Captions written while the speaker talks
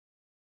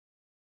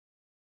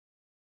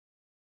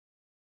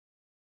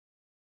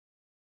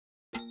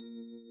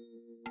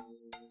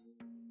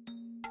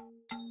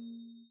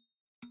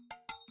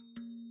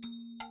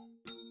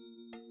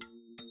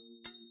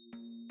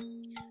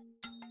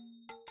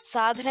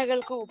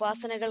സാധനകൾക്കും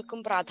ഉപാസനകൾക്കും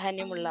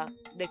പ്രാധാന്യമുള്ള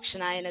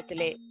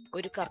ദക്ഷിണായനത്തിലെ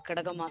ഒരു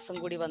കർക്കിടക മാസം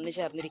കൂടി വന്നു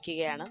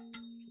ചേർന്നിരിക്കുകയാണ്.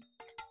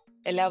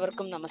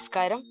 എല്ലാവർക്കും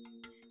നമസ്കാരം.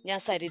 ഞാൻ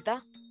സരിത,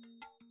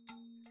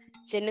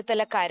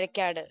 ചെന്നിത്തല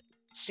കാരക്കാട്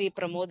ശ്രീ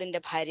പ്രമോദിന്റെ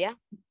ഭാര്യ,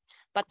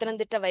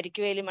 പത്തനംതിട്ട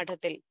വരിക്കുവേലി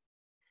മഠത്തിൽ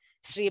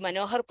ശ്രീ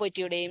മനോഹർ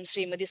പോറ്റിയുടെയും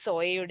ശ്രീമതി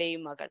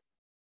സോയയുടെയും മകൾ.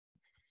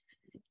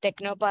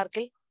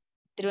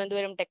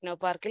 തിരുവനന്തപുരം ടെക്നോ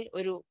പാർക്കിൽ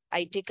ഒരു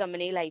IT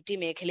കമ്പനിയിൽ IT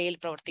മേഖലയിൽ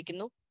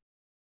പ്രവർത്തിക്കുന്നു.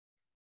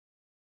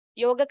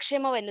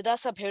 യോഗക്ഷേമ വനിതാ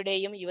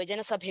സഭയുടെയും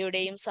യുവജന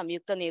സഭയുടെയും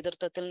സംയുക്ത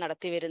നേതൃത്വത്തിൽ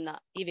നടത്തിവരുന്ന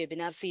ഈ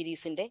വെബിനാർ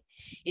സീരീസിന്റെ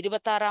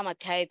 26ാം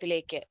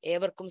അധ്യായത്തിലേക്ക്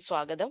ഏവർക്കും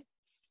സ്വാഗതം.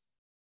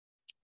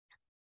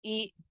 ഈ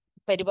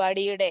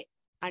പരിപാടിയുടെ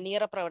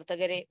അണിയറ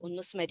പ്രവർത്തകരെ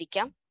ഒന്ന്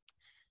സ്മരിക്കാം.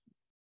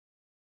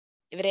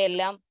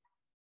 ഇവരെല്ലാം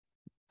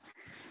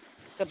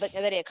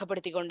കൃതജ്ഞത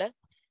രേഖപ്പെടുത്തിക്കൊണ്ട്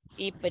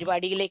ഈ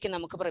പരിപാടിയിലേക്ക്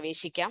നമുക്ക്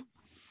പ്രവേശിക്കാം.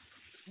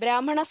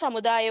 ബ്രാഹ്മണ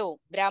സമുദായവും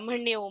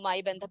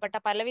ബ്രാഹ്മണ്യവുമായി ബന്ധപ്പെട്ട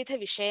പലവിധ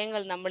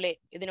വിഷയങ്ങൾ നമ്മൾ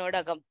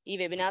ഇതിനോടകം ഈ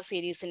വെബിനാർ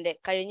സീരീസിന്റെ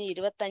കഴിഞ്ഞ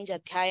 25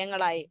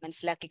 അധ്യായങ്ങളായി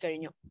മനസ്സിലാക്കി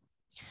കഴിഞ്ഞു.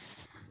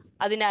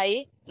 അതിനായി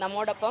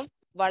നമ്മോടൊപ്പം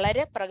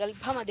വളരെ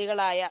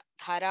പ്രഗത്ഭമതികളായ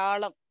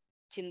ധാരാളം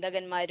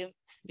ചിന്തകന്മാരും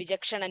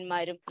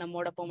വിചക്ഷണന്മാരും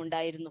നമ്മോടൊപ്പം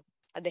ഉണ്ടായിരുന്നു.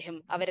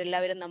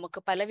 അവരെല്ലാവരും നമുക്ക്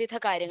പലവിധ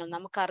കാര്യങ്ങൾ,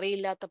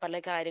 നമുക്കറിയില്ലാത്ത പല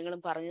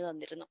കാര്യങ്ങളും പറഞ്ഞു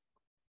തന്നിരുന്നു.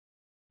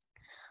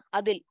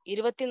 അതിൽ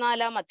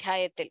 24ാം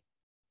അധ്യായത്തിൽ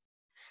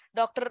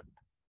ഡോക്ടർ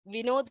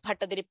വിനോദ്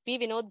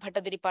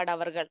ഭട്ടതിരിപ്പാട്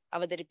അവർകൾ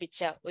അവതരിപ്പിച്ച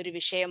ഒരു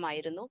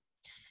വിഷയമായിരുന്നു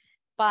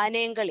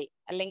പാനേങ്കളി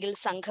അല്ലെങ്കിൽ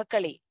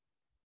സംഘക്കളി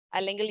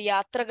അല്ലെങ്കിൽ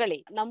യാത്രകളി.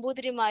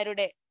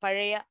 നമ്പൂതിരിമാരുടെ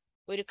പഴയ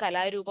ഒരു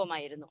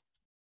കലാരൂപമായിരുന്നു.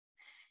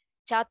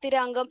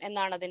 ചാത്തിരാംഗം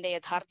എന്നാണ് അതിന്റെ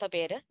യഥാർത്ഥ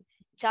പേര്.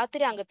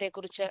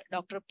 ചാത്തിരാംഗത്തെക്കുറിച്ച്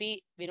ഡോക്ടർ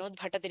വിനോദ്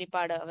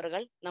ഭട്ടതിരിപ്പാട്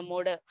അവർകൾ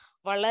നമ്മോട്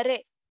വളരെ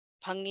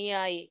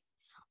ഭംഗിയായി,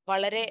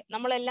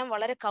 നമ്മളെല്ലാം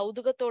വളരെ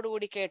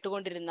കൗതുകത്തോടുകൂടി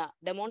കേട്ടുകൊണ്ടിരുന്ന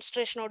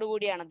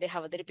ഡെമോൺസ്ട്രേഷനോടുകൂടിയാണ് അദ്ദേഹം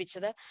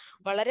അവതരിപ്പിച്ചത്.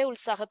 വളരെ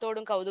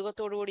ഉത്സാഹത്തോടും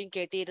കൗതുകത്തോടുകൂടിയും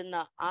കേട്ടിരുന്ന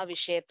ആ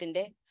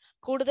വിഷയത്തിന്റെ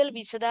കൂടുതൽ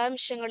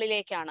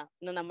വിശദാംശങ്ങളിലേക്കാണ്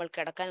ഇന്ന് നമ്മൾ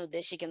കിടക്കാൻ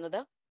ഉദ്ദേശിക്കുന്നത്.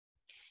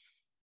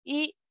 ഈ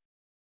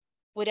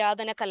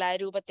പുരാതന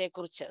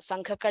കലാരൂപത്തെക്കുറിച്ച്,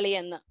 സംഘക്കളി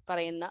എന്ന്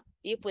പറയുന്ന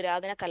ഈ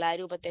പുരാതന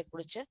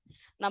കലാരൂപത്തെക്കുറിച്ച്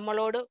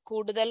നമ്മളോട്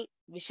കൂടുതൽ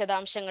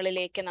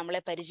വിശദാംശങ്ങളിലേക്ക്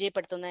നമ്മളെ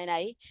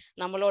പരിചയപ്പെടുത്തുന്നതിനായി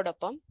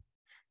നമ്മളോടൊപ്പം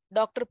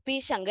ഡോക്ടർ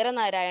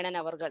ശങ്കരനാരായണൻ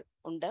അവർകൾ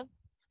ഉണ്ട്.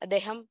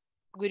 അദ്ദേഹം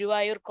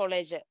ഗുരുവായൂർ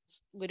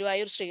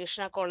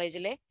ശ്രീകൃഷ്ണ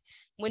കോളേജിലെ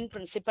മുൻ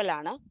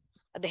പ്രിൻസിപ്പലാണ്.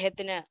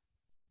 അദ്ദേഹത്തിന്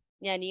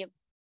ഞാൻ ഈ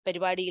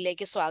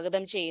പരിപാടിയിലേക്ക്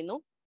സ്വാഗതം ചെയ്യുന്നു.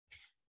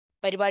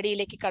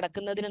 പരിപാടിയിലേക്ക്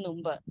കടക്കുന്നതിന്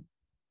മുമ്പ്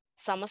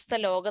സമസ്ത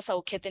ലോക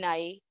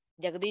സൗഖ്യത്തിനായി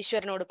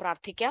ജഗദീശ്വരനോട്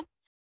പ്രാർത്ഥിക്കാം.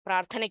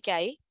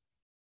 പ്രാർത്ഥനയ്ക്കായി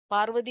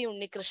പാർവതി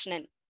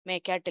ഉണ്ണികൃഷ്ണൻ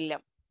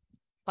മേക്കാട്ടില്ലം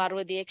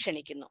പാർവതിയെ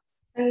ക്ഷണിക്കുന്നു.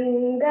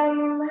 അംഗം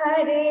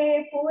ഹരേ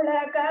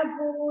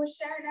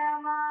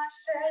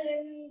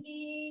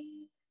പുളകഭൂഷണമാശ്രയന്തി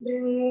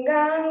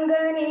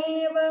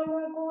ഭൃംഗാംഗനേവ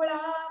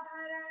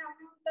മുകുളാഭരണം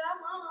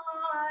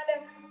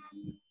തമാലം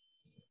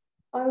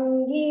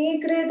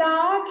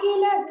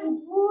അംഗീകൃതാഖില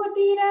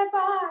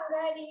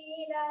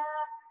വിഭൂതിരപാംഗലീല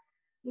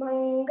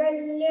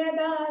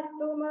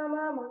മംഗല്യദാസ്തു മമ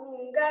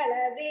മംഗളദേവതായ.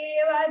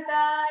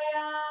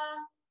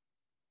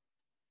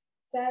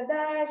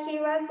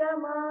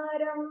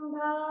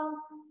 സദാശിവസമാരംഭാം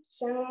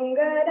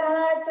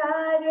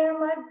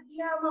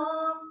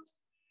ശങ്കരാചാര്യമധ്യമാം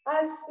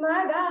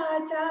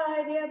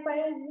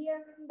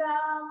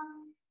അസ്മദാചാര്യപര്യന്താം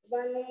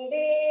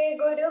വന്ദേ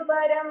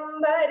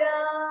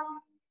ഗുരുപരമ്പരാം.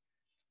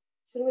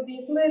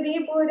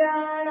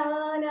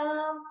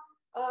 ശ്രുതിസ്മൃതിപുരാണാനാം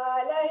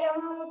ആലയം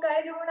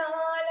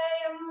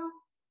കരുണാലയം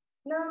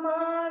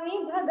നമാമി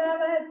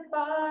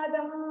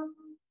ഭഗവത്പാദം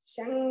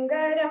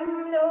ശങ്കരം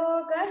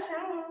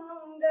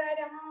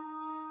ലോകശങ്കരം.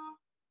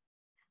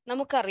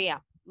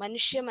 നമുക്കറിയാം,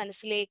 മനുഷ്യ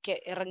മനസ്സിലേക്ക്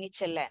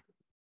ഇറങ്ങിച്ചെല്ലാൻ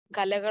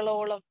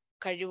കലകളോളം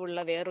കഴിവുള്ള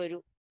വേറൊരു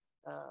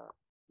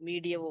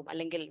മീഡിയവും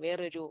അല്ലെങ്കിൽ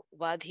വേറൊരു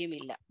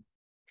ഉപാധിയുമില്ല.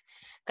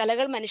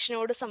 കലകൾ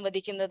മനുഷ്യനോട്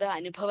സംവദിക്കുന്നത്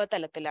അനുഭവ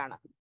തലത്തിലാണ്.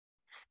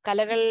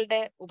 കലകളുടെ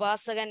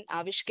ഉപാസകൻ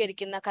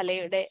ആവിഷ്കരിക്കുന്ന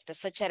കലയുടെ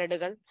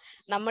രസച്ചരടുകൾ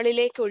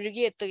നമ്മളിലേക്ക്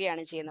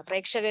ഒഴുകിയെത്തുകയാണ് ചെയ്യുന്നത്,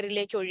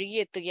 പ്രേക്ഷകരിലേക്ക്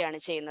ഒഴുകിയെത്തുകയാണ്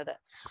ചെയ്യുന്നത്.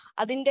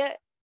 അതിൻ്റെ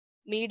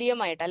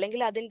മീഡിയമായിട്ട്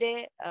അല്ലെങ്കിൽ അതിൻ്റെ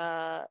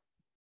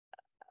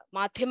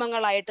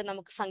മാധ്യമങ്ങളായിട്ട്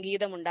നമുക്ക്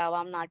സംഗീതം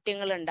ഉണ്ടാവാം,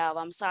 നാട്യങ്ങൾ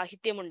ഉണ്ടാവാം,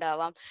 സാഹിത്യം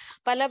ഉണ്ടാവാം,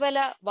 പല പല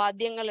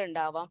വാദ്യങ്ങൾ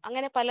ഉണ്ടാവാം.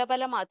 അങ്ങനെ പല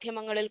പല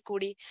മാധ്യമങ്ങളിൽ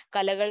കൂടി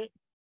കലകൾ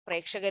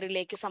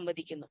പ്രേക്ഷകരിലേക്ക്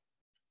സംവദിക്കുന്നു.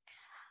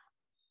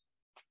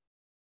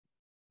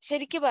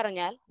 ശരിക്കു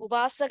പറഞ്ഞാൽ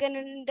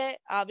ഉപാസകന്റെ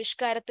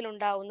ആവിഷ്കാരത്തിൽ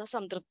ഉണ്ടാവുന്ന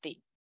സംതൃപ്തി,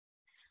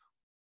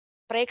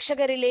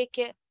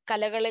 പ്രേക്ഷകരിലേക്ക്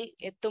കലകളിൽ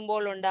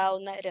എത്തുമ്പോൾ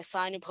ഉണ്ടാവുന്ന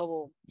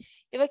രസാനുഭവവും,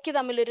 ഇവയ്ക്ക്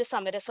തമ്മിലൊരു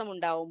സമരസം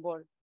ഉണ്ടാവുമ്പോൾ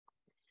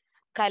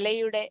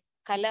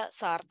കല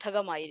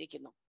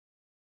സാർത്ഥകമായിരിക്കുന്നു.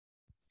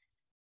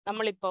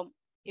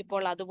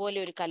 ഇപ്പോൾ അതുപോലെ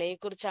ഒരു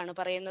കലയെക്കുറിച്ചാണ്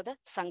പറയുന്നത്,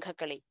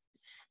 സംഘക്കളി.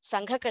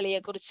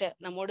 സംഘക്കളിയെക്കുറിച്ച്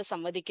നമ്മോട്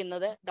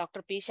സംവദിക്കുന്നത്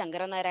ഡോക്ടർ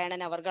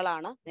ശങ്കരനാരായണൻ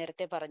അവർകളാണ്.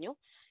 നേരത്തെ പറഞ്ഞു.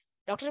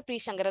 ഡോക്ടർ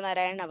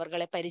ശങ്കരനാരായണൻ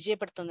അവർകളെ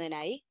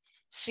പരിചയപ്പെടുത്തുന്നതിനായി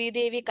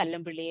ശ്രീദേവി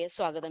കല്ലമ്പള്ളിയെ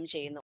സ്വാഗതം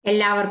ചെയ്യുന്നു.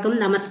 എല്ലാവർക്കും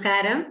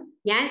നമസ്കാരം.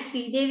 ഞാൻ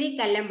ശ്രീദേവി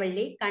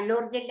കല്ലമ്പള്ളി,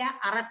 കണ്ണൂർ ജില്ല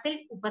അറത്തിൽ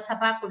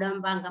ഉപസഭാ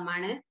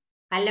കുടുംബാംഗമാണ്.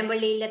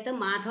 കല്ലമ്പള്ളി ഇല്ലത്ത്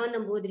മാധവ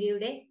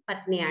നമ്പൂതിരിയുടെ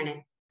പത്നിയാണ്.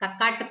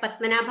 കക്കാട്ട്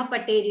പത്മനാഭ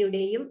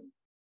പട്ടേരിയുടെയും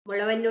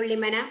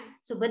മുളവന്നുള്ളിമന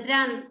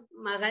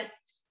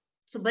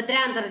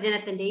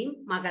സുഭദ്രാന്തർജനത്തിന്റെയും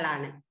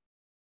മകളാണ്.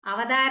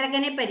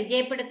 അവതാരകനെ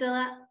പരിചയപ്പെടുത്തുക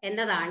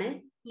എന്നതാണ്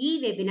ഈ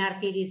വെബിനാർ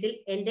സീരീസിൽ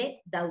എൻ്റെ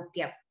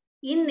ദൗത്യം.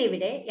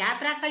 ഇന്നിവിടെ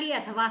യാത്രാക്കളി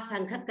അഥവാ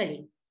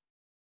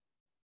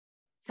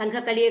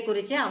സംഘക്കളിയെ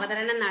കുറിച്ച്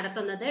അവതരണം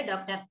നടത്തുന്നത്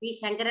ഡോക്ടർ പി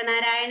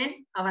ശങ്കരനാരായണൻ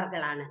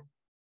അവർകളാണ്.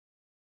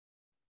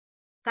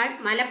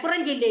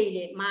 മലപ്പുറം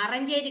ജില്ലയിലെ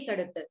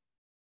മാറഞ്ചേരിക്കടുത്ത്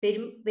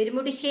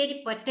പെരുമുടിശ്ശേരി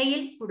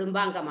പൊറ്റയിൽ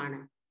കുടുംബാംഗമാണ്.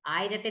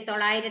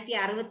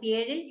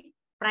 1967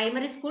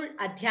 പ്രൈമറി സ്കൂൾ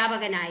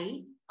അധ്യാപകനായി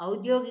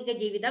ഔദ്യോഗിക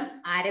ജീവിതം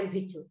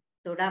ആരംഭിച്ചു.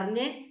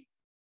 തുടർന്ന്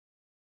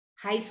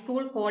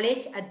ഹൈസ്കൂൾ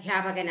കോളേജ്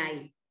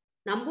അധ്യാപകനായി.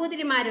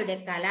 നമ്പൂതിരിമാരുടെ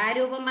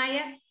കലാരൂപമായ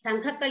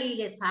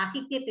സംഘക്കളിയിലെ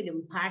സാഹിത്യത്തിലും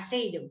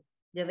ഭാഷയിലും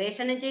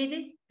ഗവേഷണം ചെയ്ത്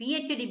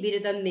PhD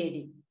ബിരുദം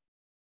നേടി.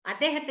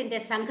 അദ്ദേഹത്തിന്റെ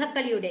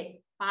സംഘക്കളിയുടെ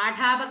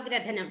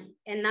പാഠാപഗ്രഥനം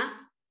എന്ന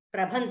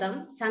പ്രബന്ധം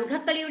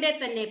സംഘക്കളിയുടെ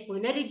തന്നെ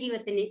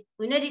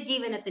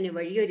പുനരുജ്ജീവനത്തിന്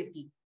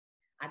വഴിയൊരുക്കി.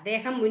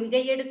 അദ്ദേഹം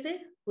മുൻകൈയെടുത്ത്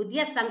പുതിയ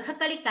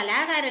സംഘക്കളി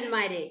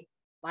കലാകാരന്മാരെ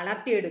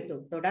വളർത്തിയെടുത്തു.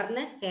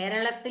 തുടർന്ന്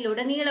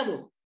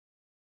കേരളത്തിലുടനീളവും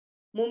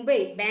മുംബൈ,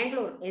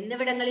 ബാംഗ്ലൂർ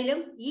എന്നിവിടങ്ങളിലും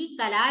ഈ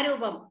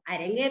കലാരൂപം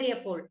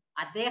അരങ്ങേറിയപ്പോൾ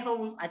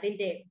അദ്ദേഹവും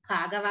അതിന്റെ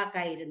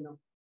ഭാഗവാക്കായിരുന്നു.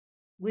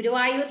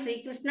 ഗുരുവായൂർ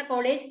ശ്രീകൃഷ്ണ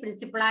കോളേജ്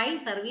പ്രിൻസിപ്പളായി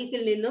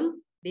സർവീസിൽ നിന്നും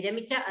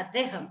വിരമിച്ച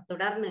അദ്ദേഹം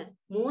തുടർന്ന്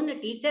 3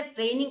 ടീച്ചർ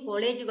ട്രെയിനിങ്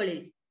കോളേജുകളിൽ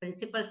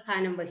പ്രിൻസിപ്പൽ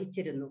സ്ഥാനം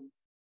വഹിച്ചിരുന്നു.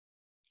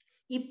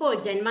 ഇപ്പോൾ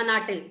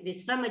ജന്മനാട്ടിൽ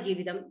വിശ്രമ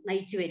ജീവിതം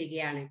നയിച്ചു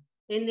വരികയാണ്.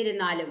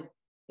 എന്നിരുന്നാലും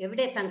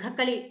എവിടെ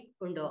സംഘക്കളി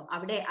ഉണ്ടോ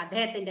അവിടെ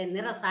അദ്ദേഹത്തിന്റെ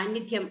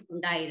നിറസാന്നിധ്യം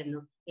ഉണ്ടായിരുന്നു.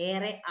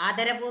 ഏറെ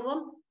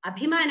ആദരപൂർവം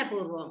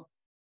അഭിമാനപൂർവം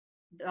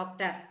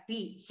ഡോക്ടർ പി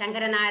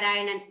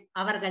ശങ്കരനാരായണൻ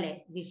അവർകളെ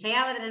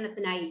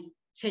വിഷയാവതരണത്തിനായി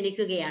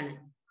ക്ഷണിക്കുകയാണ്.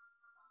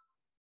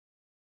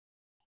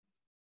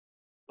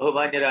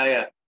 ബഹുമാന്യരായ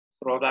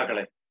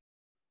ശ്രോതാക്കളെ,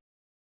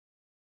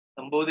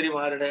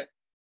 നമ്പൂതിരിമാരുടെ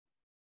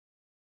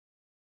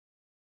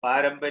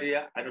പാരമ്പര്യ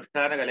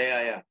അനുഷ്ഠാന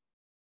കലയായ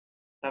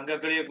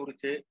സംഘക്കളിയെ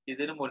കുറിച്ച്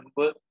ഇതിനു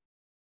മുൻപ്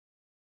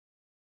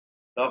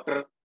ഡോക്ടർ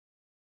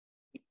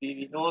പി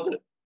വിനോദ്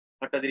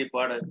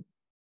ഭട്ടതിരിപ്പാട്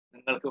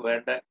നിങ്ങൾക്ക്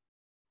വേണ്ട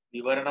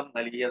വിവരണം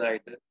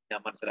നൽകിയതായിട്ട് ഞാൻ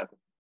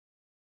മനസ്സിലാക്കുന്നു.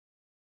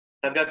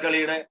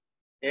 സംഘക്കളിയുടെ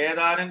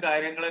ഏതാനും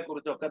കാര്യങ്ങളെ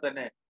കുറിച്ചൊക്കെ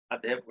തന്നെ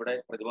അദ്ദേഹം ഇവിടെ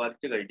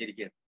പ്രതിപാദിച്ചു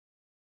കഴിഞ്ഞിരിക്കുകയാണ്.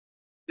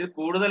 ഇതിൽ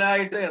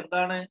കൂടുതലായിട്ട്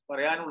എന്താണ്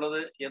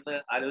പറയാനുള്ളത് എന്ന്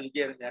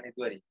ആലോചിക്കുകയാണ് ഞാൻ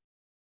ഇതുവരെ.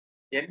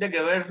 എൻ്റെ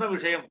ഗവേഷണ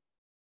വിഷയം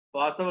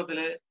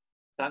വാസ്തവത്തില്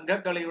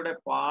സംഘക്കളിയുടെ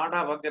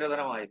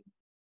പാഠാപഗ്രഥനമായിരുന്നു.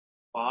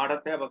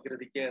 പാഠത്തെ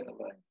അപഗ്രഥിക്കുക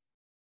എന്നുള്ളതായിരുന്നു.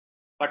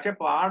 പക്ഷെ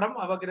പാഠം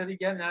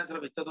അപഗ്രഥിക്കാൻ ഞാൻ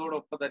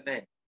ശ്രമിച്ചതോടൊപ്പം തന്നെ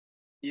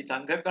ഈ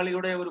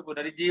സംഘക്കളിയുടെ ഒരു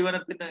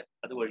പുനരുജ്ജീവനത്തിന്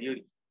അത്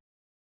വഴിയൊരുക്കി.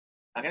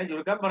 അങ്ങനെ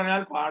ചുരുക്കം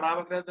പറഞ്ഞാൽ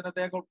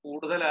പാഠാപഗ്രഥനത്തെക്കാൾ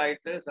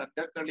കൂടുതലായിട്ട്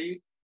സംഘക്കളി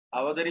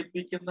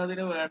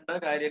അവതരിപ്പിക്കുന്നതിന് വേണ്ട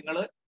കാര്യങ്ങൾ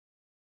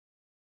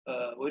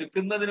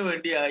ഒരുക്കുന്നതിന്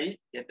വേണ്ടിയായി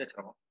എൻ്റെ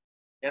ശ്രമം.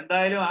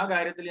 എന്തായാലും ആ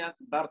കാര്യത്തിൽ ഞാൻ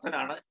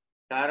കൃതാർത്ഥനാണ്.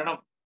 കാരണം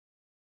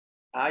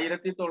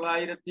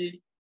 1986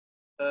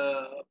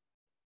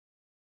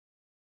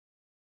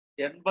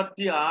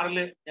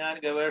 ഞാൻ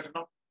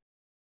ഗവേഷണം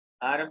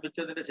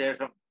ആരംഭിച്ചതിന്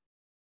ശേഷം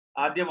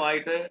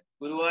ആദ്യമായിട്ട്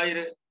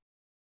ഗുരുവായൂര്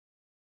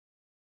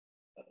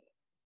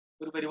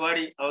ഒരു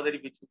പരിപാടി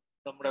അവതരിപ്പിച്ചു.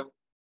 നമ്മുടെ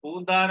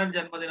പൂന്താനം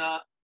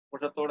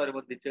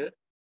ജന്മദിനാഘോഷത്തോടനുബന്ധിച്ച്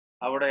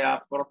അവിടെ ആ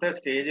പുറത്തെ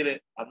സ്റ്റേജിൽ,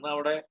 അന്ന്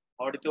അവിടെ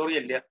ഓഡിറ്റോറിയം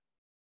ഇല്ല,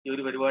 ഈ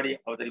ഒരു പരിപാടി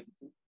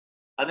അവതരിപ്പിച്ചു.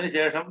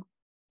 അതിനുശേഷം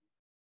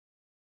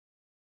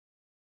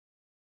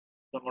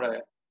നമ്മുടെ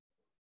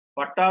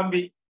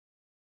പട്ടാമ്പി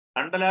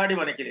കണ്ടലാടി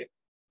മനക്കില്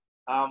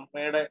ആ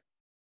അമ്മയുടെ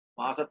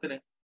മാസത്തിന്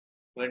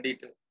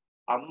വേണ്ടിയിട്ട്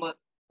അന്ന്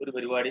ഒരു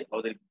പരിപാടി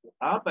അവതരിപ്പിച്ചു.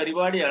 ആ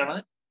പരിപാടിയാണ്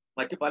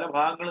മറ്റ് പല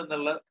ഭാഗങ്ങളിൽ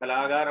നിന്നുള്ള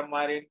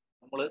കലാകാരന്മാരെയും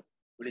നമ്മൾ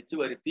വിളിച്ചു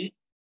വരുത്തി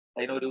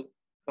അതിനൊരു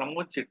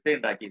ക്രമം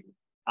ചിട്ടയുണ്ടാക്കിയത്.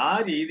 ആ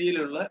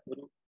രീതിയിലുള്ള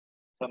ഒരു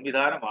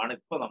സംവിധാനമാണ്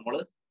ഇപ്പൊ നമ്മൾ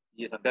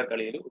ഈ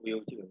സംഘക്കളിയിൽ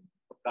ഉപയോഗിച്ചു വരുന്നത്.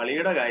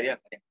 കളിയുടെ കാര്യം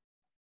അങ്ങനെയാണ്.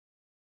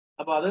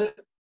 അപ്പൊ അത്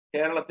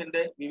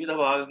കേരളത്തിന്റെ വിവിധ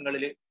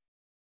ഭാഗങ്ങളിൽ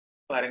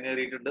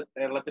അരങ്ങേറിയിട്ടുണ്ട്.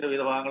 കേരളത്തിന്റെ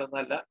വിവിധ ഭാഗങ്ങളിൽ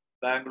നിന്നല്ല,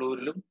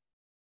 ബാംഗ്ലൂരിലും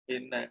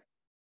പിന്നെ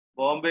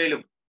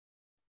ബോംബെയിലും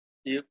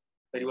ഈ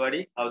പരിപാടി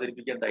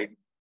അവതരിപ്പിക്കേണ്ടായിരുന്നു.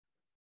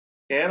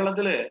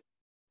 കേരളത്തില്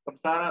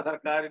സംസ്ഥാന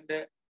സർക്കാരിന്റെ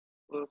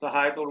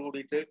സഹായത്തോടു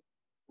കൂടിയിട്ട്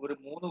ഒരു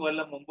 3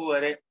 കൊല്ലം മുമ്പ്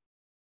വരെ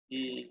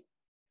ഈ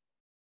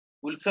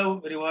ഉത്സവം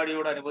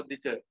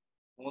പരിപാടിയോടനുബന്ധിച്ച്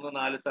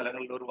 3-4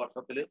 സ്ഥലങ്ങളിൽ ഒരു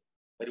വർഷത്തിൽ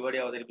പരിപാടി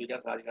അവതരിപ്പിക്കാൻ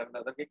സാധിക്കാറുണ്ട്.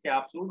 അതൊക്കെ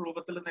ക്യാപ്സൂൾ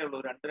രൂപത്തിൽ തന്നെ ഉള്ളൂ.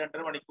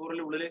 2-2.5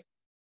 മണിക്കൂറിനുള്ളിൽ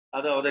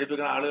അത്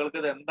അവതരിപ്പിക്കുന്ന ആളുകൾക്ക്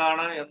ഇത്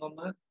എന്താണ്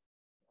എന്നൊന്ന്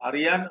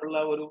അറിയാൻ ഉള്ള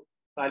ഒരു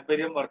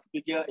താല്പര്യം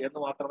വർദ്ധിപ്പിക്കുക എന്ന്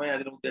മാത്രമേ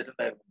അതിന് ഉദ്ദേശം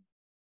ഉണ്ടായിരുന്നു.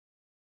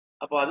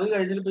 അപ്പൊ അത്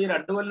കഴിഞ്ഞിട്ട് ഇപ്പൊ ഈ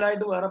 2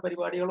 കൊല്ലമായിട്ട് വേറെ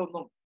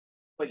പരിപാടികളൊന്നും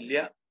ഇപ്പൊ ഇല്ല.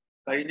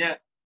 കഴിഞ്ഞ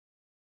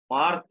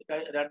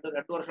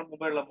രണ്ടു വർഷം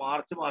മുമ്പുള്ള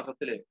മാർച്ച്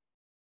മാസത്തില്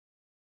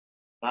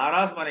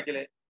നാറാസ്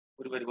മനക്കില്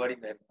ഒരു പരിപാടി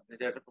ഉണ്ടായിരുന്നു.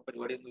 അതിനുശേഷം ഇപ്പൊ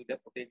പരിപാടിയൊന്നും ഇല്ല.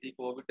 പ്രത്യേകിച്ച് ഈ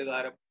കോവിഡ്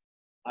കാലം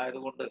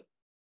ആയതുകൊണ്ട്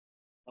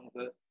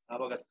നമുക്ക് ആ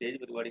വക സ്റ്റേജ്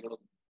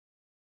പരിപാടികളൊന്നും.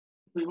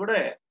 ഇപ്പൊ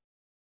ഇവിടെ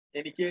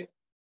എനിക്ക്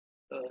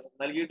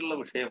നൽകിയിട്ടുള്ള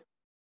വിഷയം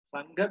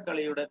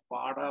സംഘക്കളിയുടെ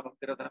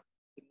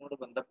പാഠാപഗ്രഥനത്തിനോട്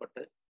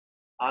ബന്ധപ്പെട്ട്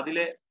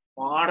അതിലെ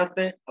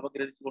പാഠത്തെ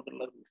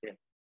അപഗ്രഥിച്ചുകൊണ്ടുള്ള ഒരു വിഷയം.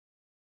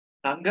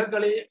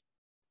 സംഘക്കളി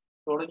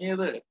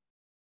തുടങ്ങിയത്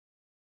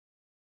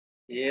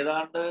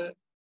ഏതാണ്ട്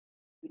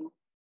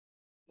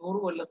 100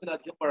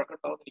 കൊല്ലത്തിലധികം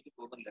പഴക്കമുണ്ടാവുമെന്ന് എനിക്ക്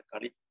തോന്നുന്നില്ല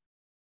കളി.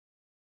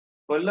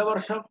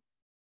 കൊല്ലവർഷം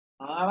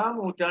 6-ാം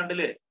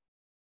നൂറ്റാണ്ടില്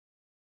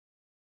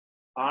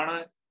ആണ്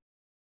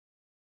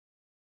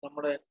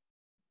നമ്മുടെ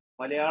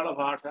മലയാള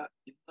ഭാഷ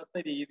ഇന്നത്തെ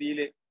രീതിയിൽ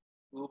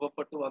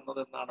രൂപപ്പെട്ടു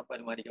വന്നതെന്നാണ്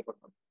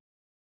അനുമാനിക്കപ്പെടുന്നത്.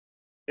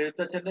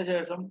 എഴുത്തച്ഛന്റെ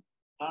ശേഷം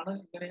ആണ്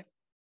ഇങ്ങനെ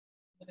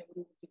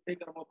ഒരു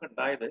ചിട്ടീകരണമൊക്കെ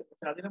ഉണ്ടായത്.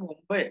 പക്ഷെ അതിനു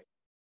മുമ്പേ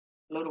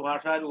ഉള്ള ഒരു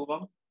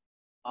ഭാഷാരൂപം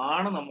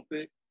ആണ് നമുക്ക്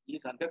ഈ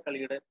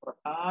സംഘക്കളിയുടെ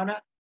പ്രധാന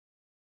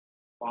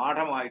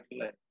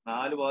പാഠമായിട്ടുള്ള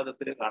 4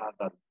 വാദത്തിൽ കാണാൻ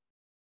സാധിക്കും.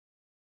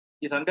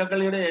 ഈ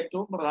സംഘക്കളിയുടെ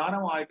ഏറ്റവും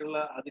പ്രധാനമായിട്ടുള്ള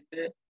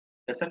അതിന്റെ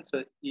എസൻസ്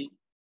ഈ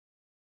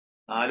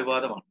 4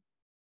 വാദമാണ്.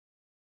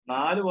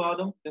 4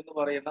 വാദം എന്ന്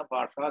പറയുന്ന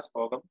ഭാഷാ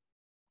ശ്ലോകം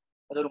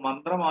അതൊരു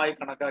മന്ത്രമായി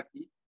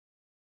കണക്കാക്കി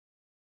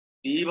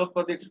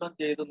ദീപപ്രദക്ഷിണം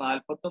ചെയ്ത്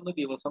 41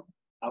 ദിവസം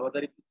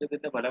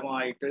അവതരിപ്പിച്ചതിന്റെ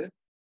ഫലമായിട്ട്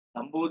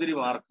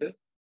നമ്പൂതിരിമാർക്ക്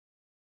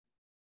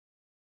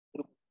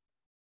ഒരു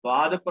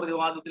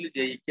വാദപ്രതിവാദത്തിൽ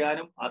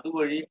ജയിക്കാനും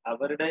അതുവഴി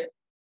അവരുടെ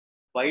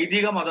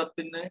വൈദിക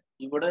മതത്തിന്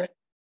ഇവിടെ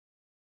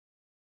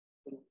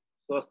ഒരു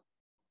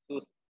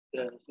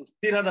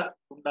സുസ്ഥിരത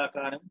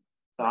ഉണ്ടാക്കാനും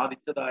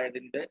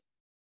സാധിച്ചതായതിന്റെ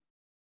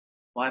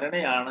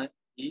സ്മരണയാണ്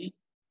ഈ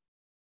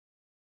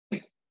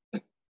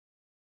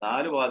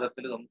 4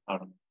 വാദത്തിൽ നാം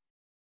കാണുന്നത്.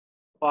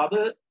 അപ്പൊ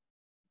അത്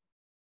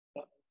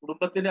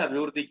കുടുംബത്തിന്റെ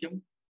അഭിവൃദ്ധിക്കും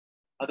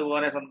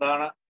അതുപോലെ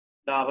സന്താന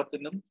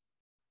ലാഭത്തിനും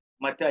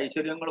മറ്റ്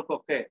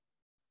ഐശ്വര്യങ്ങൾക്കൊക്കെ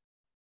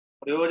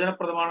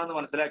പ്രയോജനപ്രദമാണെന്ന്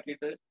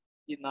മനസ്സിലാക്കിയിട്ട്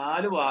ഈ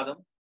 4 വാദം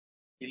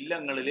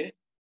ഇല്ലങ്ങളിൽ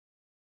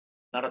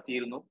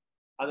നടത്തിയിരുന്നു.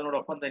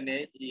 അതിനോടൊപ്പം തന്നെ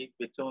ഈ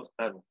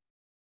വെച്ചനമസ്കാരവും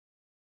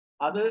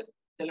അത്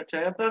ചില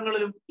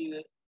ക്ഷേത്രങ്ങളിലും ഇത്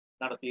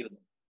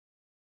നടത്തിയിരുന്നു.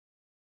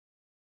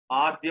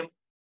 ആദ്യം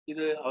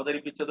ഇത്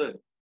അവതരിപ്പിച്ചത്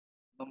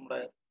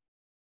നമ്മുടെ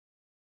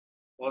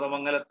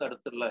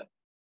കോതമംഗലത്തടുത്തുള്ള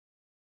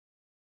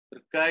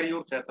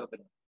തൃക്കാരിയൂർ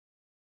ക്ഷേത്രത്തിൽ.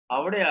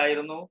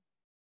 അവിടെയായിരുന്നു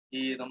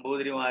ഈ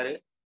നമ്പൂതിരിമാര്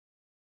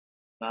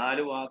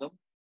 4 വാദം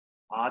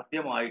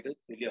ആദ്യമായിട്ട്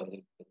ചൊല്ലി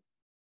അവതരിപ്പിച്ചത്.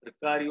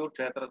 തൃക്കാരിയൂർ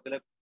ക്ഷേത്രത്തിലെ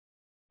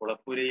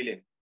കുളപ്പുരയില്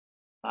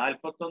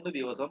 41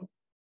 ദിവസം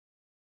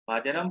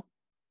ഭജനം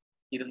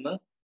ഇരുന്ന്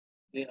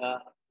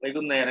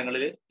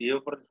വൈകുന്നേരങ്ങളിൽ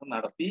ദീപപ്രദക്ഷിണം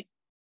നടത്തി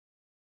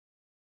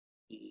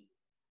ഈ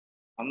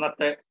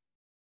അന്നത്തെ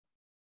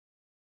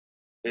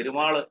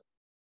പെരുമാള്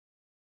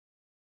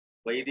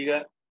വൈദിക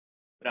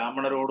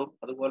ബ്രാഹ്മണരോടും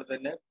അതുപോലെ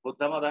തന്നെ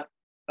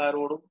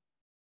ബുദ്ധമതക്കാരോടും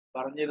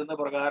പറഞ്ഞിരുന്ന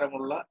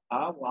പ്രകാരമുള്ള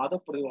ആ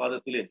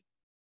വാദപ്രതിവാദത്തില്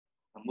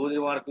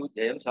നമ്പൂതിരിമാർക്ക്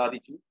ജയം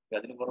സാധിച്ചു.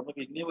 അതിന് പുറമെ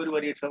പിന്നെയും ഒരു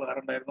പരീക്ഷ വേറെ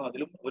ഉണ്ടായിരുന്നു,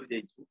 അതിലും അവർ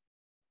ജയിച്ചു.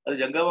 അത്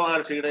ജംഗമ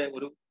മഹർഷിയുടെ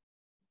ഒരു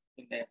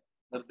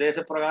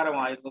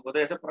നിർദ്ദേശപ്രകാരമായിരുന്നു,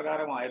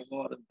 ഉപദേശപ്രകാരമായിരുന്നു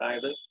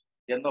അതുണ്ടായത്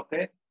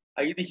എന്നൊക്കെ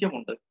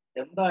ഐതിഹ്യമുണ്ട്.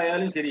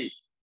 എന്തായാലും ശരി,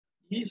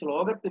 ഈ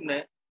ശ്ലോകത്തിന്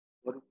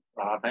ഒരു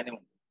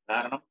പ്രാധാന്യമുണ്ട്.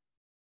 കാരണം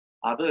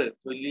അത്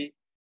ചൊല്ലി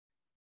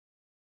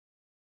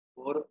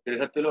ഓരോ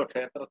ഗൃഹത്തിലോ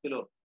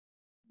ക്ഷേത്രത്തിലോ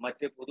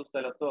മറ്റ്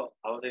പൊതുസ്ഥലത്തോ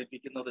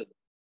അവതരിപ്പിക്കുന്നത്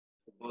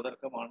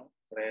ശുഭോദർക്കമാണ്,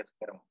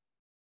 ശ്രേയസ്കരമാണ്.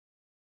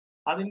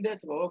 അതിന്റെ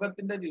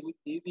ശ്ലോകത്തിന്റെ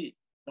രീതി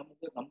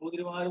നമുക്ക്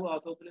നമ്പൂതിരിമാർ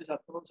വാസ്തവത്തിൽ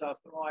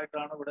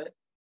ശാസ്ത്രമായിട്ടാണ് ഇവിടെ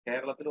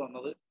കേരളത്തിൽ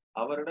വന്നത്.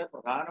 അവരുടെ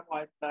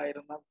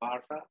പ്രധാനമായിട്ടുണ്ടായിരുന്ന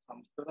ഭാഷ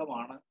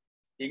സംസ്കൃതമാണ്.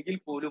 എങ്കിൽ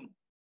പോലും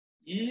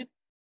ഈ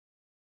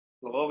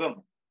ശ്ലോകം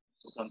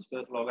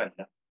സംസ്കൃത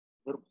ശ്ലോകമല്ല,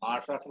 ഇതൊരു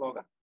ഭാഷാ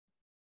ശ്ലോകം.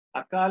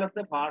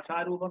 അക്കാലത്തെ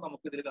ഭാഷാരൂപം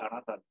നമുക്ക് ഇതിൽ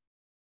കാണാൻ സാധിക്കും.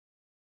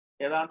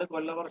 ഏതാണ്ട്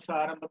കൊല്ലവർഷ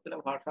ആരംഭത്തിലെ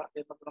ഭാഷ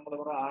എന്നൊക്കെ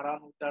നമ്മൾ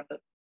 6-ാം നൂറ്റാണ്ട്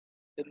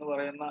എന്ന്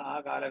പറയുന്ന ആ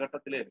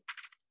കാലഘട്ടത്തില്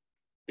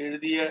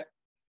എഴുതിയ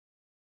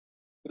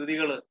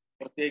കൃതികള്,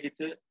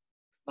 പ്രത്യേകിച്ച്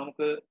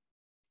നമുക്ക്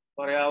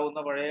പറയാവുന്ന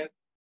പഴയ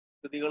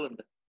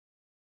കൃതികളുണ്ട്.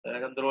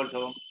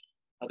 ചന്ദ്രോത്സവം,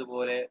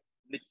 അതുപോലെ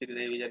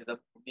ഉണ്ണിച്ചിരുദേവി ചരിതം,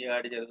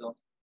 ഉണ്ണിയാടി ചരിതം,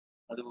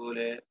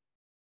 അതുപോലെ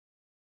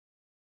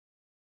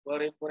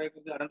വേറെ കുറെ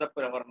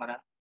അനന്തപുര വർണ്ണന,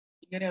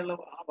 ഇങ്ങനെയുള്ള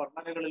ആ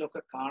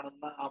വർണ്ണനകളിലൊക്കെ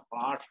കാണുന്ന ആ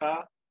ഭാഷാ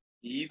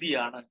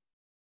രീതിയാണ്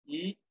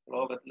ഈ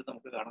ശ്ലോകത്തിൽ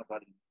നമുക്ക് കാണാൻ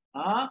സാധിക്കും.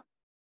 ആ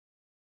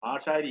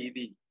ഭാഷാ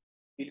രീതി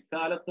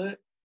പിൽക്കാലത്ത്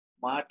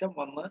മാറ്റം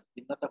വന്ന്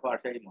ഇന്നത്തെ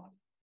ഭാഷയായി മാറി.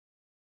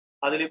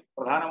 അതിൽ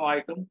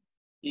പ്രധാനമായിട്ടും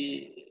ഈ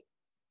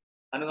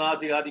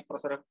അനുനാസികാദി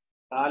പ്രസരം,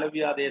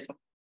 കാലവ്യാദേശം,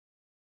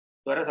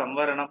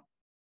 സ്വരസംവരണം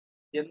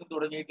എന്ന്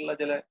തുടങ്ങിയിട്ടുള്ള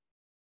ചില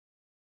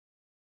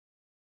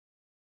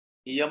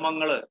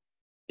നിയമങ്ങള്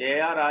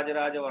AR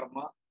രാജരാജവർമ്മ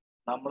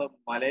നമ്മൾ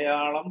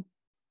മലയാളം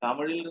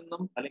തമിഴിൽ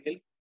നിന്നും അല്ലെങ്കിൽ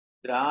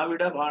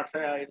ദ്രാവിഡ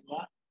ഭാഷയായിരുന്ന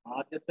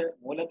ആദ്യത്തെ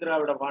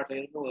മൂലദ്രാവിഡ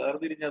ഭാഷയിൽ നിന്ന്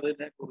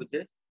വേർതിരിഞ്ഞതിനെ കുറിച്ച്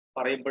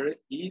പറയുമ്പോൾ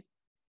ഈ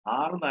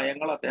 6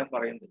 നയങ്ങൾ അദ്ദേഹം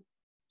പറയുന്നത്.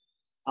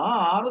 ആ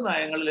 6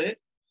 നയങ്ങളിൽ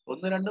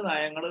 1-2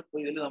 നയങ്ങൾ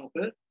ഇതിൽ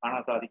നമുക്ക്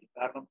കാണാൻ സാധിക്കും.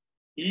 കാരണം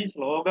ഈ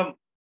ശ്ലോകം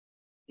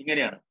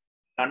ഇങ്ങനെയാണ്: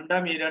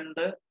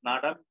 കണ്ടമിരണ്ട്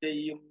നടം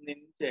ചെയ്യും നിൻ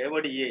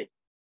ചേവടിയെ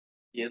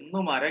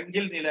എന്നും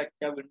അരങ്കിൽ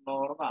നിലയ്ക്ക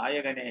വിണ്ണോർ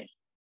നായകനെ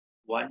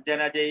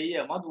വഞ്ചന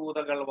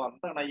ചെയ്യമദൂതകൾ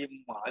വന്തണയും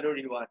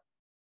മാലൊഴിവാൻ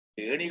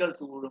കേണികൾ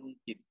ചൂടും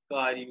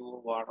തിക്കാരിയൂർ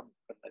വാണം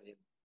കണ്ടത്.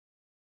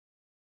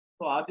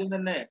 അപ്പൊ ആദ്യം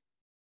തന്നെ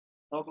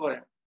നമുക്ക്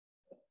പറയാം,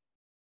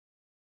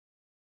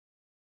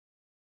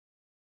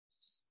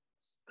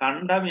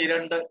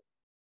 കണ്ടമിരണ്ട്.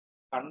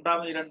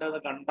 കണ്ടമിരണ്ട്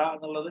കണ്ട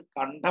എന്നുള്ളത്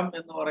കണ്ഠം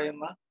എന്ന്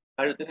പറയുന്ന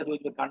കഴുത്തിനെ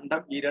സൂചിപ്പിക്കും.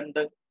 കണ്ഠം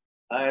ഇരണ്ട്,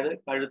 അതായത്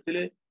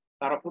കഴുത്തില്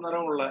കറുപ്പ്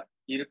നിറമുള്ള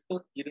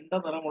ഇരുണ്ട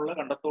നിറമുള്ള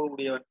കണ്ടത്തോടു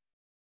കൂടിയവൻ,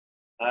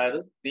 അതായത്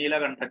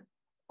നീലകണ്ഠൻ.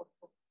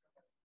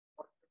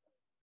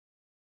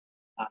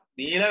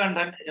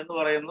 നീലകണ്ഠൻ എന്ന്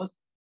പറയുന്നു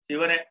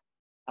ശിവനെ.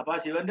 അപ്പൊ ആ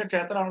ശിവന്റെ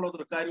ക്ഷേത്രമാണല്ലോ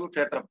തൃക്കാരൂർ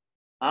ക്ഷേത്രം.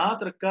 ആ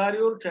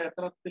തൃക്കാരൂർ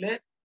ക്ഷേത്രത്തിലെ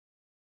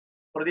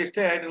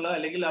പ്രതിഷ്ഠയായിട്ടുള്ള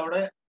അല്ലെങ്കിൽ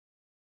അവിടെ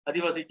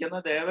അധിവസിക്കുന്ന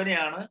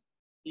ദേവനെയാണ്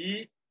ഈ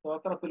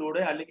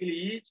സ്തോത്രത്തിലൂടെ അല്ലെങ്കിൽ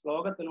ഈ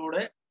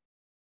ശ്ലോകത്തിലൂടെ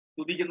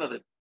സ്തുതിക്കുന്നത്.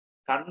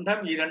 കണ്ഠം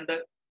ഇരണ്ട്.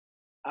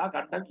 ആ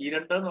കണ്ഠം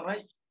ഇരണ്ട് എന്ന്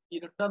പറഞ്ഞാൽ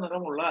ഇരുണ്ട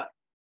നിറമുള്ള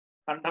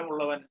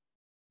കണ്ഠമുള്ളവൻ.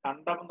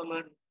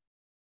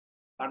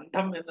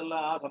 കണ്ഠം എന്നുള്ള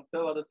ആ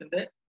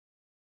സംസ്കൃതപദത്തിന്റെ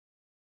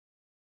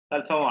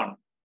തത്സവമാണ്.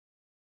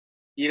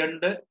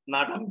 ഇരണ്ട്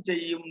നടം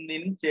ചെയ്യും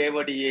നിൻ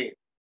ചേവടിയെ,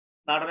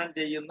 നടനം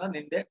ചെയ്യുന്ന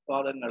നിന്റെ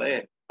പാദങ്ങളെ.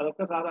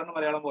 അതൊക്കെ സാധാരണ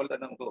മലയാളം പോലെ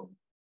തന്നെ നമുക്ക് തോന്നും.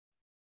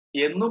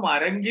 എന്നും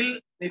അരങ്ങിൽ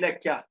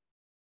നിലയ്ക്ക,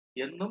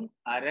 എന്നും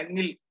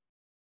അരങ്ങിൽ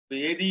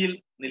വേദിയിൽ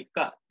നിൽക്ക.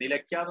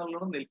 നിലയ്ക്ക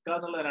എന്നുള്ളത് നിൽക്ക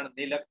എന്നുള്ളതിനാണ്.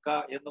 നിലക്ക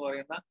എന്ന്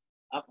പറയുന്ന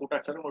ആ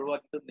കൂട്ടക്ഷരം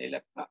ഒഴിവാക്കിയിട്ട്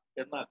നിലക്ക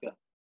എന്നാക്കുക.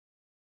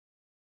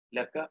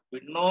 നിലക്ക.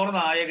 വിണ്ണോർ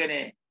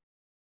നായകനെ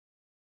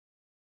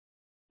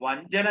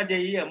വഞ്ചന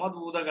ചെയ്യ്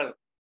യമദൂതകൾ.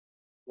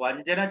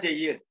 വഞ്ചന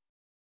ചെയ്യ്,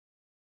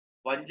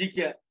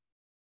 വഞ്ചിക്കുക.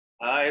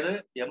 അതായത്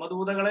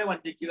യമദൂതകളെ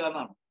വഞ്ചിക്കുക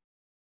എന്നാണ്.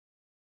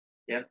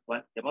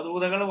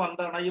 യമദൂതകൾ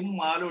വന്തണയും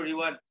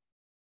മാലൊഴിവാൻ,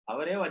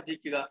 അവരെ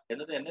വഞ്ചിക്കുക,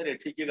 എന്നിട്ട് എന്നെ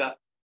രക്ഷിക്കുക.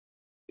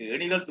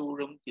 കേണികൾ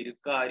തൂഴും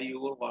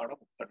തിരുക്കാരിയൂർ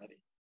വാടമുക്കണരെ.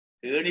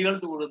 കേണികൾ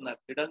തൂഴുന്ന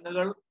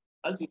കിടങ്ങുകൾ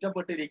അത്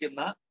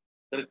ചുറ്റപ്പെട്ടിരിക്കുന്ന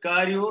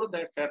തൃക്കാരിയൂർ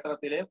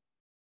ക്ഷേത്രത്തിലെ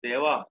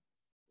ദേവ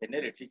എന്നെ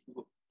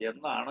രക്ഷിക്കൂ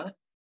എന്നാണ്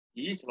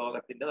ഈ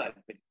ശ്ലോകത്തിന്റെ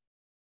താല്പര്യം.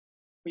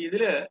 അപ്പൊ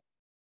ഇതില്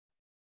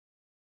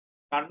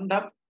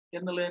കണ്ഠം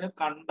എന്നുള്ളതിന്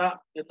കണ്ട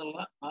എന്നുള്ള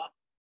ആ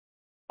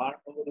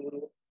ഒരു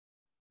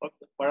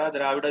പഴയ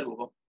ദ്രാവിഡ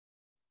രൂപം.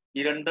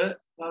 ഇരണ്ട്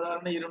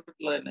സാധാരണ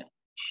ഇരുണ്ടിട്ടുള്ളത് തന്നെ.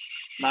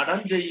 നടൻ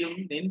ചെയ്യും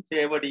നിൻ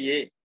ചേവടിയെ,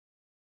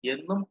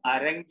 എന്നും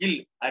അരങ്ങിൽ.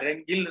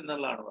 അരങ്ങിൽ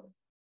എന്നുള്ളതാണ് പറയുന്നത്.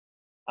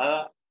 ആ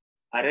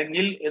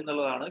അരങ്ങിൽ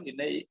എന്നുള്ളതാണ്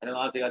പിന്നെ ഈ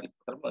അനുനാസികാദി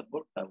പത്രം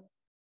വരുമ്പോൾ ഉണ്ടാവുക.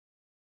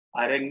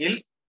 അരങ്ങിൽ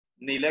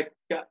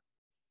നിലക്ക,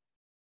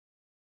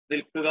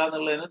 നിൽക്കുക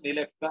എന്നുള്ളതിന്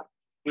നിലക്ക.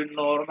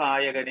 പിന്നോർ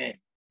നായകനെ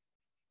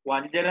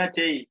വഞ്ചന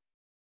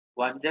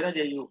വഞ്ചന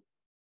ചെയ്യൂ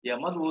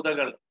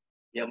യമദൂതകൾ,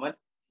 യമൻ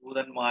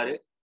ദൂതന്മാര്.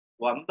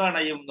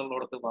 വന്തണയും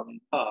എന്നുള്ളിടത്ത്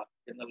വന്ത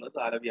എന്നുള്ളത്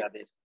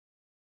താലവ്യാദേശം.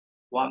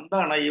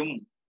 വന്തണയും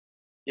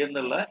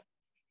എന്നുള്ള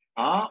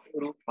ആ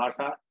ഒരു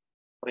ഭാഷാ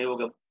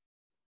പ്രയോഗം.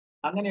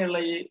 അങ്ങനെയുള്ള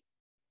ഈ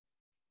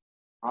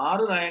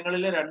 6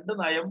 നയങ്ങളിലെ 2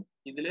 നയം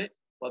ഇതില്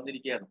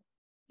വന്നിരിക്കുകയാണ്.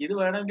 ഇത്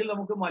വേണമെങ്കിൽ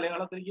നമുക്ക്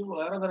മലയാളത്തിലേക്ക്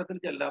വേറെ തരത്തിൽ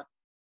ചെല്ലാം.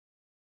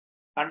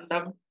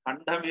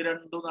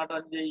 കണ്ഠമിരണ്ടു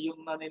നടൻ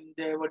ചെയ്യുന്ന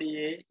നിന്റെ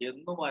വടിയെ,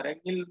 എന്നും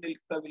അരങ്ങിൽ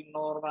നിൽക്ക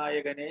വിണ്ണോർ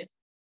നായകനെ.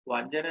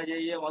 വഞ്ചന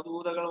ചെയ്യ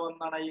മധൂതകൾ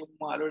വന്നണയും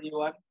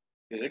മാലൊഴിവാൻ,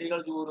 കേടികൾ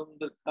ചൂരും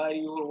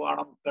തൃക്കാരിയൂർ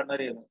വാണം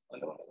കണ്ണരേന്ന്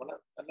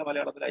നല്ല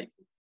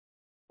മലയാളത്തിലായിരിക്കും.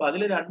 അപ്പൊ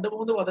അതിൽ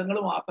 2-3 പദങ്ങൾ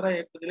മാത്രമേ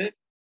ഇതില്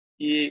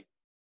ഈ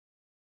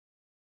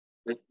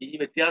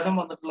വ്യത്യാസം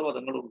വന്നിട്ടുള്ള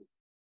പദങ്ങളുള്ളൂ.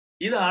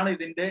 ഇതാണ്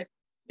ഇതിന്റെ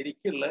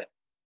ശരിക്കുള്ള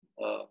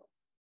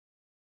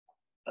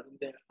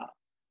അതിന്റെ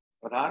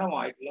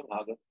പ്രധാനമായിട്ടുള്ള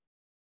ഭാഗം.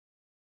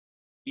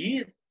 ഈ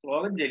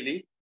ശ്ലോകം ചൊല്ലി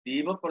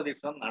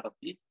ദീപപ്രദക്ഷിണം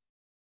നടത്തി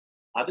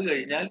അത്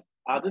കഴിഞ്ഞാൽ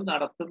അത്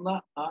നടത്തുന്ന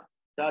ആ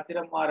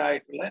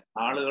ചാത്തിരന്മാരായിട്ടുള്ള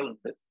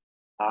ആളുകളുണ്ട്.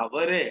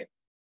 അവരെ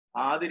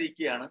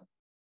ആദരിക്കുകയാണ്,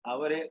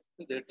 അവരെ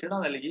ദക്ഷിണ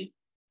നൽകി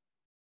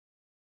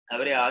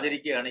അവരെ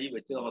ആദരിക്കുകയാണ് ഈ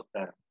വെച്ച്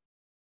നമസ്കാരം.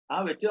 ആ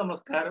വെച്ച്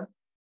നമസ്കാരം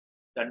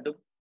രണ്ടും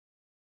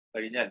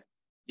കഴിഞ്ഞാൽ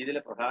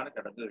ഇതിലെ പ്രധാന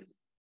ചടങ്ങ് കഴിഞ്ഞു.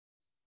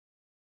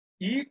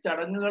 ഈ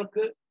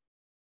ചടങ്ങുകൾക്ക്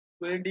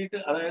വേണ്ടിയിട്ട്,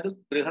 അതായത്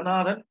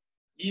ഗൃഹനാഥൻ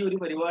ഈ ഒരു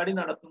പരിപാടി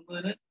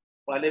നടത്തുന്നതിന്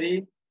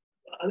പലരെയും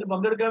അതിൽ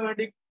പങ്കെടുക്കാൻ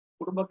വേണ്ടി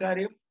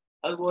കുടുംബക്കാരെയും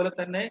അതുപോലെ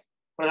തന്നെ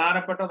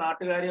പ്രധാനപ്പെട്ട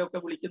നാട്ടുകാരെയും ഒക്കെ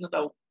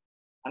വിളിക്കുന്നുണ്ടാവും.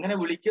 അങ്ങനെ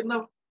വിളിക്കുന്ന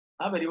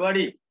ആ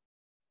പരിപാടി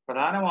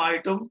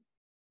പ്രധാനമായിട്ടും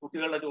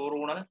കുട്ടികളുടെ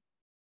ചോറൂണ്,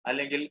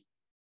 അല്ലെങ്കിൽ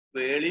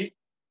വേളി,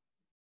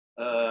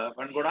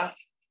 പെൺകുട,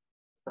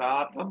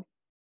 ശ്രാദ്ധം,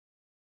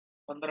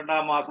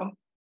 12-ാം മാസം,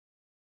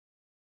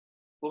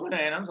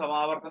 ഉപനയനം,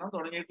 സമാവർത്തനം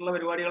തുടങ്ങിയിട്ടുള്ള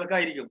പരിപാടികളൊക്കെ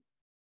ആയിരിക്കും.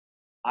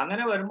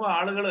 അങ്ങനെ വരുമ്പോൾ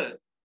ആളുകള്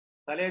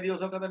തലേ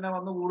ദിവസമൊക്കെ തന്നെ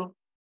വന്നു കൂടും.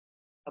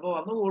 അപ്പൊ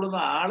വന്നു കൂടുന്ന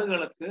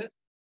ആളുകൾക്ക്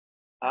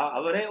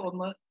അവരെ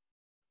ഒന്ന്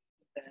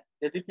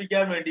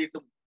രസിപ്പിക്കാൻ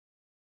വേണ്ടിയിട്ടും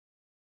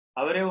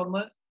അവരെ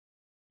ഒന്ന്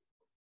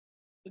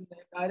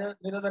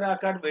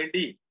കാര്യനിരതരാക്കാൻ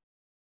വേണ്ടി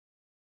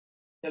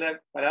ചില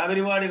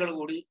കലാപരിപാടികൾ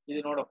കൂടി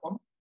ഇതിനോടൊപ്പം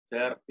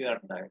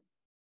ചേർക്കുകയുണ്ടായത്.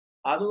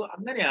 അത്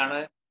അങ്ങനെയാണ്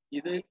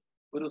ഇത്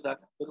ഒരു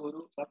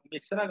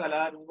മിശ്ര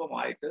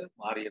കലാരൂപമായിട്ട്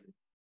മാറിയത്.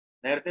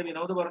 നേരത്തെ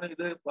വിനോദ് പറഞ്ഞു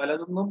ഇത്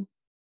പലതൊന്നും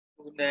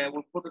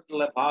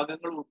ഉൾപ്പെട്ടിട്ടുള്ള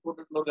ഭാഗങ്ങൾ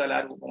ഉൾപ്പെട്ടിട്ടുള്ള ഒരു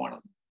കലാരൂപമാണ്.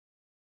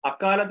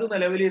 അക്കാലത്ത്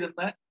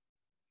നിലവിലിരുന്ന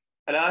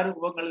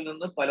കലാരൂപങ്ങളിൽ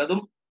നിന്ന്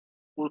പലതും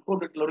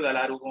ഉൾക്കൊണ്ടിട്ടുള്ള ഒരു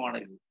കലാരൂപമാണ്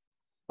ഇത്.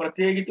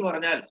 പ്രത്യേകിച്ച്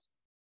പറഞ്ഞാൽ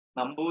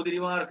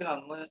നമ്പൂതിരിമാർക്ക്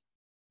അന്ന്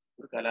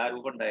ഒരു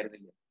കലാരൂപം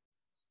ഉണ്ടായിരുന്നില്ല.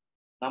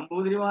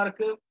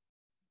 നമ്പൂതിരിമാർക്ക്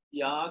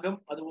യാഗം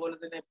അതുപോലെ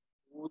തന്നെ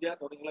പൂജ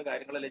തുടങ്ങിയുള്ള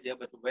കാര്യങ്ങളെല്ലാം ചെയ്യാൻ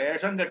പറ്റും.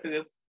 വേഷം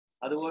കെട്ടുകയും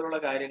അതുപോലുള്ള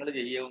കാര്യങ്ങൾ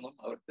ചെയ്യുകയൊന്നും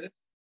അവർക്ക്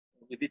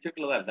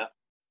വിധിച്ചിട്ടുള്ളതല്ല.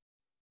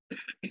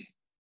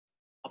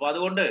 അപ്പൊ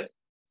അതുകൊണ്ട്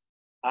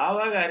ആ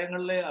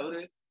കാര്യങ്ങളിൽ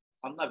അവര്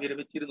അന്ന്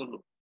അഭിരമിച്ചിരുന്നുള്ളൂ.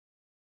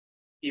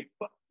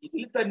 ഇപ്പൊ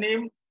ഇതിൽ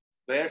തന്നെയും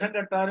വേഷം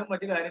കെട്ടാനും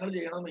മറ്റു കാര്യങ്ങൾ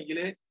ചെയ്യണമെങ്കിൽ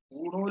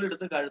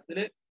പൂണൂലെടുത്ത്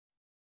കഴുത്തില്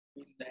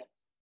പിന്നെ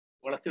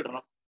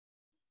വളച്ചിടണം.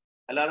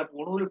 അല്ലാതെ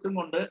പൂണൂലിട്ടും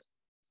കൊണ്ട്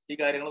ഈ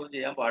കാര്യങ്ങളൊന്നും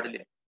ചെയ്യാൻ പാടില്ല.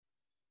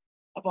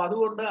 അപ്പൊ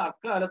അതുകൊണ്ട്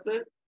അക്കാലത്ത്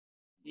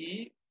ഈ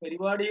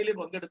പരിപാടിയിൽ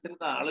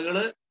പങ്കെടുത്തിരുന്ന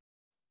ആളുകള്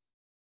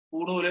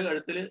പൂണൂല്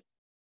കഴുത്തില്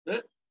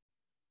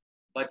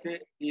മറ്റ്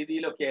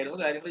രീതിയിലൊക്കെ ആയിരുന്നു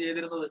കാര്യങ്ങൾ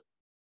ചെയ്തിരുന്നത്.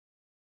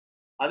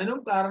 അതിനും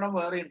കാരണം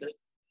വേറെയുണ്ട്.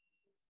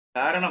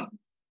 കാരണം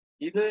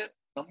ഇത്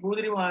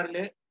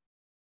നമ്പൂതിരിമാരില്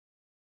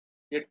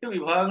 8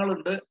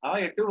 വിഭാഗങ്ങളുണ്ട്. ആ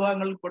 8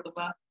 വിഭാഗങ്ങളിൽ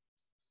പെട്ടുന്ന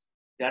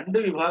 2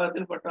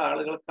 വിഭാഗത്തിൽപ്പെട്ട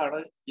ആളുകൾക്കാണ്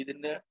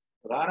ഇതിന്റെ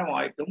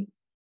പ്രധാനമായിട്ടും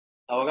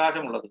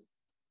അവകാശമുള്ളത്.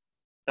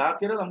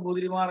 ശാക്തിര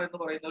നമ്പൂതിരിമാർ എന്ന്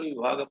പറയുന്ന ഒരു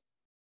വിഭാഗം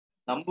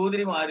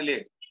നമ്പൂതിരിമാരില്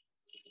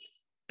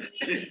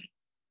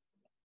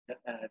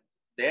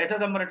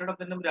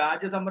ദേശസംരക്ഷണത്തിനും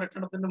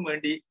രാജ്യസംരക്ഷണത്തിനും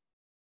വേണ്ടി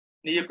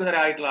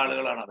നിയുക്തരായിട്ടുള്ള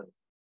ആളുകളാണത്.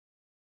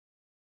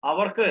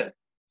 അവർക്ക്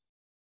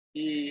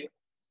ഈ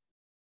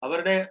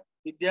അവരുടെ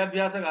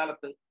വിദ്യാഭ്യാസ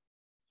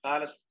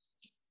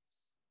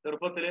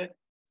ചെറുപ്പത്തില്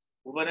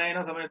ഉപനയന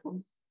സമയത്തും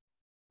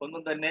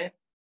ഒന്നും തന്നെ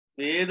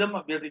വേദം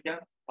അഭ്യസിക്കാൻ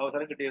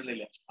അവസരം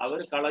കിട്ടിയിരുന്നില്ല. അവർ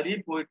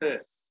കളരിയിൽ പോയിട്ട്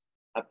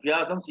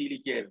അഭ്യാസം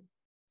ശീലിക്കുകയായിരുന്നു.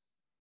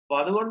 അപ്പൊ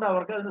അതുകൊണ്ട്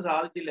അവർക്ക് അതിന്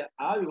സാധിച്ചില്ല.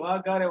 ആ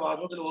വിഭാഗക്കാരെ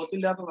വാസ്തവത്തിൽ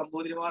ഓത്തില്ലാത്ത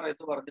നമ്പൂതിരിമാർ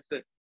എന്ന് പറഞ്ഞിട്ട്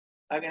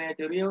അങ്ങനെ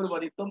ചെറിയൊരു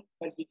പതിത്വം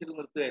കൽപ്പിച്ചിട്ട്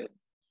നിർത്തുകയായിരുന്നു.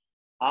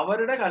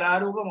 അവരുടെ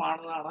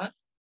കലാരൂപമാണെന്നാണ്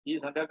ഈ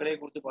സംഘക്കളിയെ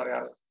കുറിച്ച്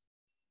പറയാറ്.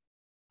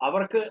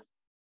 അവർക്ക്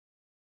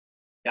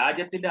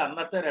രാജ്യത്തിന്റെ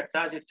അന്നത്തെ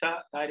രക്ഷാശിക്ഷ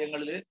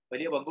കാര്യങ്ങളിൽ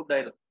വലിയ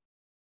പങ്കുണ്ടായിരുന്നു.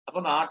 അപ്പൊ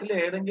നാട്ടിലെ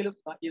ഏതെങ്കിലും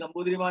ഈ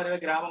നമ്പൂതിരിമാരുടെ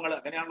ഗ്രാമങ്ങൾ,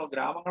 അങ്ങനെയാണല്ലോ,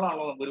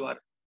 ഗ്രാമങ്ങളാണല്ലോ നമ്പൂതിരിമാർ.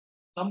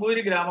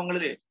 നമ്പൂതിരി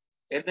ഗ്രാമങ്ങളിൽ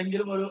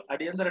എന്തെങ്കിലും ഒരു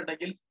അടിയന്തരം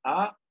ഉണ്ടെങ്കിൽ ആ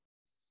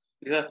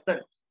ഗൃഹസ്ഥൻ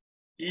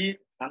ഈ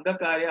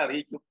സംഘക്കാരെ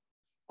അറിയിക്കും.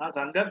 ആ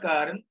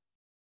സംഘക്കാരൻ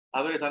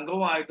അവര്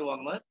സംഘവുമായിട്ട്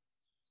വന്ന്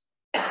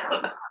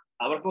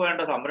അവർക്ക്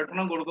വേണ്ട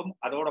സംരക്ഷണം കൊടുക്കും.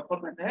 അതോടൊപ്പം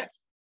തന്നെ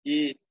ഈ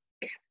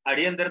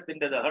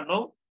അടിയന്തരത്തിന്റെ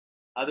ദഹനവും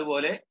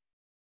അതുപോലെ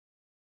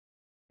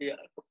ഈ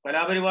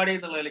കലാപരിപാടി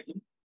എന്നുള്ള നിലയ്ക്കും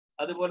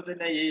അതുപോലെ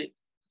തന്നെ ഈ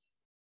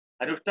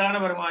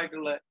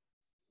അനുഷ്ഠാനപരമായിട്ടുള്ള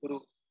ഒരു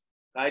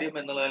കാര്യം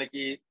എന്നുള്ള നിലയ്ക്ക്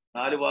ഈ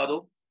 4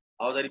 വാദവും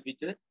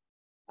അവതരിപ്പിച്ച്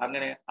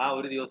അങ്ങനെ ആ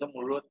ഒരു ദിവസം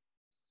മുഴുവൻ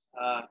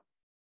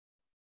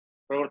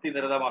പ്രവൃത്തി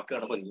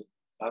നിരതമാക്കുകയാണ് പതിവ്.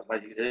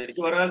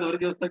 ശരിക്കും പറഞ്ഞാൽ ഒരു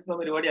ദിവസത്തെ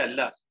പരിപാടി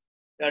അല്ല,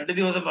 2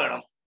 ദിവസം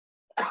വേണം.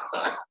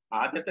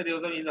 ആദ്യത്തെ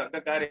ദിവസം ഈ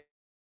സംഘക്കാരെ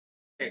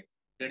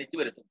ക്ഷണിച്ചു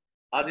വരുത്തും.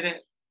 അതിന്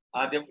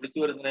ആദ്യം വിളിച്ചു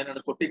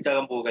വരുന്നതിനാണ്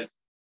കൊട്ടിച്ചകം പോകൽ.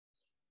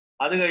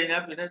 അത്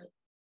കഴിഞ്ഞാൽ പിന്നെ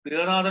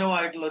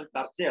ഗൃഹനാഥനുമായിട്ടുള്ള ഒരു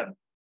ചർച്ചയാണ്.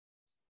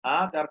 ആ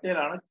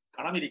ചർച്ചയിലാണ്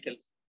കണമിരിക്കൽ.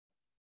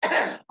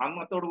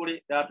 അന്നത്തോടുകൂടി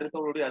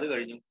രാത്രിത്തോടുകൂടി അത്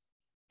കഴിഞ്ഞു.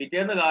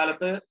 പിറ്റേന്ന്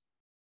കാലത്ത്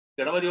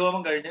ഗണപതി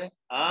ഹോമം കഴിഞ്ഞ്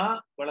ആ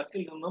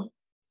വിളക്കിൽ നിന്നും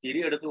തിരി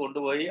എടുത്ത്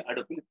കൊണ്ടുപോയി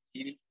അടുപ്പിൽ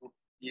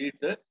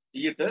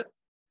തീയിട്ട്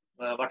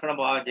ഭക്ഷണം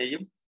പാകം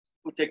ചെയ്യും.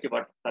 ഉച്ചയ്ക്ക്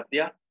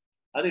സദ്യ.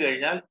 അത്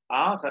കഴിഞ്ഞാൽ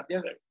ആ സദ്യ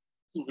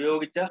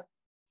ഉപയോഗിച്ച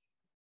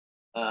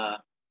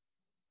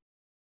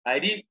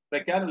അരി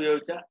വെക്കാൻ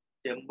ഉപയോഗിച്ച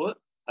ചെമ്പ്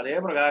അതേ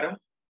പ്രകാരം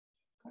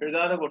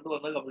കഴുകാതെ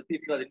കൊണ്ടുവന്ന്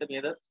കമിഴ്ത്തിയിട്ട് അതിന്റെ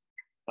മീത്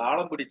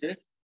താളം പിടിച്ച്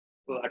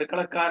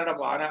അടുക്കളക്കാരുടെ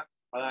പാന,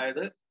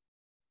 അതായത്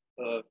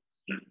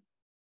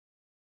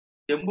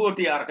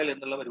ചെമ്പുകൊട്ടി ആർക്കൽ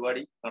എന്നുള്ള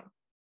പരിപാടി നടത്തും.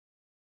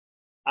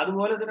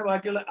 അതുപോലെ തന്നെ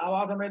ബാക്കിയുള്ള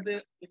ആ സമയത്ത്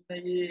പിന്നെ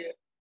ഈ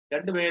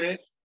 2 പേര്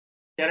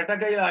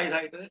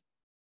ചിരട്ടക്കൈയിലായതായിട്ട്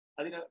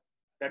അതിന്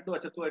 2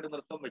 വശത്തുമായിട്ട്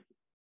നൃത്തം വയ്ക്കും.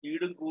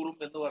 ഈടും കൂറും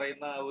എന്ന്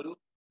പറയുന്ന ആ ഒരു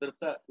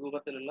നൃത്ത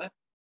രൂപത്തിലുള്ള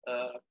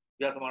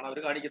അഭ്യാസമാണ് അവർ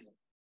കാണിക്കുന്നത്.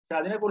 പക്ഷെ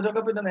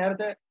അതിനെക്കുറിച്ചൊക്കെ പിന്നെ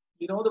നേരത്തെ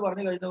വിനോദ്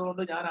പറഞ്ഞു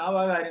കഴിഞ്ഞതുകൊണ്ട് ഞാൻ ആ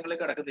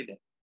കാര്യങ്ങളിലേക്ക് കടക്കുന്നില്ല.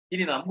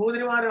 ഇനി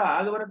നമ്പൂതിരിമാരുടെ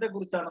ആഗമനത്തെ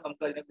കുറിച്ചാണ്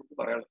നമുക്ക് അതിനെക്കുറിച്ച്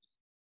പറയാനുള്ളത്.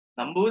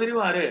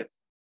 നമ്പൂതിരിമാര്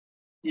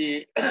ഈ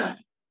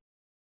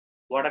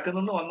വടക്ക്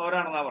നിന്ന്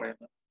വന്നവരാണെന്നാ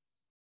പറയുന്നത്.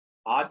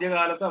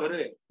 ആദ്യകാലത്ത്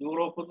അവര്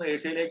യൂറോപ്പിൽ നിന്ന്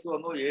ഏഷ്യയിലേക്ക്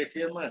വന്നു.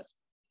 ഏഷ്യയിൽ നിന്ന്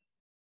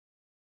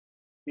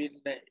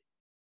പിന്നെ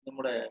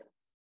നമ്മുടെ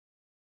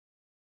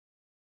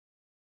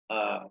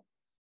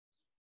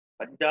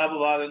പഞ്ചാബ്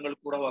ഭാഗങ്ങളിൽ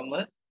കൂടെ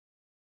വന്ന്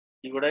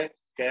ഇവിടെ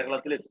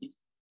കേരളത്തിലെത്തി.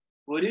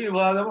 ഒരു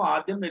വിഭാഗം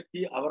ആദ്യം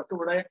എത്തി. അവർക്ക്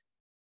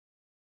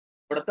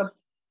ഇവിടുത്തെ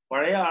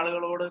പഴയ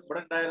ആളുകളോട്, ഇവിടെ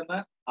ഉണ്ടായിരുന്ന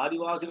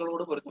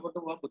ആദിവാസികളോട് പൊരുത്തപ്പെട്ടു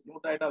പോകാൻ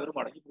ബുദ്ധിമുട്ടായിട്ട് അവർ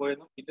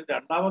മടങ്ങിപ്പോയെന്നും പിന്നെ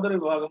രണ്ടാമതൊരു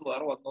വിഭാഗം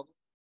വേറെ വന്നു.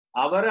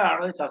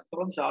 അവരാണ്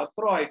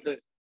ശാസ്ത്രമായിട്ട്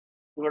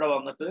ഇവിടെ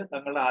വന്നിട്ട്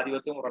തങ്ങളുടെ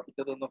ആധിപത്യം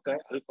ഉറപ്പിച്ചതെന്നൊക്കെ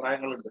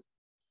അഭിപ്രായങ്ങളുണ്ട്.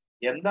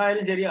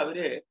 എന്തായാലും ശരി,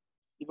 അവര്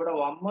ഇവിടെ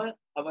വന്ന്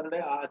അവരുടെ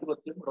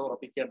ആധിപത്യം ഇവിടെ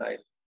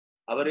ഉറപ്പിക്കേണ്ടായിരുന്നു.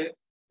 അവര്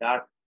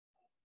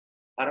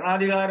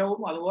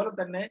ഭരണാധികാരവും അതുപോലെ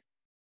തന്നെ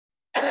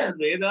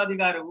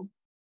വേദാധികാരവും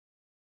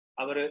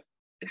അവര്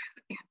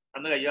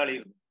അന്ന്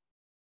കൈയാളിയിരുന്നു.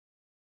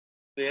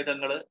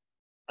 വേദങ്ങള്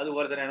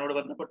അതുപോലെ തന്നെ അതിനോട്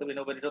ബന്ധപ്പെട്ട്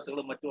പിന്നെ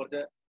ഉപനിഷത്തുകളും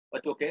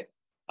മറ്റുമൊക്കെ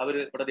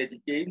അവര് ഇവിടെ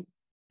രചിക്കുകയും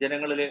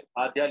ജനങ്ങളിൽ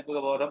ആധ്യാത്മിക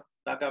ബോധം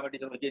ഉണ്ടാക്കാൻ വേണ്ടി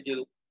ശ്രമിക്കുകയും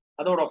ചെയ്തു.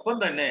 അതോടൊപ്പം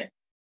തന്നെ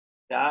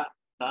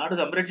നാട്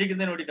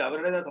സംരക്ഷിക്കുന്നതിന് വേണ്ടിയിട്ട്,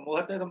 അവരുടെ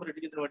സമൂഹത്തെ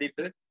സംരക്ഷിക്കുന്നതിന്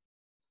വേണ്ടിയിട്ട്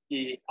ഈ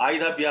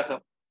ആയുധാഭ്യാസം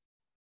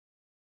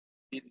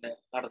പിന്നെ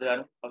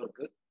നടത്താനും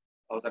അവർക്ക്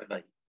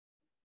അവസരമുണ്ടായി.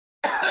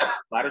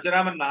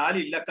 പരശുരാമൻ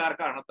 4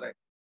 ഇല്ലക്കാർക്കാണത്രേ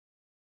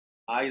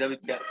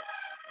ആയുധവിദ്യ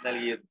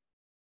നൽകിയത്.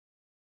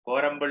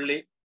 കോരമ്പള്ളി,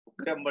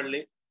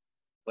 ഉഗ്രമ്പള്ളി,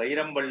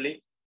 വൈരമ്പള്ളി,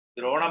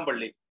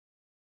 ദ്രോണമ്പള്ളി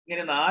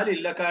ഇങ്ങനെ 4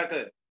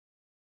 ഇല്ലക്കാർക്ക്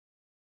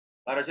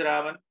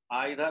പരശുരാമൻ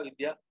ആയുധ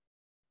വിദ്യ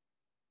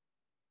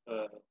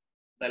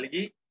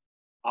നൽകി.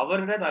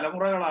 അവരുടെ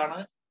തലമുറകളാണ്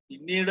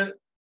പിന്നീട്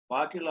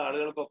ബാക്കിയുള്ള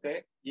ആളുകൾക്കൊക്കെ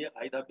ഈ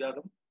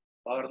ആയുധാഭ്യാസം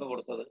പകർന്നു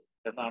കൊടുത്തത്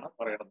എന്നാണ്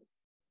പറയുന്നത്.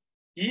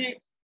 ഈ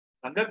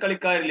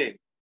സംഘക്കളിക്കാരില്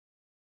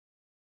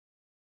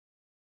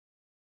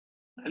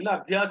നല്ല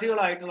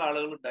അഭ്യാസികളായിട്ടുള്ള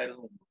ആളുകൾ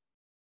ഉണ്ടായിരുന്നു.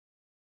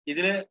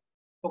 ഇതില്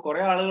ഇപ്പൊ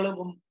കുറെ ആളുകൾ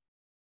ഇപ്പം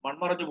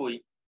മൺമറഞ്ഞു പോയി.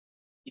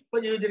 ഇപ്പൊ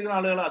ജീവിച്ചിരിക്കുന്ന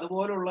ആളുകൾ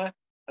അതുപോലുള്ള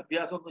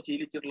അഭ്യാസം ഒന്നും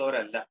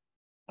ശീലിച്ചിട്ടുള്ളവരല്ല.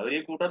 അവർ ഈ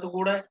കൂട്ടത്തിൽ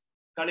കൂടെ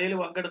കളിയിൽ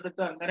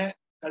പങ്കെടുത്തിട്ട് അങ്ങനെ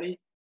കളി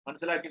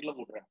മനസ്സിലാക്കിയിട്ടുള്ള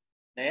കൂട്ടരാണ്.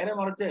 നേരെ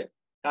മറിച്ച്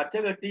കച്ച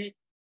കെട്ടി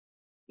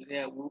പിന്നെ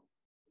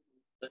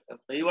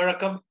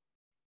കൈവഴക്കം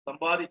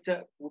സമ്പാദിച്ച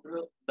കൂട്ടർ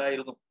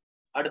ഉണ്ടായിരുന്നു.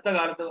 അടുത്ത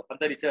കാലത്ത്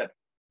അന്തരിച്ച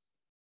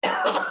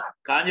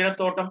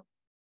കാഞ്ഞിരത്തോട്ടം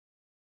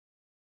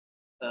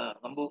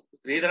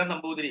ശ്രീധരൻ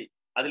നമ്പൂതിരി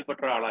അതിൽപ്പെട്ട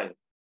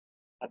ഒരാളായിരുന്നു.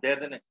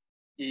 അദ്ദേഹത്തിന്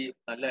ഈ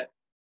നല്ല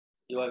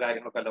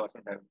യുവകാര്യങ്ങളൊക്കെ നല്ല വശം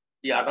ഉണ്ടായിരുന്നു.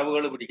 ഈ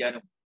അടവുകൾ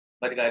പിടിക്കാനും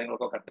മറ്റു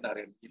കാര്യങ്ങളൊക്കെ കത്തിന്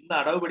അറിയുന്നു. ഇന്ന്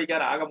അടവ്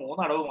പിടിക്കാൻ ആകെ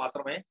 3 അടവ്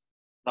മാത്രമേ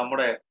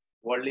നമ്മുടെ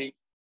വള്ളി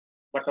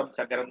വട്ടം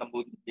ശങ്കരൻ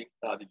നമ്പൂതിരിക്ക്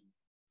സാധിക്കും.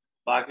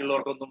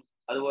 ബാക്കിയുള്ളവർക്കൊന്നും.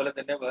 അതുപോലെ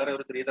തന്നെ വേറെ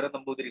ഒരു ശ്രീധരൻ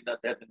നമ്പൂതിരി ഉണ്ട്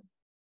അദ്ദേഹത്തിന്.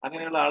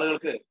 അങ്ങനെയുള്ള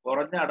ആളുകൾക്ക്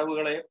കുറഞ്ഞ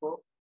അടവുകളെ ഇപ്പോൾ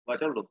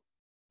വശമുള്ളൂ.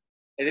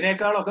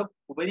 ഇതിനേക്കാളൊക്കെ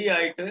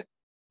ഉപരിയായിട്ട്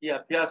ഈ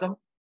അഭ്യാസം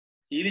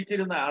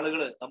ശീലിച്ചിരുന്ന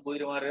ആളുകൾ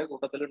നമ്പൂതിരിമാരുടെ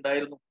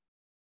കൂട്ടത്തിലുണ്ടായിരുന്നു.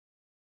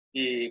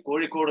 ഈ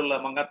കോഴിക്കോടുള്ള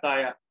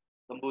മങ്ങത്തായ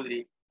നമ്പൂതിരി,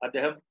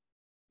 അദ്ദേഹം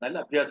നല്ല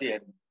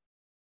അഭ്യാസിയായിരുന്നു.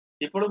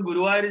 ഇപ്പോഴും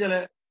ഗുരുവായൂർ ചില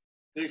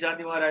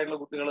കീഴ്ശാന്തിമാരായിട്ടുള്ള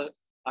കുട്ടികൾ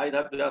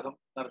ആയുധാഭ്യാസം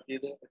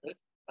നടത്തിയത്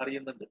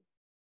അറിയുന്നുണ്ട്.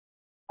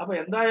 അപ്പൊ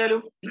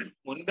എന്തായാലും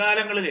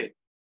മുൻകാലങ്ങളില്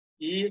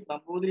ഈ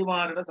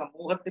നമ്പൂതിരിമാരുടെ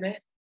സമൂഹത്തിനെ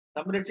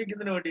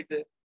സംരക്ഷിക്കുന്നതിന് വേണ്ടിയിട്ട്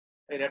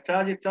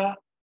രക്ഷാശിക്ഷ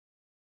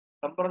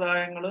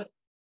സമ്പ്രദായങ്ങൾ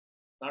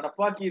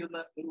നടപ്പാക്കിയിരുന്ന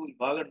ഒരു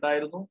വിഭാഗം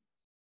ഉണ്ടായിരുന്നു.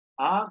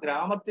 ആ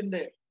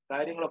ഗ്രാമത്തിന്റെ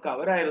കാര്യങ്ങളൊക്കെ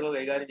അവരായിരുന്നു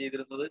കൈകാര്യം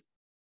ചെയ്തിരുന്നത്.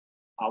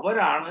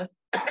 അവരാണ്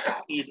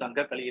ഈ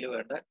സംഘക്കളിയിൽ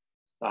വേണ്ട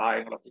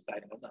സഹായങ്ങളൊക്കെ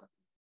കാര്യങ്ങൾ നടത്തുന്നത്.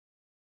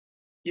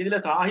 ഇതിലെ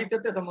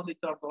സാഹിത്യത്തെ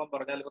സംബന്ധിച്ചിടത്തോളം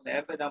പറഞ്ഞാൽ ഇപ്പൊ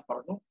നേരത്തെ ഞാൻ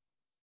പറഞ്ഞു,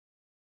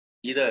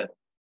 ഇത്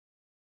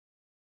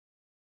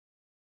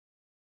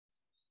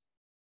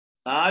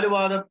 4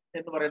 വാദം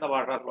എന്ന് പറയുന്ന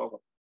ഭാഷാ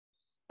ശ്ലോകം.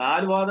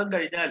 4 വാദം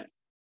കഴിഞ്ഞാൽ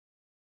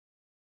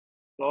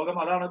ശ്ലോകം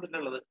അതാണ് പിന്നെ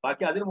ഉള്ളത്.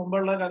 ബാക്കി അതിനു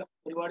മുമ്പുള്ള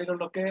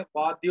പരിപാടികളിലൊക്കെ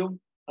വാദ്യവും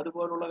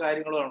അതുപോലുള്ള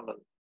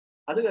കാര്യങ്ങളുമാണുള്ളത്.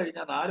 അത്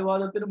കഴിഞ്ഞാൽ 4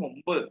 വാദത്തിന്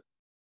മുമ്പ്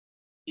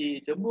ഈ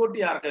ചെമ്പുകൊട്ടി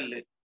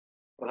ആർക്കലില്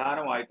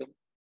പ്രധാനമായിട്ടും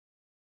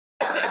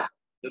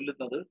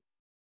ചൊല്ലുന്നത്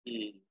ഈ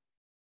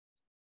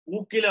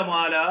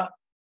ഊക്കിലമാല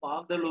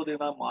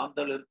മാന്തളുതിണ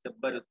മാന്തളിർ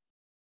ചെമ്പരുത്തി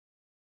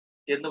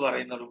എന്ന്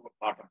പറയുന്ന ഒരു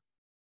പാട്ടാണ്.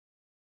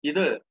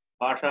 ഇത്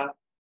ഭാഷാ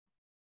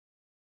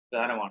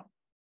ഗാനമാണ്.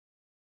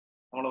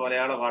 നമ്മൾ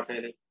മലയാള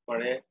ഭാഷയിൽ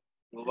പഴയ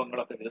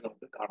രൂപങ്ങളൊക്കെ ഇതിൽ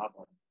നമുക്ക് കാണാൻ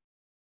പറ്റും.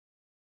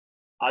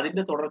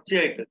 അതിന്റെ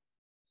തുടർച്ചയായിട്ട്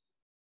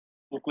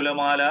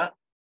ഉക്കുലമാല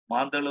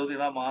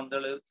മാന്തളുതിണ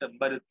മാന്തളിർ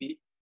ചെമ്പരുത്തി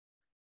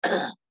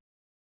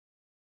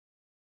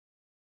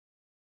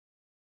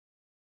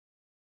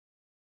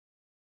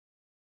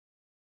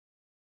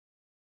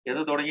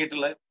എന്ന്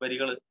തുടങ്ങിയിട്ടുള്ള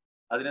വരികൾ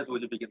അതിനെ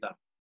സൂചിപ്പിക്കുന്നതാണ്.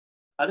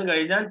 അത്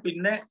കഴിഞ്ഞാൽ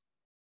പിന്നെ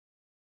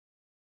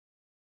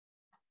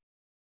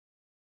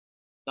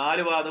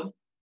 4 വാദം.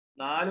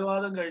 4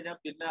 വാദം കഴിഞ്ഞാൽ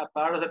പിന്നെ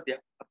അത്താഴ സദ്യ.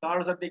 അത്താഴ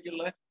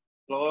സദ്യക്കുള്ള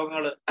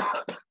ശ്ലോകങ്ങൾ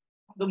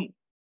അതും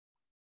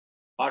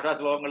ഭാഷാ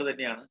ശ്ലോകങ്ങൾ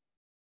തന്നെയാണ്.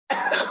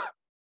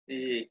 ഈ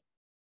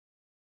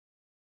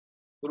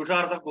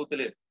പുരുഷാർത്ഥ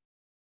കൂത്തില്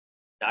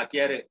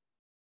ചാക്യാര്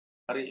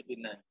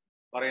പിന്നെ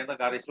പറയുന്ന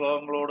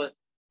കറിശ്ലോകങ്ങളോട്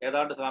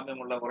ഏതാണ്ട്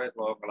സാമ്യമുള്ള കുറെ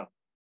ശ്ലോകങ്ങളാണ്.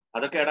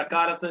 അതൊക്കെ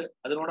ഇടക്കാലത്ത്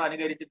അതിനോട്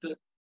അനുകരിച്ചിട്ട്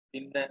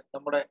പിന്നെ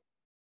നമ്മുടെ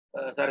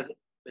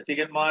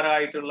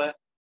രസികന്മാരായിട്ടുള്ള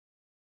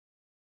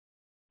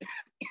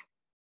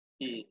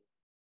ഈ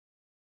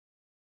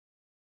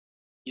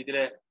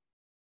ഇതിലെ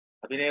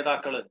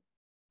അഭിനേതാക്കള്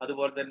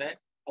അതുപോലെ തന്നെ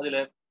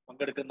അതിലെ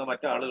പങ്കെടുക്കുന്ന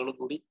മറ്റാളുകളും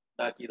കൂടി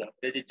ഉണ്ടാക്കിയതാണ്,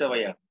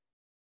 രചിച്ചവയാണ്.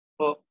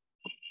 ഇപ്പോ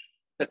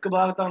തെക്ക്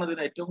ഭാഗത്താണ്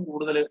ഇതിന് ഏറ്റവും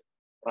കൂടുതൽ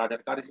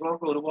പ്രാധാന്യം.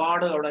 കറിശ്ലോകങ്ങൾ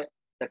ഒരുപാട് അവിടെ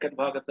തെക്കൻ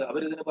ഭാഗത്ത്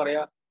അവരിതിന്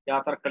പറയാ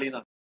യാത്രക്കളി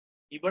എന്നാണ്.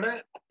 ഇവിടെ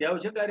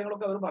അത്യാവശ്യം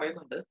കാര്യങ്ങളൊക്കെ അവർ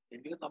പറയുന്നുണ്ട്.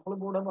 എങ്കിലും നമ്മൾ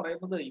കൂടെ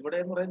പറയുന്നത് ഇവിടെ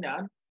എന്ന് പറയാൻ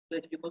ഞാൻ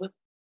ഉദ്ദേശിക്കുന്നത്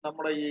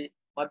നമ്മുടെ ഈ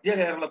മധ്യ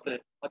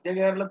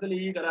കേരളത്തിൽ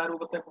ഈ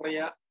കലാരൂപത്തെ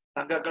പറയാ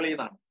സംഘക്കളി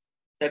എന്നാണ്.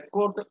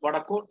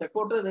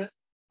 തെക്കോട്ട് ഇത്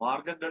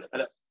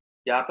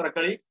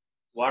യാത്രക്കളി,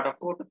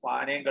 വടക്കോട്ട്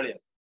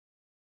പാനേങ്കളിയാണ്.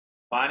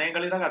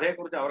 പാനേങ്കളിയുടെ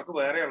കഥയെക്കുറിച്ച് അവർക്ക്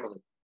വേറെ ഉള്ളത്.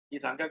 ഈ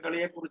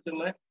സംഘക്കളിയെ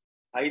കുറിച്ചുള്ള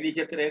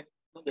ഐതിഹ്യത്തിലെ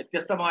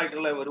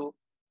വ്യത്യസ്തമായിട്ടുള്ള ഒരു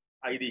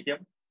ഐതിഹ്യം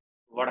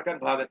വടക്കൻ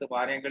ഭാഗത്ത്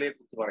പാനേങ്കളിയെ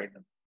കുറിച്ച്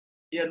പറയുന്നുണ്ട്.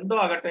 എന്തോ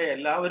ആകട്ടെ,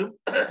 എല്ലാവരും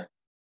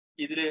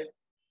ഇതില്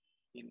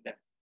പിന്നെ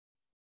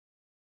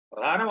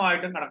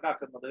പ്രധാനമായിട്ടും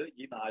കണക്കാക്കുന്നത്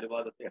ഈ 4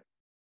 വാദത്തെയാണ്.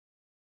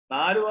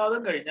 4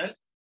 വാദം കഴിഞ്ഞാൽ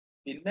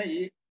പിന്നെ ഈ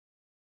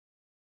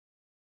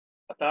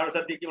അത്താഴ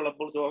സദ്യക്ക്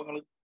വിളമ്പോൾ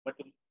ശ്ലോകങ്ങളും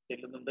മറ്റും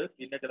ചെല്ലുന്നുണ്ട്.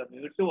 പിന്നെ ചില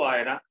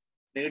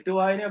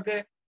നീട്ടുവായനയൊക്കെ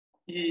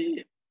ഈ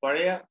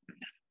പഴയ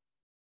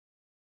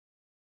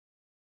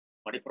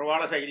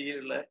മണിപ്രവാള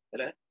ശൈലിയിലുള്ള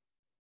ചില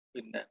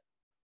പിന്നെ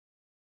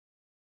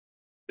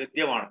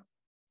ഗദ്യമാണ്.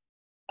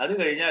 അത്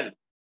കഴിഞ്ഞാൽ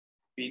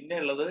പിന്നെ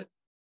ഉള്ളത്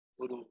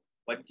ഒരു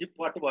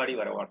വഞ്ചിപ്പാട്ട് പാടി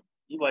വരവാണ്.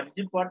 ഈ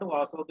വഞ്ചിപ്പാട്ട്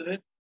വാസ്തവത്തില്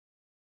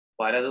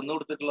പലതെന്ന്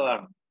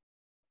കൊടുത്തിട്ടുള്ളതാണ്.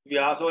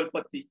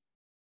 വ്യാസോൽപത്തി,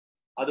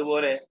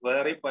 അതുപോലെ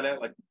വേറെയും പല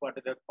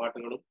വഞ്ചിപ്പാട്ടിന്റെ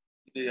പാട്ടുകളും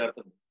ഇത്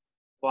ചേർത്തുണ്ട്.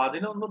 അപ്പൊ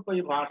അതിനൊന്നും ഇപ്പൊ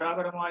ഈ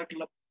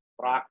ഭാഷാപരമായിട്ടുള്ള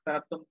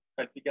പ്രാക്തനത്വം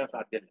കൽപ്പിക്കാൻ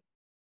സാധ്യമല്ല.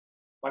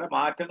 പല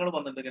മാറ്റങ്ങളും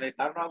വന്നിട്ടുണ്ട് ഇങ്ങനെ.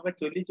 കാരണം അവ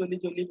ചൊല്ലി ചൊല്ലി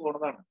ചൊല്ലി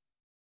പോണതാണ്.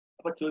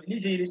 അപ്പൊ ചൊല്ലി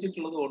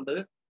ശീലിച്ചിട്ടുള്ളത് കൊണ്ട്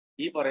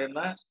ഈ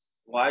പറയുന്ന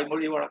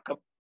വായ്മൊഴി വഴക്കം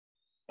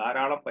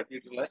ധാരാളം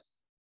പറ്റിയിട്ടുള്ള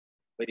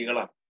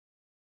വരികളാണ്.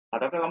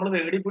 അതൊക്കെ നമ്മൾ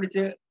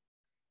തേടിപ്പിടിച്ച്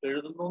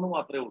എഴുതുന്നു എന്ന്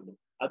മാത്രമേ ഉള്ളൂ.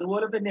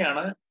 അതുപോലെ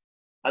തന്നെയാണ്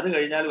അത്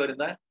കഴിഞ്ഞാൽ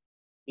വരുന്ന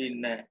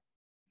പിന്നെ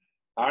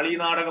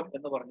കാളീനാടകം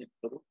എന്ന്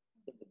പറഞ്ഞിട്ടുള്ളൊരു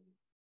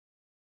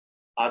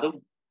അതും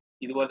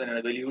ഇതുപോലെ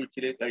തന്നെയാണ്.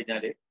 ബലിയൂഴ്ചില്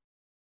കഴിഞ്ഞാല്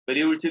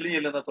ബലിയൂഴ്ചിൽ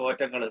ചെല്ലുന്ന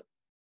തോറ്റങ്ങള്,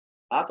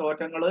 ആ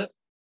തോറ്റങ്ങള്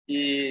ഈ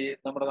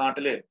നമ്മുടെ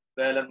നാട്ടില്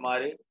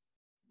വേലന്മാര്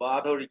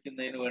ബാധ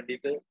ഒഴിക്കുന്നതിന്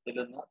വേണ്ടിയിട്ട്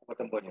ചെല്ലുന്ന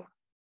തോറ്റം പോലെയാണ്.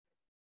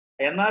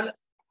 എന്നാൽ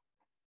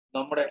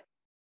നമ്മുടെ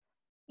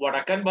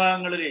വടക്കൻ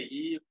ഭാഗങ്ങളില്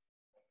ഈ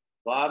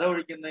ബാധ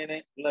ഒഴിക്കുന്നതിന്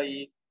ഉള്ള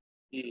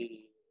ഈ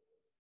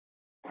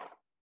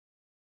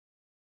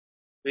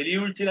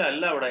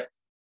ബലിയൂഴ്ചയിലല്ല അവിടെ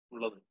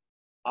ഉള്ളത്.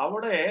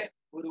 അവിടെ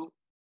ഒരു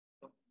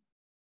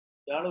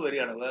ഇയാള്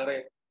വരികയാണ്,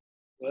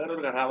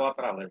 വേറൊരു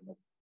കഥാപാത്രമാണ്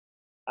വരുന്നത്.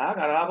 ആ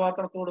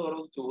കഥാപാത്രത്തോട് ഓരോ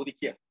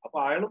ചോദിക്കുക. അപ്പൊ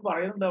അയാളും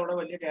പറയുന്നുണ്ട് അവിടെ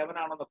വലിയ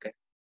കേവനാണെന്നൊക്കെ.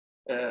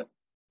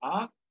 ആ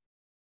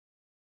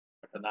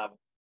പെട്ടെന്ന്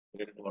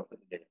പേരിട്ട്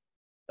വളർത്തുന്നില്ല.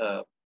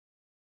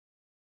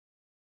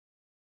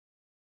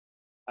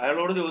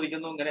 അയാളോട്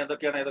ചോദിക്കുന്നു ഇങ്ങനെ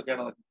എന്തൊക്കെയാണ്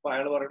ഏതൊക്കെയാണെന്നൊക്കെ. അപ്പൊ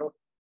അയാൾ പറയണു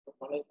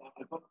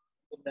അല്പം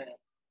പിന്നെ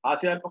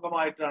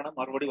ഹാസ്യാത്മകമായിട്ടാണ്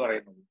മറുപടി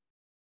പറയുന്നത്.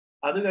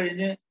 അത്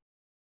കഴിഞ്ഞ്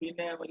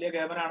പിന്നെ വലിയ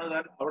കേമനാണ്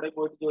താൻ, അവിടെ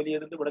പോയിട്ട് ജോലി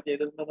ചെയ്തിട്ടുണ്ട്, ഇവിടെ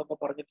ചെയ്തിട്ടുണ്ടെന്നൊക്കെ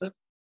പറഞ്ഞിട്ട്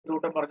ഒരു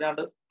കൂട്ടം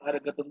പറഞ്ഞാണ്ട് ആ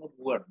രംഗത്തുനിന്ന്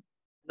പോവുകയാണ്.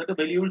 എന്നിട്ട്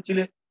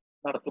ബലിയൂഴ്ചില്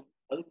നടത്തും.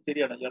 അതും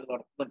ശരിയാണ്, ഇയാൾ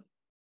നടത്തുന്നുണ്ട്.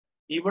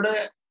 ഇവിടെ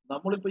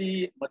നമ്മളിപ്പോ ഈ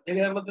മധ്യ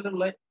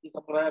കേരളത്തിലുള്ള ഈ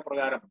സമ്പ്രദായ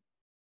പ്രകാരം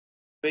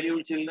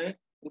ബലിയൂഴ്ചിലിന്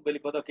ഒരു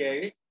ബലിപ്പതൊക്കെ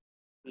ആയി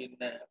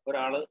പിന്നെ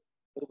ഒരാള്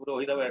ഒരു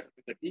പുരോഹിത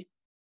വേഷത്തിൽ കെട്ടി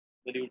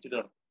ബലിയൂഴ്ചിൽ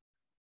നടത്തും.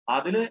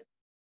 അതില്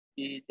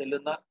ഈ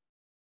ചെല്ലുന്ന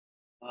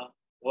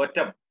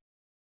ഓറ്റം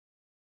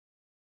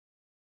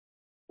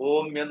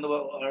ഓം എന്ന്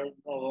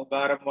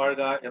ഓങ്കാരം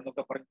വാഴുക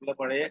എന്നൊക്കെ പറഞ്ഞിട്ടുള്ള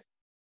പഴയ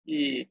ഈ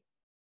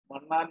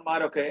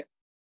മണ്ണാന്മാരൊക്കെ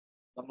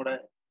നമ്മുടെ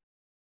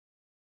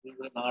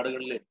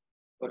നാടുകളിൽ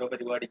ഓരോ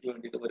പരിപാടിക്ക്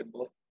വേണ്ടിയിട്ട്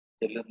വരുമ്പോൾ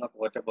ചെല്ലുന്ന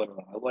തോറ്റം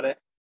പോലെയാണ്. അതുപോലെ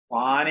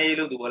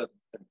പാനയിലും ഇതുപോലെ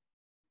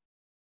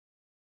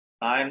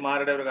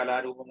നായന്മാരുടെ ഒരു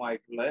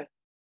കലാരൂപമായിട്ടുള്ള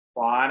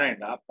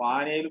പാനയുണ്ട്. ആ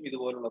പാനയിലും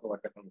ഇതുപോലുള്ള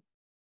തോറ്റങ്ങളുണ്ട്.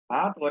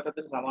 ആ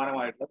തോറ്റത്തിന്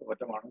സമാനമായിട്ടുള്ള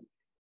തോറ്റമാണ്.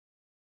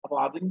 അപ്പൊ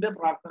അതിന്റെ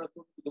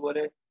പ്രാർത്ഥനത്വം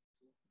ഇതുപോലെ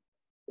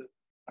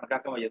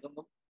കണക്കാക്കാൻ വയ്യ.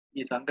 ഇതൊന്നും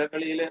ഈ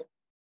സംഘക്കളിയിലെ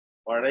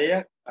പഴയ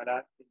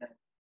പിന്നെ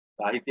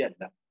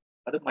സാഹിത്യമല്ല,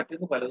 അത്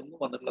മറ്റൊന്ന് പലതൊന്നും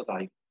വന്നിട്ടുള്ള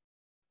സാഹിത്യം.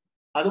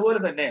 അതുപോലെ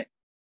തന്നെ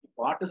ഈ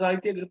പാട്ട്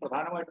സാഹിത്യം ഇതിൽ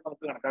പ്രധാനമായിട്ട്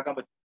നമുക്ക് കണക്കാക്കാൻ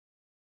പറ്റും.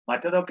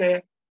 മറ്റതൊക്കെ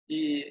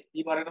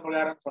ഈ പറയുന്ന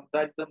പ്രകാരം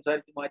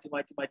സംസാരിച്ച്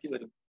മാറ്റി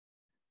വരും.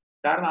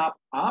 കാരണം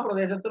ആ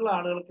പ്രദേശത്തുള്ള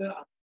ആളുകൾക്ക്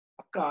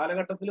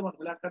അക്കാലഘട്ടത്തിൽ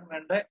മനസ്സിലാക്കാൻ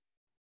വേണ്ട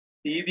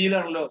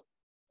രീതിയിലാണല്ലോ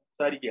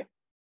സംസാരിക്കുക.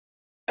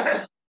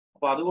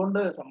 അപ്പൊ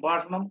അതുകൊണ്ട്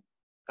സംഭാഷണം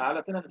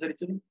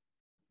കാലത്തിനനുസരിച്ചും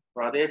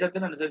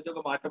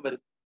പ്രദേശത്തിനനുസരിച്ചൊക്കെ മാറ്റം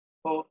വരും.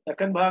 ഇപ്പോ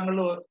തെക്കൻ ഭാഗങ്ങളിൽ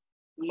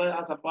ഉള്ള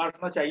ആ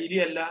സംഭാഷണ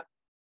ശൈലിയല്ല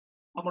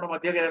നമ്മുടെ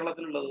മധ്യ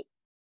കേരളത്തിലുള്ളത്.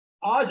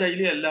 ആ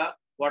ശൈലിയല്ല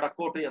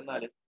വടക്കോട്ട്.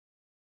 എന്നാൽ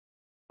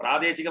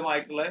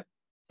പ്രാദേശികമായിട്ടുള്ള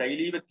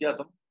ശൈലീ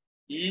വ്യത്യാസം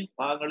ഈ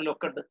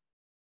ഭാഗങ്ങളിലൊക്കെ ഉണ്ട്.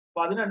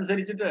 അപ്പൊ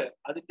അതിനനുസരിച്ചിട്ട്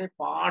അതിന്റെ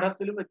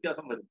പാഠത്തിലും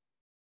വ്യത്യാസം വരും.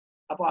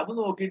 അപ്പൊ അത്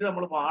നോക്കിയിട്ട്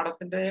നമ്മൾ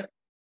പാഠത്തിന്റെ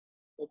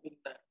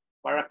പിന്നെ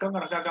പഴക്കം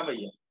കണക്കാക്കാൻ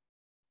വയ്യ.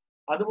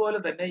 അതുപോലെ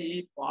തന്നെ ഈ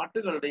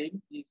പാട്ടുകളുടെയും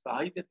ഈ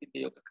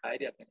സാഹിത്യത്തിന്റെയും ഒക്കെ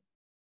കാര്യം അങ്ങനെ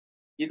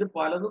ഇത്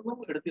പലതൊന്നും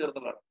എടുത്തു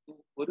ചേർന്നതാണ്.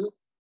 ഒരു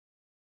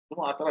ഇത്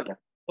മാത്രമല്ല.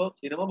 ഇപ്പൊ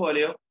സിനിമ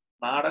പോലെയോ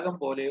നാടകം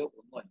പോലെയോ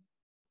ഒന്നുമല്ല.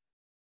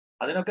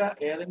 അതിനൊക്കെ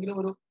ഏതെങ്കിലും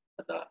ഒരു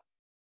എന്താ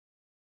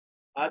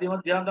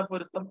ആദ്യമധ്യാന്ത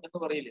പൊരുത്തം എന്ന്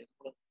പറയില്ലേ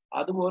നമ്മൾ,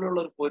 അതുപോലുള്ള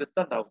ഒരു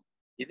പൊരുത്തം ഉണ്ടാവും.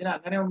 ഇതിന്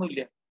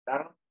അങ്ങനെയൊന്നുമില്ല.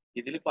 കാരണം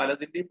ഇതിൽ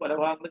പലതിന്റെയും പല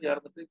ഭാഗങ്ങളും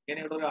ചേർന്നിട്ട്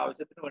ഇങ്ങനെയുള്ള ഒരു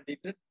ആവശ്യത്തിന്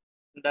വേണ്ടിയിട്ട്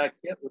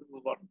ഉണ്ടാക്കിയ ഒരു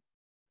രൂപമാണ്.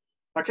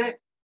 പക്ഷെ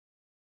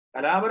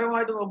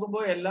കലാപരമായിട്ട്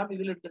നോക്കുമ്പോൾ എല്ലാം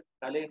ഇതിലുണ്ട്.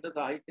 കലയുണ്ട്,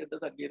 സാഹിത്യമുണ്ട്,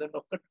 സംഗീതമുണ്ട്,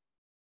 ഒക്കെ ഉണ്ട്.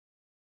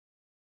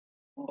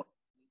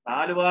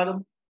 4 വാദം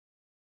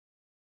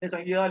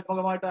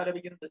സംഗീതാത്മകമായിട്ട്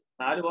ആലപിക്കുന്നുണ്ട്.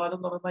 4 വാദം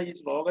എന്ന് പറഞ്ഞാൽ ഈ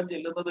ശ്ലോകം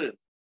ചെല്ലുന്നത്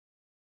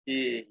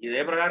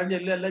ഇതേ പ്രകാരം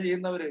ചെല്ലല്ല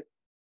ചെയ്യുന്നവര്.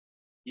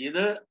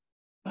 ഇത്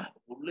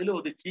ഉള്ളിൽ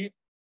ഒതുക്കി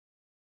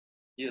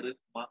ഈ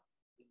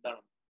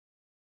എന്താണ്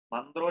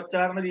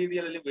മന്ത്രോച്ചാരണ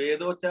രീതിയിൽ അല്ലെങ്കിൽ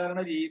വേദോച്ചാരണ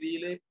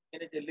രീതിയിൽ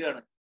ഇങ്ങനെ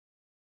ചെല്ലുകയാണ്.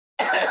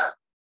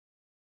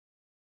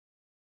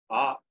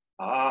 ആ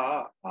ആ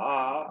ആ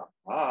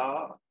ആ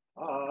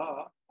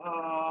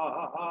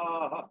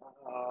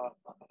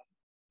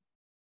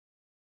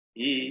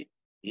ഈ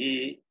ഈ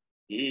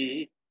ഈ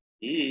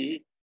ഈ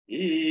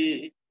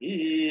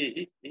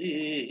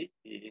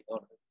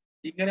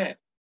ഇങ്ങനെ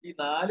ഈ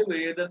 4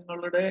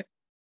 വേദങ്ങളുടെ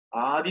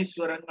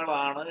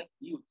ആദിസ്വരങ്ങളാണ്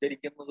ഈ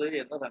ഉച്ചരിക്കുന്നത്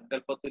എന്ന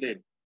സങ്കല്പത്തില്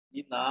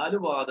ഈ 4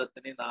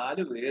 വാദത്തിന്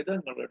 4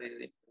 വേദങ്ങളുടെ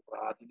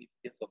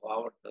പ്രാതിനിധ്യ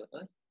സ്വഭാവം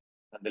ഉണ്ടെന്ന്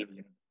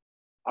സങ്കല്പിക്കുന്നുണ്ട്.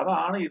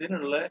 അതാണ്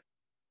ഇതിനുള്ള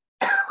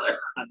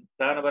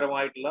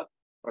അടിസ്ഥാനപരമായിട്ടുള്ള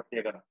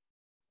പ്രത്യേകത.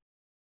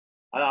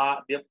 അത്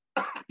ആദ്യം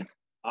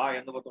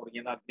എന്ന്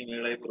തുടങ്ങിയ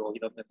അഗ്നിമേളെ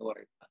പുരോഹിതം എന്ന്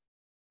പറയുന്ന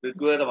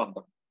ഋഗ്വേദ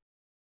മന്ത്രം.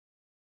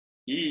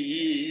 ഈ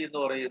എന്ന്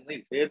പറയുന്ന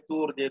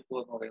ഹേത്തൂർ ജേത്തു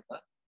എന്ന് പറയുന്ന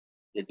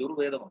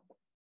യജുർവേദ മന്ത്രം.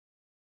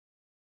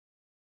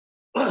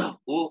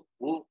 ഊ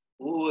ഊ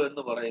ഊ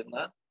എന്ന് പറയുന്ന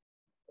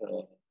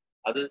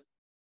അത്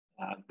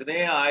അഗ്നേ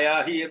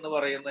ആയാഹി എന്ന്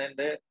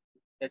പറയുന്നതിന്റെ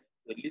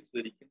ചൊല്ലി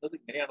സ്വരിക്കുന്നത്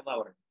ഇങ്ങനെയാണെന്നാ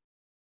പറയുന്നത്.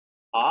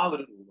 ആ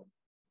ഒരു രൂപം.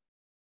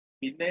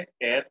 പിന്നെ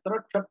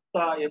ഏത്രക്ഷപ്ത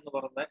എന്ന്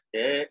പറഞ്ഞ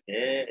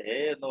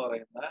എന്ന്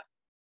പറയുന്ന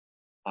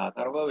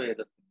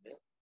അഥർവവേദത്തിന്റെ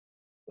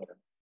സ്വരം.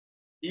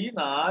 ഈ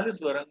 4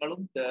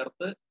 സ്വരങ്ങളും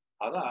ചേർത്ത്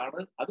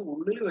അത്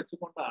ഉള്ളിൽ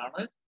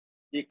വെച്ചുകൊണ്ടാണ്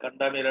ഈ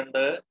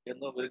കണ്ടമിരണ്ട്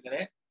എന്ന്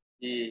ഇവരിങ്ങനെ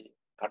ഈ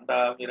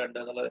കണ്ടമിരണ്ട്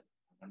എന്നുള്ളത്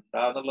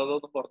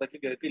കണ്ടെന്നുള്ളതൊന്നും പുറത്തേക്ക്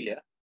കേൾക്കില്ല.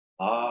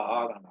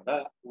 അതാണ് അത്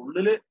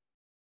ഉള്ളില്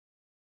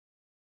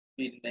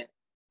പിന്നെ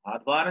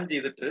ആഹ്വാനം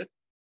ചെയ്തിട്ട്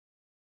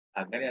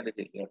അങ്ങനെയാണ്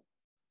ചെയ്യുന്നത്.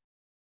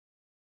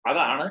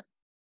 അതാണ്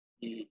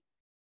ഈ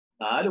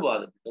 4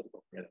 വാദത്തിന്റെ ഒരു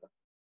പ്രത്യേകത.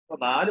 അപ്പൊ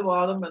 4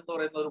 വാദം എന്ന്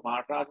പറയുന്ന ഒരു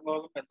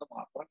ഭാഷാശ്ലോകം എന്ന്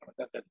മാത്രം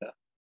കണക്കാക്കല്ല,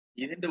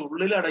 ഇതിന്റെ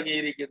ഉള്ളിൽ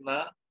അടങ്ങിയിരിക്കുന്ന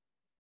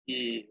ഈ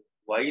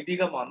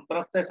വൈദിക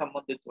മന്ത്രത്തെ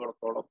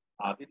സംബന്ധിച്ചിടത്തോളം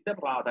അതിന്റെ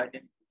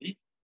പ്രാധാന്യം കൂടി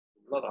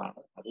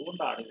ഉള്ളതാണ്.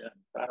 അതുകൊണ്ടാണ് ഇതിന്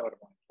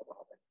അനുഷ്ഠാനപരമായിട്ടുള്ള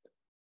പ്രാധാന്യം.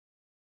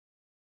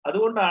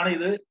 അതുകൊണ്ടാണ്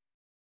ഇത്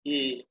ഈ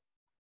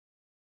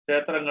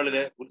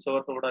ക്ഷേത്രങ്ങളിലെ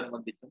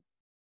ഉത്സവത്തോടനുബന്ധിച്ചും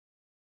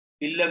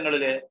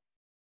ഇല്ലങ്ങളിലെ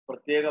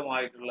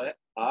പ്രത്യേകമായിട്ടുള്ള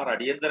 6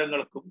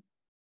 അടിയന്തരങ്ങൾക്കും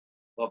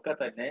ഒക്കെ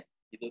തന്നെ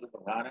ഇതൊരു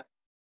പ്രധാന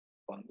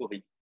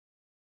പങ്കുവഹിക്കും.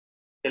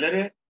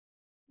 ചിലര്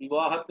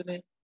വിവാഹത്തിന്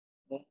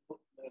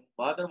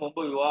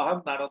മുമ്പ് വിവാഹം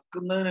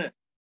നടക്കുന്നതിന്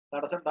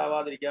തടസ്സം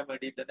ഉണ്ടാവാതിരിക്കാൻ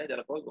വേണ്ടിയിട്ട് തന്നെ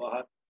ചിലപ്പോൾ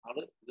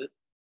ആള് ഇത്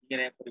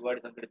ഇങ്ങനെ പരിപാടി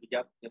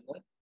സംഘടിപ്പിക്കാം എന്ന്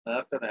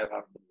നേർച്ച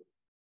നേരാറുണ്ട്.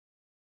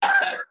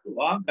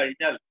 വിവാഹം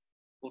കഴിഞ്ഞാൽ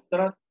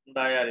പുത്രൻ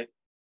ഉണ്ടായാല്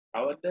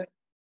അവന്റെ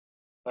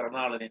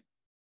പിറന്നാളിന്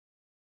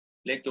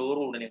അല്ലെ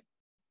ചോറൂണിന്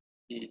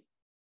ഈ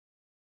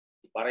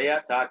പറയാ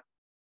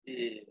ഈ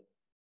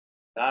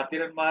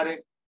ചാത്തിരന്മാര്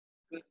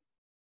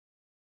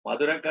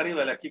മധുരക്കറി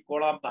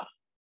വിലക്കിക്കോളാം എന്നാ,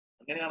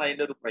 അങ്ങനെയാണ്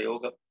അതിന്റെ ഒരു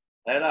പ്രയോഗം.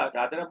 അതായത്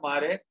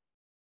ചാത്തിരന്മാരെ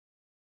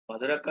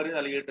മധുരക്കറി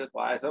നൽകിയിട്ട്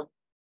പായസം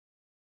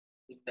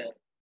പിന്നെ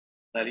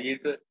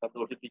നൽകിയിട്ട്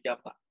സന്തോഷിപ്പിക്കാം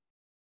എന്നാ.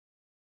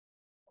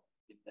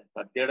 പിന്നെ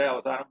സദ്യയുടെ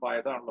അവസാനം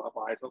പായസമാണല്ലോ, ആ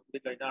പായസം കൂടി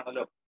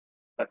കഴിഞ്ഞാണല്ലോ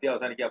സദ്യ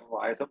അവസാനിക്കുക. അപ്പൊ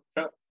പായസം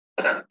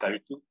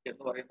കഴിച്ചു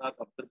എന്ന് പറയുന്ന ആ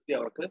സംതൃപ്തി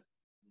അവർക്ക്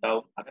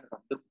ഉണ്ടാവും. അങ്ങനെ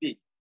സംതൃപ്തി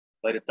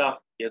വരുത്താം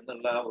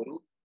എന്നുള്ള ഒരു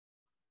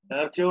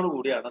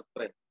നേർച്ചയോടുകൂടിയാണ്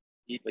അത്ര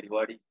ഈ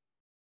പരിപാടി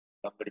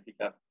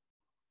സംഘടിപ്പിക്കാൻ.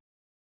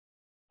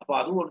 അപ്പൊ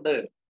അതുകൊണ്ട്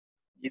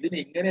ഇതിന്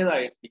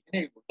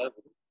ഇങ്ങനെയുള്ള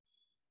ഒരു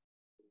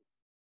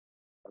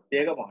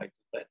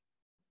പ്രത്യേകമായിട്ടുള്ള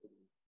ഒരു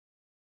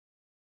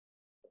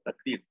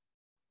ശക്തിയുണ്ട്.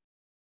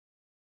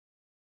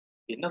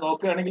 പിന്നെ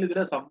നോക്കുകയാണെങ്കിൽ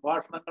ഇതിലെ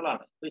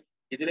സംഭാഷണങ്ങളാണ്.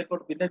 ഇതിലിപ്പോൾ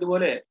പിന്നെ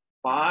ഇതുപോലെ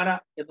പാന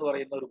എന്ന്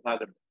പറയുന്ന ഒരു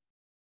ഭാഗമുണ്ട്.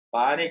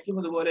 പാനയ്ക്കും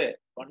ഇതുപോലെ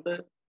പണ്ട്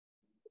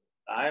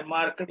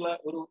നായന്മാർക്കുള്ള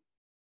ഒരു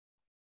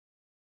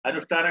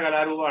അനുഷ്ഠാന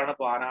കലാരൂപമാണ്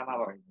പാന എന്നാ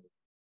പറയുന്നത്.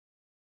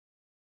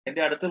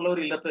 എന്റെ അടുത്തുള്ള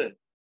ഒരു ഇല്ലത്ത്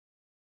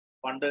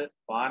പണ്ട്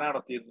പാന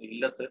നടത്തിയിരുന്നു.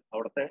 ഇല്ലത്ത്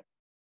അവിടുത്തെ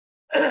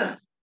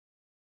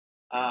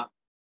ആ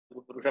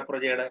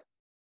പുരുഷപ്രജയുടെ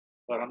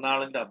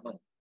പിറന്നാളിന്റെ അന്ന്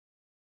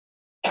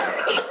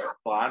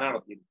പാന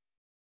നടത്തിയിരുന്നു.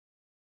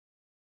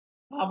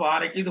 ആ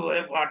പാനയ്ക്ക്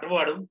ഇതുപോലെ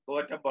പാട്ടുപാടും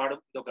തോറ്റം പാടും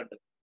ഇതൊക്കെ ഉണ്ട്.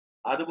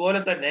 അതുപോലെ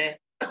തന്നെ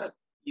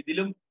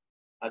ഇതിലും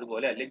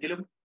അതുപോലെ, അല്ലെങ്കിലും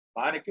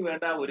പാനയ്ക്ക്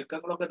വേണ്ട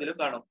ഒരുക്കങ്ങളൊക്കെ ഇതിലും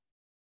കാണും.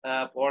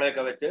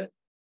 പോളയൊക്കെ വെച്ച്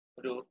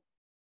ഒരു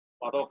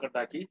പദമൊക്കെ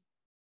ഉണ്ടാക്കി,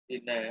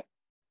 പിന്നെ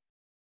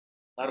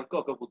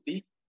നറുക്കൊക്കെ കുത്തി,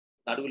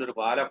 നടുവിലൊരു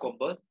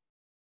പാലക്കൊമ്പ്,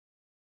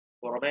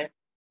 പുറമെ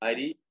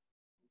അരി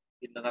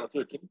പിന്നെ നിറച്ചു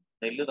വെക്കും,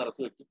 നെല്ല്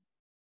നിറച്ചു വെക്കും,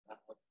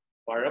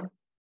 പഴം,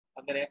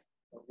 അങ്ങനെ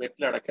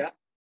വെറ്റിലടയ്ക്ക,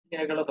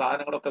 ഇങ്ങനെയൊക്കെയുള്ള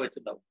സാധനങ്ങളൊക്കെ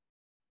വെച്ചിട്ടുണ്ടാവും.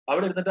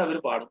 അവിടെ ഇരുന്നിട്ട് അവർ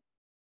പാടും.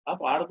 ആ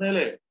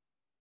പാടുന്നതില്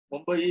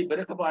മുമ്പ് ഈ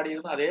ഇവരൊക്കെ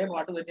പാടിയിരുന്ന അതേ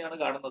പാട്ട് തന്നെയാണ്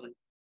കാണുന്നത്.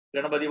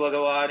 ഗണപതി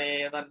ഭഗവാനെ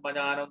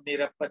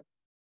നന്മഞാനൊന്നിരപ്പൻ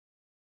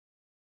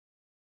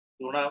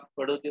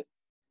തുണപ്പെടു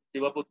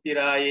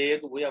ശിവപുത്തിരായേ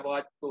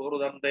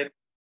തൂയവാച്ചോറുതന്തൻ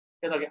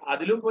എന്നൊക്കെ.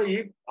 അതിലും ഇപ്പൊ ഈ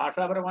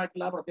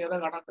ഭാഷാപരമായിട്ടുള്ള ആ പ്രത്യേകത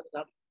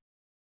കാണാത്തതാണ്.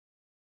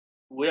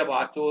 തൂയ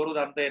പാച്ചോറു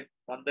തന്തേൻ,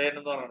 തന്തേൻ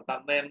എന്ന് പറയുന്നത്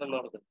തന്തേൻ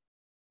എന്നുള്ളത്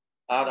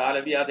ആ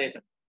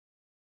ദാലവ്യാദേശം.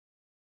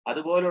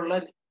 അതുപോലുള്ള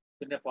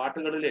പിന്നെ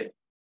പാട്ടുകളില്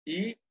ഈ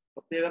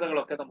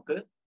പ്രത്യേകതകളൊക്കെ നമുക്ക്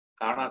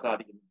കാണാൻ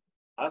സാധിക്കുന്നു.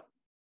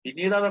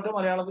 പിന്നീട് അതൊക്കെ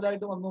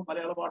മലയാളത്തിലായിട്ട് വന്നു,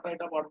 മലയാള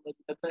പാട്ടായിട്ടാണ് പാടുന്നത്.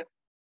 ഇന്നത്തെ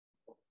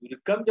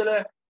ചുരുക്കം ചില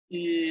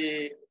ഈ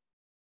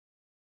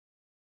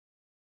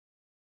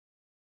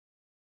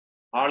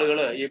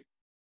ആളുകള് ഈ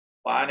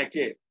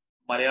പാനയ്ക്ക്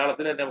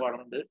മലയാളത്തിൽ തന്നെ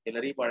പാടുന്നുണ്ട്,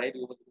 ചിലർ ഈ പഴയ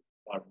രൂപത്തിൽ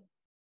പാടുന്നു.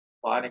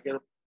 പാനയ്ക്ക്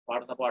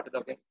പാടുന്ന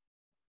പാട്ടിലൊക്കെ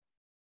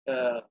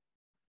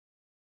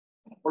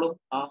അപ്പോഴും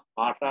ആ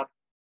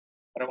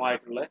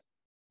ഭാഷാപരമായിട്ടുള്ള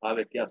ആ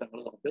വ്യത്യാസങ്ങൾ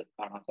നമുക്ക്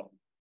കാണാൻ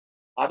സാധിക്കും.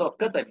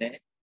 അതൊക്കെ തന്നെ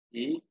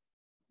ഈ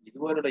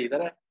ഇതുപോലുള്ള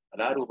ഇതര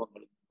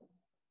കലാരൂപങ്ങളിൽ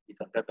ഈ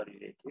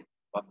സംഘക്കളിയിലേക്ക്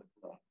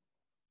വന്നിട്ടുള്ളതാണ്.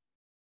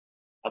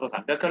 അപ്പൊ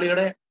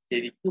സംഘക്കളിയുടെ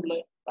ശരിക്കുള്ള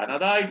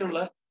തനതായിട്ടുള്ള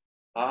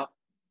ആ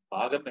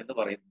ഭാഗം എന്ന്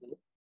പറയുന്നത്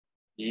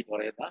ഈ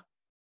പറയുന്ന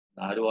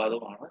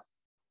നാലുവാദമാണ്.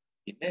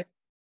 പിന്നെ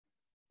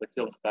വെച്ച്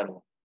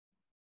നമസ്കാരമാണ്.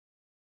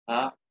 ആ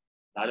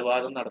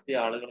നാലുവാദം നടത്തിയ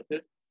ആളുകൾക്ക്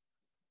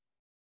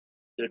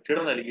ദക്ഷിണ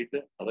നൽകിയിട്ട്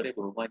അവരെ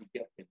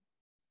ബഹുമാനിക്കുക.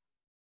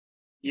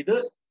 ഇത്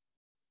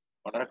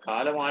വളരെ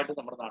കാലമായിട്ട്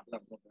നമ്മുടെ നാട്ടിൽ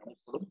നടന്നുകൊണ്ടാണ്.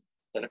 ഇപ്പോഴും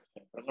ചില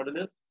ക്ഷേത്രങ്ങളിൽ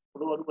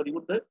ഇപ്പോഴും അത്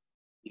പതിവുണ്ട്,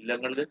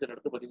 ഇല്ലങ്ങളിൽ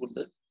ചിലടത്ത്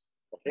പതിവുണ്ട്.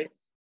 പക്ഷേ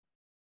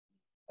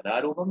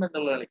കലാരൂപം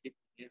എന്നുള്ള നിലയ്ക്ക്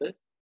പിന്നീട്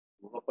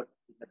രൂപപ്പെട്ട്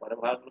പിന്നെ പല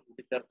ഭാഗങ്ങൾ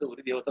കൂട്ടിച്ചേർത്ത്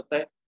ഒരു ദിവസത്തെ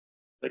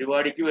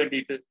പരിപാടിക്ക്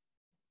വേണ്ടിയിട്ട്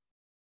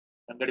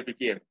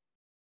സംഘടിപ്പിക്കുകയാണ്.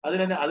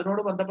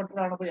 അതിനോട്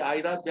ബന്ധപ്പെട്ടിട്ടാണ് ഇപ്പൊ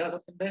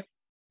ആയുധാഭ്യാസത്തിന്റെ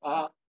ആ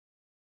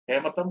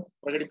ഹേമത്വം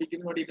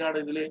പ്രകടിപ്പിക്കുന്നതിന് വേണ്ടിയിട്ടാണ്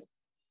ഇതില്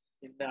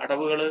പിന്നെ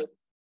അടവുകൾ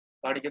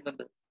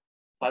കാണിക്കുന്നുണ്ട്.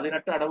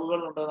 18 അടവുകൾ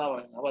ഉണ്ടെന്നാ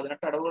പറയുന്നത്. ആ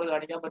 18 അടവുകൾ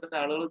കാണിക്കാൻ പറ്റുന്ന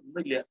ആളുകൾ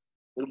ഇന്നില്ല.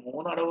 ഒരു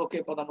 3 അടവൊക്കെ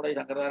ഇപ്പൊ നമ്മുടെ ഈ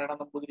ശങ്കരനാരായണ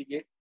നമ്പൂതിരിക്ക്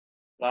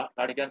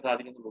കാണിക്കാൻ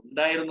സാധിക്കുന്നുള്ളൂ.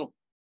 ഉണ്ടായിരുന്നു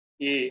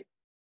ഈ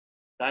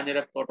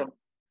കാഞ്ഞിരത്തോട്ടം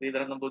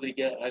ശ്രീധരൻ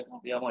നമ്പൂതിരിക്ക്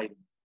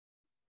അറിയാമായിരുന്നു.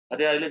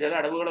 അതിൽ ചില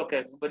അടവുകളൊക്കെ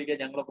മുമ്പൊരിക്കൽ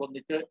ഞങ്ങളൊക്കെ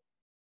ഒന്നിച്ച്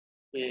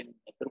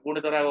പിന്നെ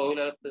തൃപ്പൂണിത്തറ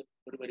കോവിലകത്ത്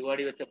ഒരു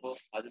പരിപാടി വെച്ചപ്പോൾ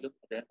അതിലും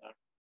അദ്ദേഹം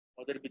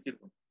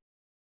അവതരിപ്പിച്ചിരുന്നു.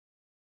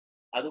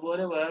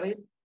 അതുപോലെ വേറെയും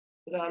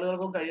ചില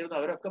ആളുകൾക്കും കഴിയുന്നു.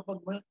 അവരൊക്കെ ഇപ്പൊ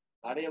ഇന്ന്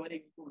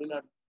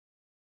കാലയവനിക്കുള്ളിലാണ്.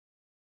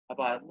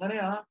 അപ്പൊ അങ്ങനെ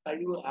ആ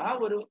കഴിവ്, ആ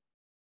ഒരു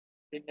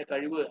പിന്നെ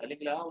കഴിവ്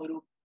അല്ലെങ്കിൽ ആ ഒരു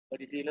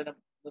പരിശീലനം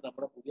ഇന്ന്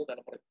നമ്മുടെ പുതിയ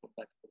തലമുറയ്ക്ക്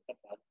ഉണ്ടാക്കി കൊടുക്കാൻ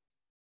സാധിക്കും.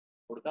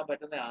 കൊടുക്കാൻ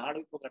പറ്റുന്ന ആൾ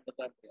ഇപ്പൊ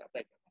കണ്ടെത്താൻ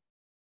പ്രയാസമായിട്ടാണ്.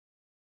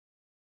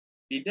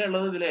 പിന്നെ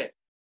ഉള്ളത് ഇതിലെ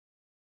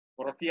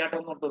കുറത്തിയാട്ടം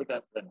എന്ന് പറഞ്ഞൊരു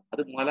കാര്യമാണ്.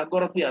 അത്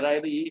മലംകുറത്തി,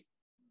 അതായത് ഈ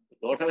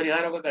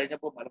ദോഷപരിഹാരമൊക്കെ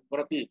കഴിഞ്ഞപ്പോൾ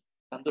മലംകുറത്തി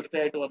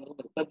സന്തുഷ്ടയായിട്ട് വന്നത്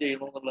നൃത്തം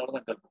ചെയ്യണമെന്നുള്ളതാണ്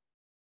സങ്കല്പം.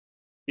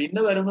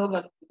 പിന്നെ വരുന്നത്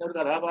പിന്നെ ഒരു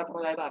കഥാപാത്രം,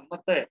 അതായത്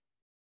അന്നത്തെ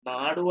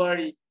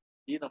നാടുവാഴി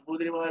ഈ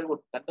നമ്പൂതിരിമാർ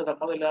തന്റെ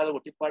സമ്മതമില്ലാതെ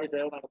ഒട്ടിപ്പാടി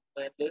സേവ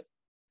നടത്തുന്നതിന്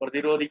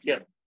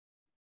പ്രതിരോധിക്കുകയാണ്.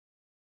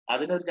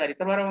 അതിനൊരു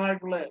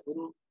ചരിത്രപരമായിട്ടുള്ള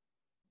ഒരു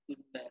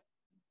പിന്നെ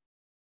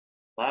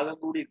ഭാഗം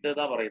കൂടി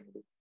ഉണ്ടെന്നാ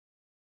പറയുന്നത്.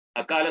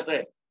 അക്കാലത്തെ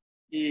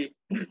ഈ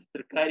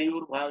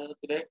തൃക്കാരിയൂർ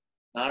ഭാഗത്തിലെ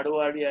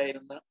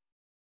നാടുവാഴിയായിരുന്ന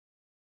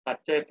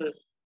പച്ചയത്ത്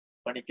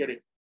പണിക്കര്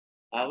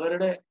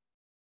അവരുടെ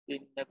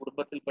പിന്നെ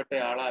കുടുംബത്തിൽപ്പെട്ട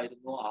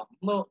ആളായിരുന്നു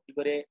അന്ന്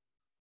ഇവരെ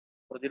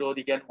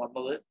പ്രതിരോധിക്കാൻ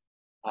വന്നത്.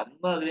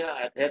 അന്ന് അതിന്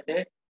അദ്ദേഹത്തെ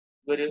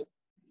ഇവര്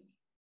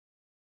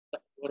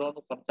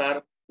ഓരോന്ന്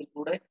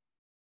സംസാരത്തിലൂടെ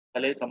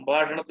അല്ലെങ്കിൽ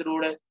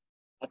സംഭാഷണത്തിലൂടെ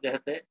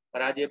അദ്ദേഹത്തെ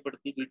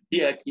പരാജയപ്പെടുത്തി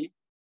വിഡ്ഢിയാക്കി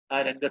ആ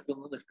രംഗത്ത്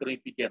നിന്ന്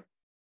നിഷ്ക്രമിപ്പിക്കുകയാണ്.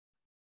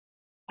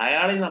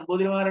 അയാൾ ഈ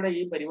നമ്പൂതിരിമാരുടെ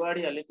ഈ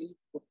പരിപാടി അല്ലെങ്കിൽ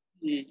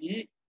ഈ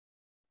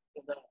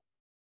എന്താ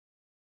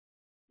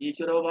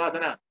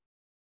ഈശ്വരോപാസന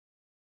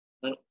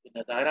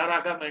പിന്നെ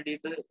തകരാറാക്കാൻ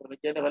വേണ്ടിയിട്ട്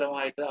ശ്രമിച്ചതിന്റെ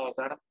ഫലമായിട്ട്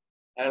അവസാനം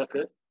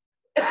അയാൾക്ക്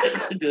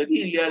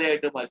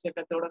ഗതിയില്ലാതെയായിട്ട്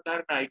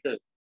മത്സ്യക്കച്ചവടക്കാരനായിട്ട്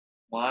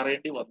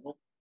മാറേണ്ടി വന്നു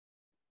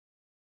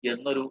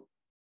എന്നൊരു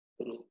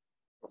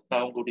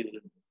പ്രസ്താവം കൂടി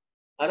ഇതിലുണ്ട്.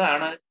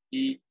 അതാണ്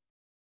ഈ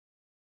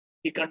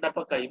കണ്ടപ്പ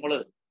കൈമള്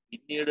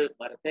പിന്നീട്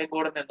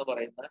മരത്തേങ്കോടൻ എന്ന്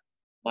പറയുന്ന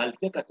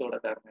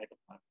മത്സ്യക്കച്ചവടക്കാരനായിട്ട്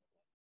മാറുന്നത്.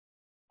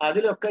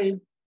 അതിലൊക്കെ ഈ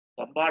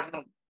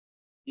സംഭാഷണം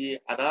ഈ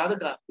അതാത്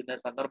പിന്നെ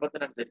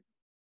സന്ദർഭത്തിനനുസരിച്ച്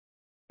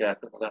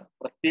ചേർക്കുന്നതാണ്.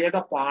 പ്രത്യേക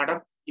പാഠം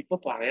ഇപ്പൊ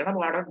പറയണ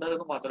പാഠം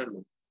ഉണ്ടെന്ന് മാത്രമേ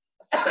ഉള്ളൂ.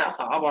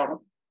 ആ പാഠം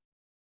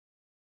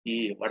ഈ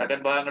വടക്കൻ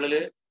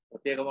ഭാഗങ്ങളില്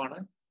പ്രത്യേകമാണ്,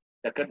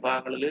 തെക്കൻ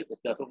ഭാഗങ്ങളിൽ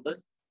വ്യത്യാസമുണ്ട്,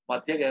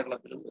 മധ്യ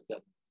കേരളത്തിലും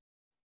വ്യത്യാസം.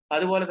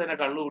 അതുപോലെ തന്നെ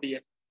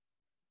കള്ളുകുടിയൻ,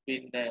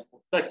 പിന്നെ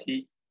മുത്തശ്ശി,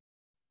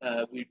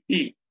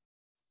 വിഡ്ഢി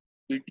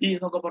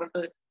എന്നൊക്കെ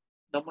പറഞ്ഞിട്ട്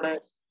നമ്മുടെ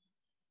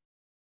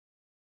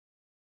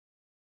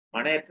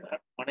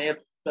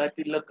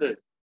മണയത്താറ്റില്ലത്ത്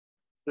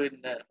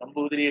പിന്നെ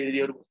നമ്പൂതിരി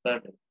എഴുതിയ ഒരു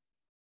പുസ്തകമുണ്ട്.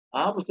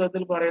 ആ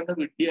പുസ്തകത്തിൽ പറയുന്ന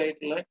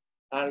വിഡ്ഢിയായിട്ടുള്ള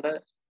ആളുടെ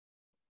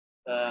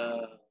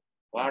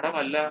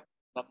പാഠമല്ല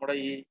നമ്മുടെ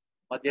ഈ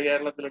മധ്യ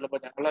കേരളത്തിലുള്ള ഇപ്പൊ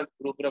ഞങ്ങളുടെ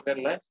ഗ്രൂപ്പിലൊക്കെ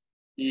ഉള്ള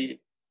ഈ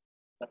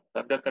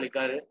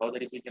സംഘക്കളിക്കാര്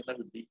അവതരിപ്പിക്കുന്ന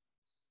വിഡ്ഢി.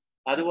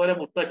 അതുപോലെ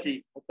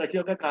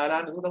മുത്തശ്ശിയൊക്കെ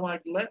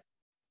കാലാനുസൃതമായിട്ടുള്ള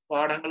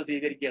പാഠങ്ങൾ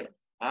സ്വീകരിക്കുകയാണ്.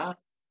 ആ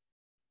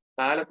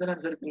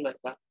കാലത്തിനനുസരിച്ചുള്ള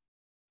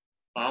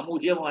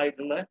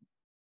സാമൂഹ്യമായിട്ടുള്ള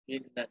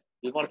പിന്നെ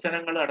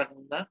വിമർശനങ്ങൾ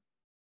അടങ്ങുന്ന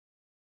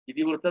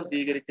ഇതിവൃത്തം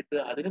സ്വീകരിച്ചിട്ട്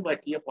അതിന്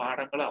പറ്റിയ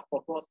പാഠങ്ങൾ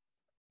അപ്പപ്പോ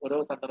ഓരോ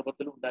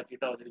സന്ദർഭത്തിലും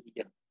ഉണ്ടാക്കിയിട്ട്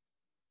അവതരിപ്പിക്കണം.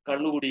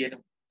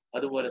 കള്ളുകുടിയനും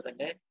അതുപോലെ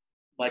തന്നെ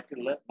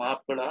മറ്റുള്ള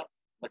മാപ്പിള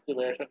മറ്റു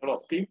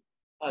വേഷങ്ങളൊക്കെയും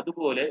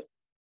അതുപോലെ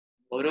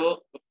ഓരോ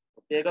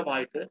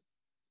പ്രത്യേകമായിട്ട്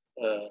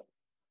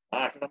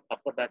ഭാഷണം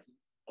അപ്പുണ്ടാക്കി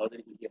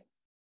അവതരിപ്പിക്കുക.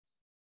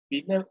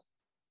 പിന്നെ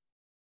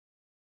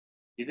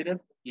ഇതിലെ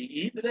ഈ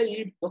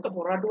ഇതൊക്കെ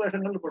പൊറാട്ട്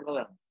വേഷങ്ങളിൽ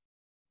പെടുന്നതാണ്.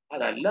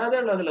 അതല്ലാതെ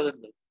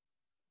ഉള്ളതിലുണ്ട്.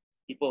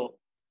 ഇപ്പോ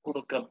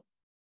കുടുക്കം,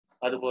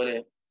 അതുപോലെ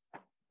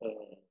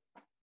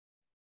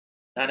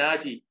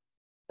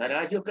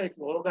ധനാശിയൊക്കെ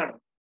ശ്ലോകമാണ്.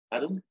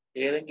 അതും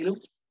ഏതെങ്കിലും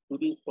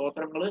സ്തുതി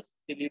സ്തോത്രങ്ങൾ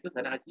ചൊല്ലിയിട്ട്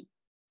ധനാശി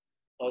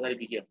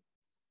അവതരിപ്പിക്കുകയാണ്.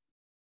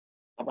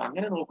 അപ്പൊ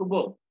അങ്ങനെ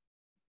നോക്കുമ്പോ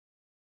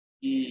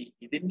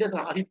ഇതിന്റെ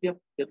സാഹിത്യം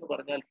എന്ന്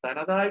പറഞ്ഞാൽ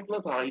തനതായിട്ടുള്ള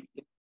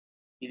സാഹിത്യം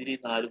ഇതിന്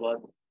 4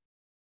 ഭാഗം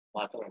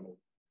മാത്രമാണ്.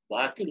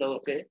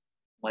 ബാക്കിയുള്ളതൊക്കെ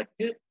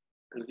മറ്റ്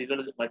കൃതികൾ,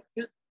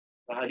 മറ്റ്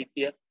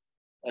സാഹിത്യ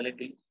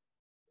അല്ലെങ്കിൽ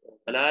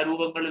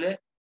കലാരൂപങ്ങളിലെ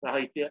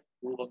സാഹിത്യ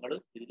രൂപങ്ങൾ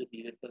ഇതിൽ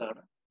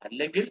സ്വീകരിച്ചതാണ്.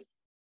 അല്ലെങ്കിൽ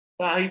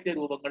സാഹിത്യ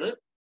രൂപങ്ങൾ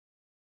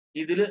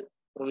ഇതിൽ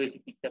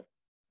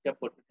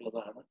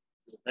പ്രവേശിപ്പിക്കപ്പെട്ടിട്ടുള്ളതാണ്.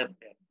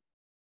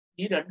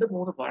 ഈ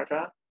 2-3 ഭാഷ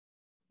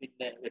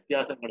പിന്നെ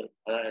വ്യത്യാസങ്ങൾ,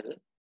 അതായത്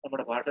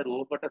നമ്മുടെ ഭാഷ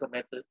രൂപപ്പെട്ട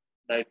സമയത്ത്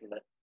ഉണ്ടായിട്ടുള്ള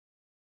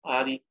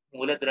ആദി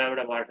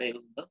മൂലദ്രാവിഡ ഭാഷയിൽ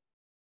നിന്ന്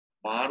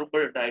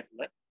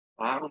മാറുമ്പോഴുണ്ടായിട്ടുള്ള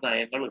 6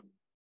 നയങ്ങളുണ്ട്.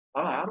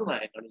 ആ 6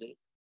 നയങ്ങളിൽ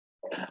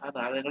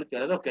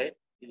ചിലതൊക്കെ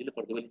ഇതിൽ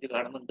പ്രതിഫലിച്ച്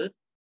കാണുന്നുണ്ട്.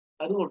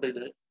 അതുകൊണ്ട്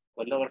ഇത്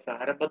കൊല്ലവർഷ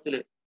ആരംഭത്തിൽ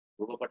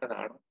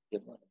രൂപപ്പെട്ടതാണ്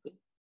എന്ന് നമുക്ക്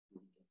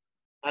ഊഹിക്കാം.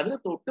 അതിന്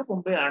തൊട്ട്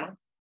മുമ്പേ ആണ്.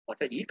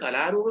 പക്ഷെ ഈ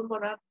കലാരൂപം എന്ന്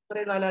പറഞ്ഞാൽ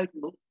ഇത്രേ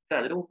കാലമായിട്ടുള്ളൂ. പക്ഷെ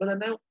അതിനു മുമ്പ്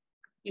തന്നെ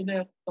പിന്നെ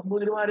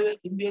നമ്പൂതിരിമാര്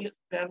ഇന്ത്യയിൽ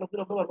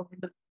കേരളത്തിലൊക്കെ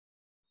വന്നിട്ടുണ്ട്.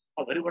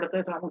 അവരിവിടുത്തെ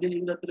സാമൂഹ്യ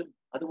ജീവിതത്തിലും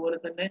അതുപോലെ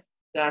തന്നെ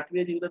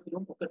രാഷ്ട്രീയ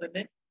ജീവിതത്തിലും ഒക്കെ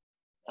തന്നെ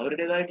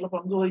അവരുടേതായിട്ടുള്ള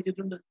പങ്ക്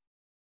വഹിച്ചിട്ടുണ്ട്.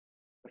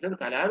 പക്ഷെ ഒരു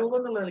കലാരൂപം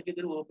എന്നുള്ള നിലയ്ക്ക്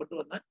ഇത് രൂപപ്പെട്ടു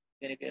വന്നാൽ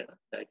ഇങ്ങനെയൊക്കെയാണ്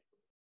ഉണ്ടായിട്ടുള്ളത്.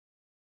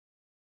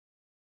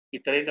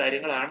 ഇത്രയും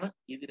കാര്യങ്ങളാണ്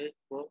ഇതിന്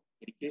ഇപ്പോ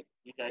എനിക്ക്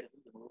ഈ കാര്യത്തിൽ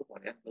നിങ്ങളോട്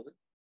പറയാനുള്ളത്.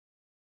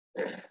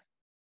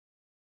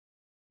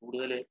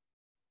 കൂടുതൽ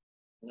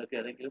നിങ്ങൾക്ക്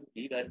ഏതെങ്കിലും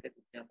ഈ കാര്യത്തെ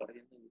കുറിച്ച് ഞാൻ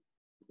പറയുന്ന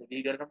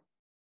വിശദീകരണം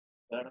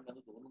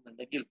വേണമെന്ന്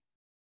തോന്നുന്നുണ്ടെങ്കിൽ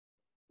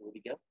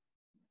ചോദിക്കാം.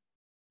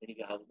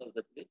 എനിക്കാവുന്ന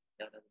വിധത്തിൽ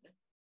ഞാൻ അതിന്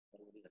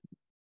മറുപടി തരാം.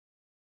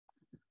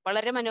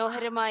 വളരെ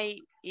മനോഹരമായി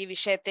ഈ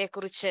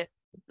വിഷയത്തെക്കുറിച്ച്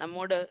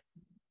നമ്മോട്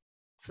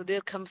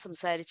സുദീർഘം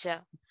സംസാരിച്ച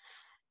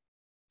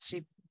ശ്രീ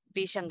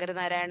പി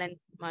ശങ്കരനാരായണൻ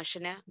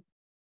മാഷിന്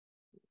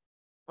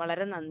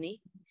വളരെ നന്ദി.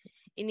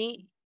 ഇനി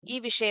ഈ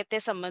വിഷയത്തെ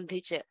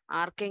സംബന്ധിച്ച്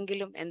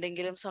ആർക്കെങ്കിലും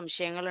എന്തെങ്കിലും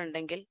സംശയങ്ങൾ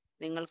ഉണ്ടെങ്കിൽ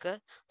നിങ്ങൾക്ക്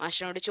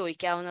മാഷിനോട്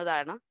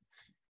ചോദിക്കാവുന്നതാണ്.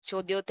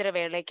 ചോദ്യോത്തര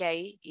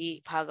വേളയ്ക്കായി ഈ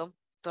ഭാഗം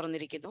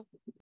തുറന്നിരിക്കുന്നു.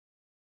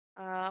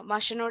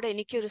 മാഷിനോട്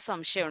എനിക്കൊരു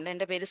സംശയമുണ്ട്.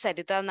 എൻ്റെ പേര്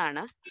സരിത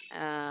എന്നാണ്.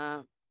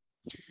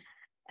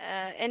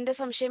 എൻ്റെ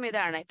സംശയം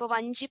ഇതാണ്. ഇപ്പൊ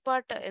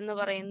വഞ്ചിപ്പാട്ട് എന്ന്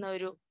പറയുന്ന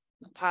ഒരു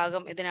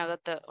ഭാഗം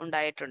ഇതിനകത്ത്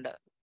ഉണ്ടായിട്ടുണ്ട്.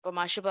 ഇപ്പൊ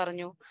മാഷ്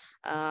പറഞ്ഞു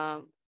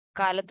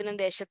കാലത്തിനും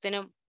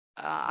ദേശത്തിനും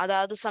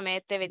അതാത്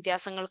സമയത്തെ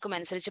വ്യത്യാസങ്ങൾക്കും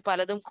അനുസരിച്ച്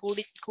പലതും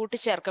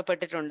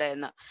കൂട്ടിച്ചേർക്കപ്പെട്ടിട്ടുണ്ട്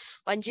എന്ന്.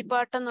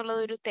 വഞ്ചിപ്പാട്ട്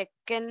എന്നുള്ളത് ഒരു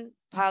തെക്കൻ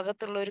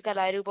ഭാഗത്തുള്ള ഒരു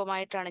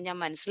കലാരൂപമായിട്ടാണ് ഞാൻ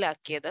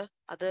മനസ്സിലാക്കിയത്.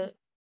 അത്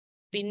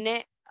പിന്നെ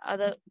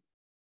അത്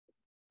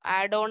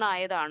ആഡ് ഓൺ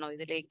ആയതാണോ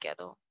ഇതിലേക്ക്?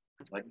 അതോ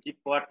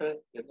വഞ്ചിപ്പാട്ട്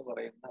എന്ന്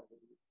പറയുന്ന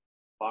ഒരു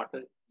പാട്ട്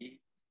ഈ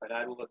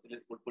കലാരൂപത്തിൽ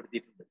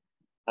ഉൾപ്പെടുത്തിയിട്ടുണ്ട്.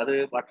 അത്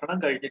ഭക്ഷണം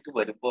കഴിഞ്ഞിട്ട്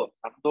വരുമ്പോ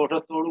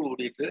സന്തോഷത്തോടു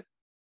കൂടിയിട്ട്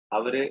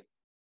അവര്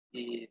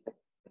ഈ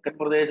തെക്കൻ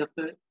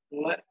പ്രദേശത്ത്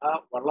ഉള്ള ആ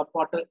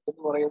വള്ളപ്പാട്ട്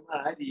എന്ന് പറയുന്ന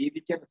ആ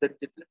രീതിക്ക്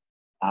അനുസരിച്ചിട്ട്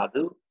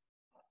അത്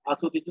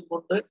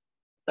ആസ്വദിച്ചുകൊണ്ട്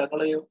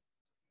തങ്ങളെയും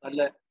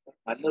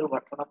നല്ലൊരു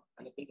ഭക്ഷണം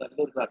അല്ലെങ്കിൽ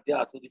നല്ലൊരു സദ്യ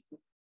ആസ്വദിച്ചു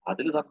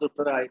അതിൽ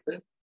സന്തുഷ്ടരായിട്ട്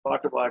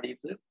പാട്ട്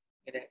പാടിയിട്ട്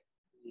ഇങ്ങനെ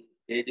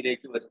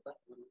സ്റ്റേജിലേക്ക് വരുന്ന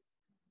ഒരു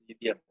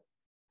രീതിയാണ്.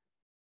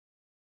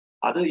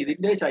 അത്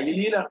ഇതിന്റെ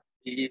ശൈലിയിലാണ്.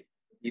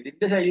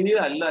 ഇതിന്റെ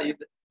ശൈലിയിലല്ല. ഈ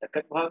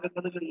തെക്കൻ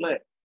ഭാഗങ്ങളിലുള്ള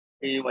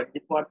ഈ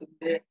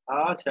വഞ്ചിപ്പാട്ടിന്റെ ആ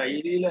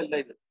ശൈലിയിലല്ല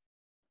ഇത്.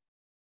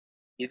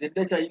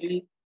 ഇതിന്റെ ശൈലി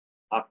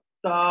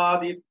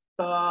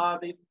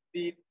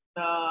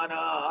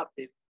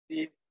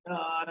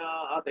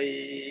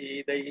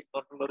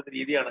ഒരു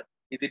രീതിയാണ്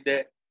ഇതിന്റെ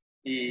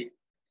ഈ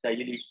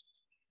ശൈലി.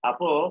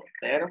 അപ്പോ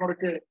നേരെ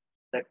മറിച്ച്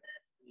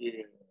ഈ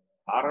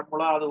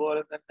ആറന്മുള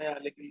അതുപോലെ തന്നെ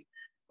അല്ലെങ്കിൽ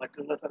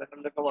മറ്റുള്ള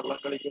സ്ഥലങ്ങളിലൊക്കെ വള്ളം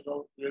കളിക്കുന്ന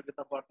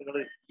ഉപയോഗിക്കുന്ന പാട്ടുകൾ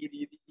ഈ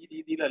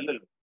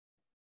രീതിയിലല്ലല്ലോ.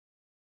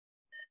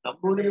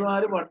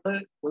 നമ്പൂതിരിമാര് പണ്ട്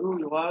ഒരു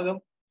വിഭാഗം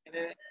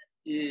ഇങ്ങനെ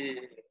ഈ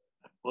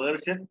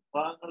പേർഷ്യൻ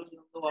ഭാഗങ്ങളിൽ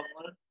നിന്ന്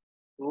വന്ന്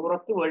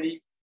സൂറത്ത് വഴി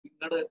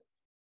ഇങ്ങോട്ട്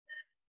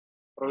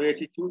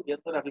പ്രവേശിച്ചു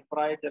എന്നൊരു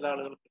അഭിപ്രായം ചില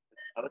ആളുകൾക്ക്.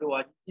 അതൊരു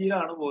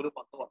വഞ്ചിയിലാണ് പോലും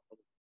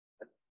വന്നത്.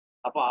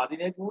 അപ്പൊ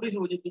അതിനെ കൂടി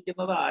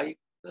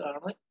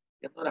സൂചിപ്പിക്കുന്നതായിട്ടാണ്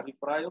എന്നൊരു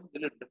അഭിപ്രായം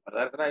ഇതിലുണ്ട്.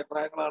 പലതരത്തിലുള്ള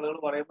അഭിപ്രായങ്ങൾ ആളുകൾ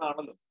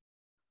പറയുന്നതാണല്ലോ.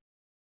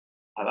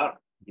 അതാണ്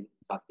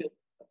സത്യം.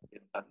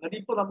 സംഗതി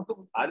ഇപ്പൊ നമുക്ക്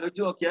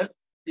ആലോചിച്ച് നോക്കിയാൽ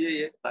ഈ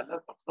നല്ല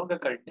ഭക്ഷണമൊക്കെ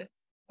കഴിഞ്ഞ്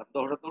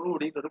സന്തോഷത്തോടു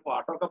കൂടി ഒരു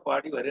പാട്ടൊക്കെ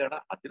പാടി വരികയാണ്.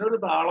 അതിനൊരു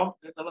താളം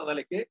എന്നുള്ള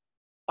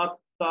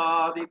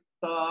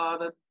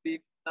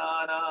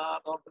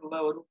നിലയ്ക്ക് ുള്ള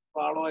ഒരു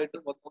താളമായിട്ട്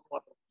വന്നു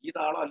മാത്രം. ഈ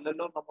താളം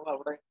അല്ലല്ലോ നമ്മൾ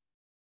അവിടെ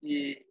ഈ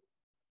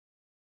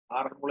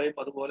ആറന്മുളയും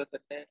അതുപോലെ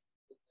തന്നെ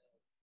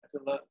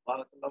മറ്റുള്ള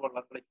ഭാഗത്തുള്ള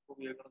വള്ളംകളിക്ക്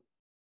ഉപയോഗിക്കണം.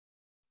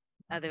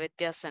 അത്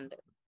വ്യത്യാസമുണ്ട്.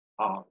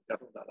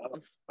 വ്യത്യാസമുണ്ട്. അതാണ്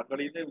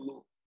വള്ളംകളിയിലേ ഉള്ളൂ.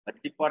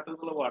 വഞ്ചിപ്പാട്ട്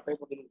എന്നുള്ള പാട്ടേ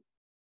മുതലുള്ളൂ.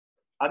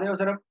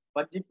 അതേവസരം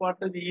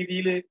വഞ്ചിപ്പാട്ട്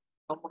രീതിയിൽ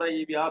നമ്മുടെ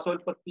ഈ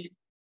വ്യാസോൽപത്തി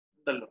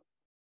ഉണ്ടല്ലോ.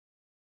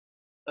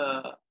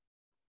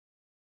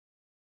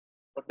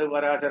 പണ്ട്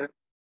പരാശരൻ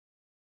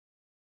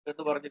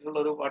എന്ന് പറഞ്ഞിട്ടുള്ള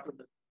ഒരു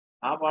പാട്ടുണ്ട്.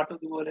 ആ പാട്ട്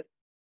ഇതുപോലെ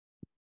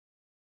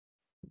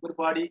ഒരു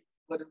പാടി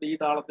വരുന്നുണ്ട്. ഈ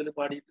താളത്തിൽ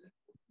പാടിയിട്ട്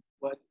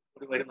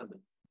ഒരു വരുന്നുണ്ട്.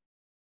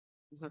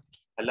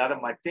 അല്ലാതെ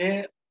മറ്റേ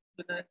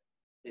പിന്നെ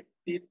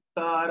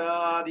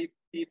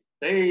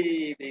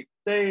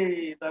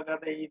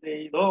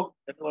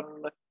എന്ന്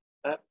പറഞ്ഞുള്ള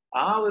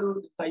ആ ഒരു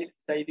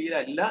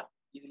ശൈലിയിലല്ല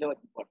ഇതിലെ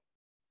വഞ്ചിപ്പാട്ട്.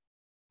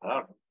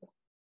 അതാണ്.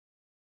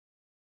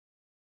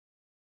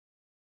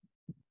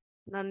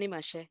 നന്ദി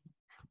മാഷെ.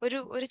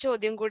 ഒരു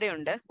ചോദ്യം കൂടെ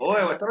ഉണ്ട്.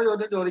 എത്ര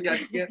ചോദ്യം ചോദിക്കാൻ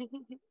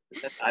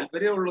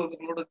താല്പര്യമുള്ളൂ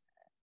നിങ്ങളോട്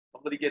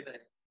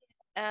സംവദിക്കുന്നതിന്.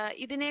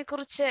 ഇതിനെ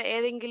കുറിച്ച്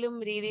ഏതെങ്കിലും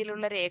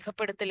രീതിയിലുള്ള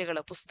രേഖപ്പെടുത്തലുകൾ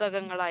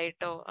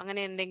പുസ്തകങ്ങളായിട്ടോ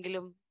അങ്ങനെ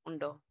എന്തെങ്കിലും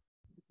ഉണ്ടോ?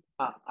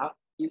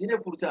 ഇതിനെ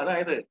കുറിച്ച്,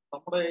 അതായത്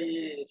നമ്മുടെ ഈ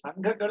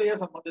സംഘക്കളിയെ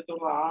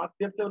സംബന്ധിച്ചുള്ള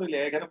ആദ്യത്തെ ഒരു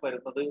ലേഖനം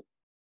വരുന്നത്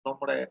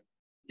നമ്മുടെ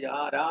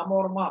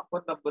രാമോർമ്മ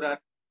അപ്പൻ തമ്പുരാൻ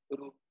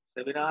ഒരു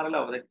സെമിനാറിൽ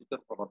അവതരിപ്പിച്ച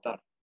ഒരു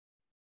പ്രബന്ധാണ്.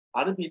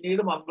 അത്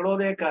പിന്നീട്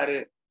മംഗളോദയക്കാര്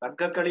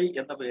സംഘക്കളി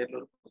എന്ന പേരിൽ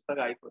ഒരു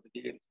പുസ്തകമായി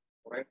പ്രസിദ്ധീകരിച്ചു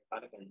കുറെ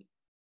കാലം കഴിഞ്ഞു.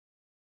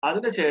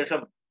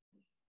 അതിനുശേഷം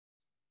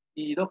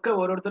ഇതൊക്കെ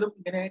ഓരോരുത്തരും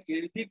ഇങ്ങനെ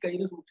എഴുതി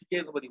കയ്യിൽ സൂക്ഷിക്കുക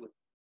എന്ന് പതിവ്.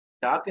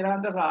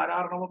 ചാത്തിരാങ്ക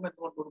സാരാർണവം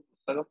എന്ന് പറഞ്ഞൊരു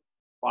പുസ്തകം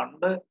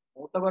പണ്ട്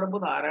മൂത്തപറമ്പ്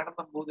നാരായണൻ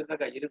നമ്പൂതിരിയുടെ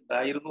കയ്യിൽ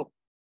ഉണ്ടായിരുന്നു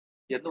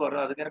എന്ന്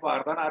പറഞ്ഞു. അതിങ്ങനെ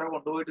പാർത്താൻ ആരോ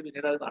കൊണ്ടുപോയിട്ട്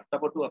പിന്നീട് അത്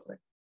നഷ്ടപ്പെട്ടു അത്രേ.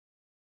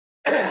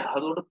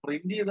 അതുകൊണ്ട്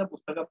പ്രിന്റ് ചെയ്ത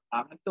പുസ്തകം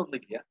അങ്ങനത്തെ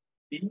ഒന്നില്ല.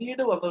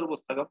 പിന്നീട് വന്നൊരു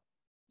പുസ്തകം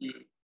ഈ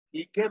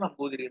CK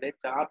നമ്പൂതിരിയുടെ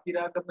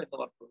ചാത്തിരാങ്കം എന്ന്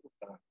പറഞ്ഞൊരു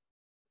പുസ്തകമാണ്.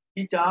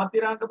 ഈ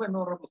ചാത്തിരാങ്കം എന്ന്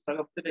പറഞ്ഞ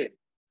പുസ്തകത്തില്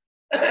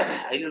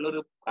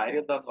അതിലുള്ളൊരു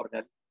കാര്യം എന്താന്ന്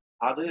പറഞ്ഞാൽ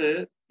അത്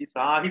ഈ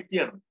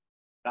സാഹിത്യമാണ്.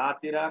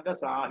 ചാത്തിരാങ്ക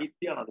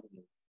സാഹിത്യമാണ്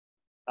അതിലുള്ളത്.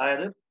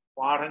 അതായത്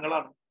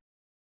പാഠങ്ങളാണ്.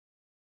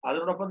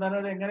 അതിനോടൊപ്പം തന്നെ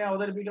അത് എങ്ങനെ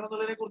അവതരിപ്പിക്കണം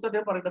എന്നുള്ളതിനെ കുറിച്ച്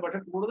അദ്ദേഹം പറയുന്നുണ്ട്. പക്ഷെ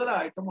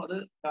കൂടുതലായിട്ടും അത്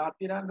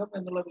ചാത്തിരാങ്കം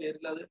എന്നുള്ള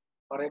പേരിൽ അത്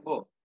പറയുമ്പോ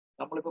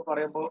നമ്മളിപ്പോ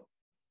പറയുമ്പോ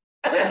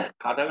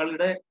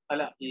കഥകളുടെ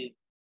അല്ല ഈ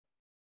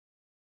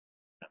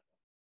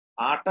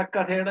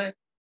ആട്ടക്കഥയുടെ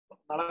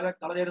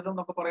നളചരിതം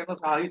എന്നൊക്കെ പറയുന്ന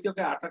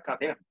സാഹിത്യമൊക്കെ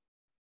ആട്ടക്കഥയാണ്.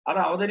 അത്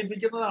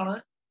അവതരിപ്പിക്കുന്നതാണ്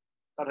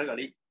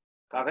കഥകളി.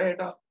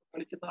 കഥയായിട്ട്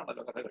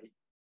കളിക്കുന്നതാണല്ലോ കഥകളി.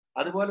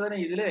 അതുപോലെ തന്നെ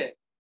ഇതിലെ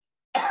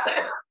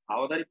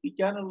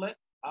അവതരിപ്പിക്കാനുള്ള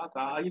ആ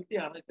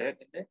സാഹിത്യമാണ്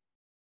ഇദ്ദേഹത്തിന്റെ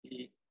ഈ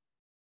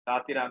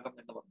ചാത്തിരാങ്കം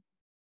എന്ന് പറഞ്ഞത്.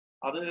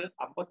 അത്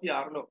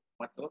 56-ലോ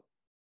മറ്റോ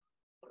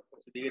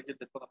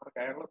പ്രസിദ്ധീകരിച്ചിട്ട് ഇപ്പൊ നമ്മുടെ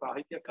കേരള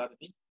സാഹിത്യ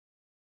അക്കാദമി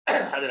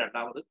അത്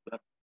രണ്ടാമത്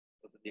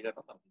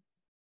പുനഃപ്രസിദ്ധീകരണം നടത്തി.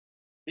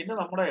 പിന്നെ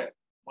നമ്മുടെ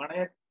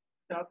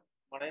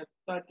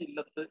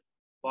മണയത്താറ്റില്ലത്ത്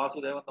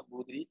വാസുദേവൻ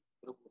നമ്പൂതിരി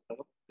ഒരു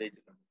പുസ്തകം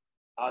രചിച്ചിട്ടുണ്ട്.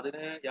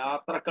 അതിന്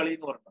യാത്രക്കളി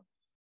എന്ന് പറഞ്ഞിട്ടുണ്ട്.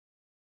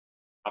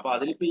 അപ്പൊ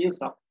അതിലിപ്പോ ഈ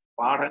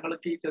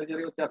പാഠങ്ങൾക്ക് ഈ ചെറിയ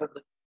ചെറിയ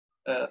വ്യത്യാസമുണ്ട്.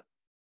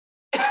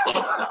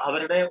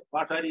 അവരുടെ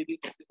ഭാഷാ രീതി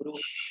ഒരു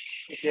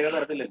പ്രത്യേക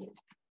തരത്തിലല്ലോ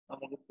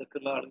നമുക്ക്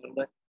തെക്കുള്ള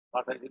ആളുകളുടെ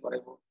ഭാഷാ രീതി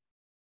പറയുമ്പോൾ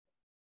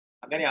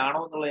അങ്ങനെയാണോ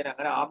എന്നുള്ളതിന്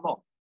അങ്ങനെ ആണോ,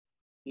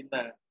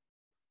 പിന്നെ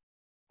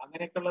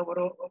അങ്ങനെയൊക്കെയുള്ള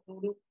ഓരോ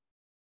ഒരു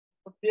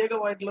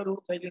പ്രത്യേകമായിട്ടുള്ള ഒരു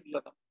ശൈലി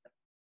ഉണ്ടല്ലോ.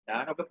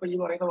 ഞാനൊക്കെ ഇപ്പൊ ഈ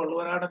പറയുന്ന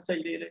വള്ളുവനാടൻ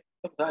ശൈലിയിൽ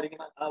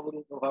സംസാരിക്കുന്ന ആ ഒരു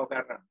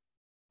സ്വഭാവക്കാരനാണ്.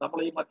 നമ്മൾ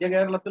ഈ മധ്യ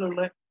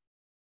കേരളത്തിലുള്ള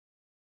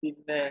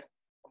പിന്നെ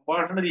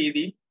സംഭാഷണ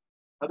രീതിയും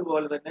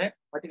അതുപോലെ തന്നെ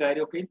മറ്റു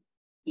കാര്യമൊക്കെ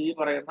ഈ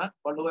പറയുന്ന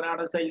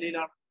വള്ളുവനാടൻ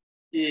ശൈലിയിലാണ്.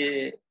 ഈ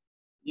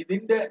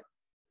ഇതിന്റെ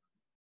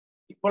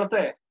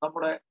ഇപ്പോഴത്തെ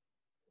നമ്മുടെ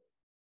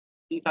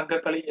ഈ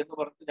സംഘക്കളി എന്ന്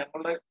പറഞ്ഞ്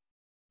ഞങ്ങളുടെ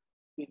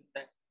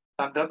പിന്നെ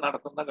സംഘം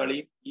നടത്തുന്ന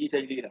കളിയും ഈ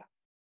ശൈലിയിലാണ്.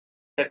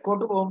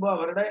 തെക്കോട്ട്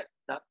പോകുമ്പോൾ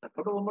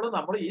തെക്കോട്ട് പോകുമ്പോൾ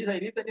നമ്മൾ ഈ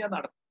ശൈലിയിൽ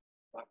തന്നെയാണ്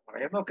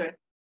പറയുന്നൊക്കെ.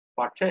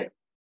 പക്ഷേ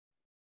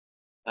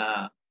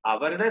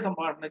അവരുടെ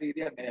സംഭാഷണ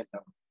രീതി അങ്ങനെയല്ല.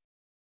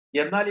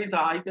 എന്നാൽ ഈ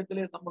സാഹിത്യത്തിൽ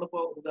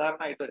നമ്മളിപ്പോ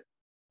ഉദാഹരണമായിട്ട്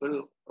ഒരു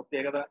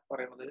പ്രത്യേകത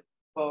പറയുന്നത്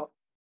ഇപ്പോ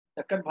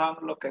തെക്കൻ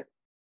ഭാഗങ്ങളിലൊക്കെ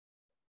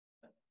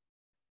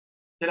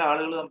ചില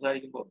ആളുകൾ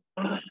സംസാരിക്കുമ്പോൾ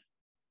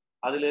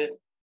അതില്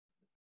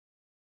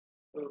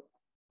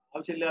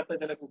ആവശ്യമില്ലാത്ത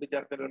ചില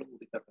കൂട്ടിച്ചേർക്കലുകൾ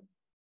കൂട്ടിച്ചേർക്കുന്നു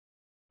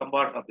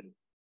സംഭാഷണത്തിൽ.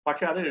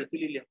 പക്ഷെ അത്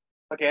എഴുത്തിലില്ല.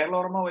 ഇപ്പൊ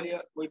കേരളോർമ്മ വലിയ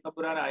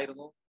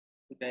കൊയ്ത്തമ്പുരാനായിരുന്നു.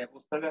 പിന്നെ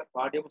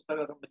പാഠ്യപുസ്തക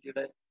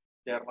സമിതിയുടെ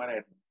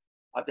ചെയർമാനായിരുന്നു.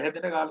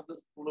 അദ്ദേഹത്തിന്റെ കാലത്ത്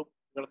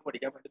സ്കൂളുകൾക്ക്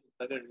പഠിക്കാൻ വേണ്ടി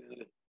പുസ്തകം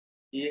എഴുതിയതിൽ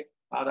ഈ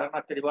സാധാരണ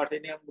അച്ചടി ഭാഷ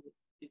തന്നെയാണ്,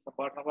 ഈ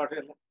സംഭാഷണ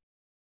ഭാഷയല്ല.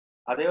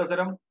 അതേ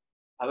അവസരം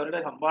അവരുടെ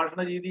സംഭാഷണ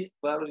രീതി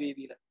വേറൊരു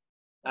രീതിയിലാണ്.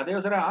 അതേ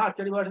അവസരം ആ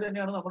അച്ചടി ഭാഷ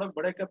തന്നെയാണ് നമ്മുടെ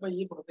ഇവിടെയൊക്കെ ഇപ്പൊ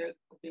ഈ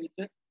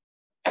പ്രത്യേകിച്ച്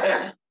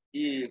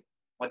ഈ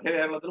മധ്യ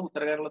കേരളത്തിലും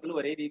ഉത്തര കേരളത്തിലും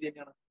ഒരേ രീതി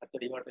തന്നെയാണ്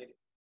അച്ചടി ഭാഷയിൽ.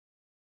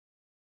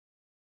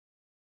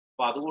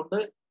 അപ്പൊ അതുകൊണ്ട്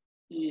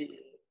ഈ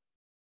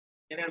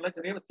ഇങ്ങനെയുള്ള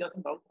ചെറിയ വ്യത്യാസം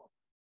ഉണ്ടാവും.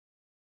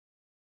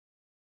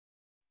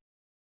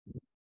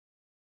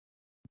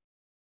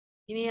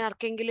 ഇനി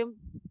ആർക്കെങ്കിലും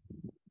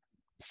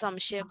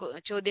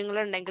ചോദ്യങ്ങൾ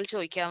ഉണ്ടെങ്കിൽ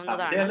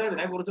ചോദിക്കാവുന്നതാണ്. സംശയമല്ല,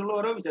 ഇതിനെ കുറിച്ചുള്ള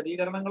ഓരോ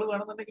വിശദീകരണങ്ങൾ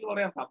വേണമെന്നുണ്ടെങ്കിൽ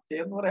പറയാം.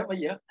 സംശയം എന്ന് പറയാൻ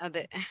വയ്യ.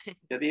 അതെ,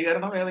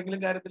 വിശദീകരണം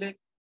ഏതെങ്കിലും കാര്യത്തിൽ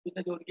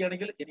പിന്നെ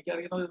ചോദിക്കുകയാണെങ്കിൽ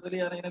എനിക്കറിയുന്ന വിധത്തിൽ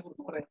ഞാൻ അതിനെ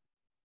കുറിച്ച് പറയാം.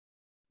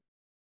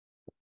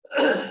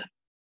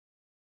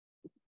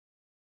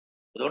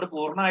 അതുകൊണ്ട്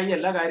പൂർണ്ണമായി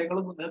എല്ലാ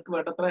കാര്യങ്ങളും നിങ്ങൾക്ക്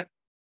വേണ്ടത്ര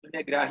പിന്നെ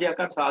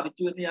ഗ്രാഹ്യമാക്കാൻ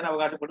സാധിച്ചു എന്ന് ഞാൻ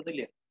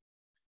അവകാശപ്പെടുന്നില്ല.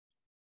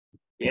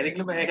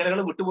 ഏതെങ്കിലും മേഖലകൾ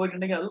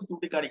വിട്ടുപോയിട്ടുണ്ടെങ്കിൽ അതും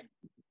ചൂണ്ടിക്കാണിക്കും.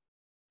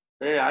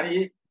 ഞാൻ ഈ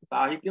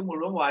സാഹിത്യം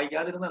മുഴുവൻ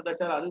വായിക്കാതിരുന്ന എന്താ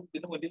വെച്ചാൽ അത്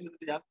പിന്നെ മുന്നിൽ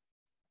നിന്നിട്ട്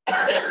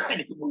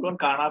എനിക്ക് മുഴുവൻ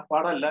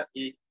കാണാപ്പാടല്ല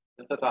ഈ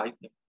ഇന്നത്തെ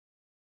സാഹിത്യം.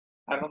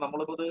 കാരണം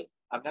നമ്മളിപ്പോ ഇത്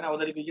അങ്ങനെ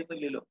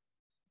അവതരിപ്പിക്കുന്നില്ലല്ലോ.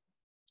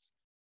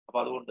 അപ്പൊ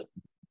അതുകൊണ്ട്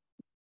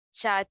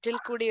ചാറ്റിൽ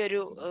കൂടി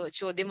ഒരു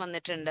ചോദ്യം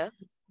വന്നിട്ടുണ്ട്.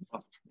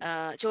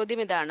 ചോദ്യം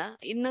ഇതാണ്: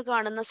 ഇന്ന്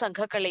കാണുന്ന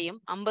സംഘക്കളിയും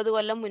 50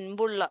 കൊല്ലം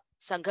മുൻപുള്ള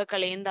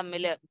സംഘക്കളിയും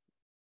തമ്മിൽ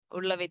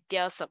ഉള്ള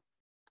വ്യത്യാസം,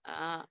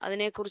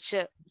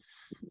 അതിനെക്കുറിച്ച്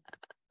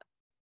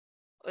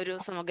ഒരു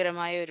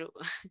സമഗ്രമായ ഒരു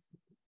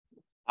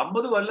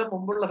 50 കൊല്ലം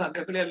മുമ്പുള്ള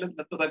സംഘക്കളി അല്ല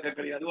ഇന്നത്തെ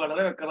സംഘക്കളി. അത്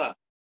വളരെ വ്യക്തത.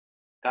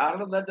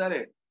 കാരണം എന്താ വെച്ചാല്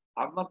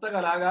അന്നത്തെ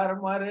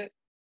കലാകാരന്മാര്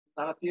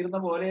നടത്തിയിരുന്ന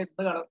പോലെ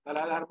ഇന്ന്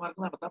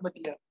കലാകാരന്മാർക്ക് നടത്താൻ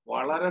പറ്റില്ല.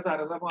 വളരെ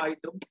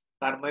സരസമായിട്ടും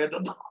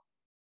തന്മയത്വം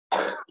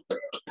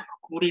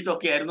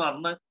കൂടിയിട്ടൊക്കെ ആയിരുന്നു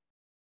അന്ന്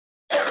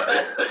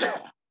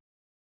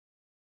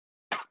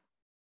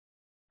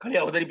കളി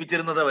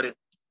അവതരിപ്പിച്ചിരുന്നത് അവര്.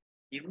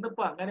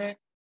 ഇന്നിപ്പോ അങ്ങനെ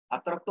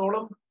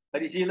അത്രത്തോളം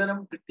പരിശീലനം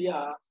കിട്ടിയ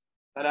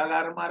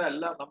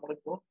കലാകാരന്മാരല്ല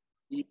നമ്മളിപ്പോ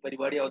ഈ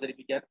പരിപാടി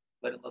അവതരിപ്പിക്കാൻ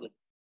വരുന്നത്.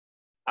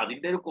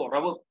 അതിന്റെ ഒരു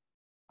കുറവ്,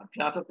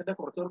 അഭ്യാസത്തിന്റെ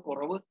കുറച്ചൊരു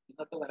കുറവ്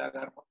ഇന്നത്തെ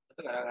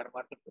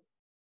കലാകാരന്മാർക്കുണ്ട്.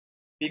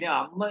 പിന്നെ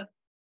അന്ന്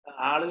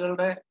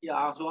ആളുകളുടെ ഈ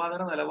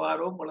ആസ്വാദന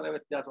നിലവാരവും വളരെ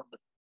വ്യത്യാസമുണ്ട്.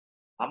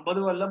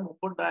 50 കൊല്ലം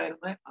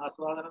മുമ്പുണ്ടായിരുന്ന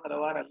ആസ്വാദന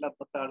നിലവാരമല്ല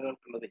ഇന്നത്തെ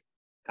ആളുകൾക്കുള്ളത്.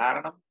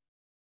 കാരണം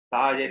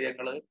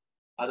സാഹചര്യങ്ങള്,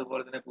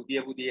 അതുപോലെ തന്നെ പുതിയ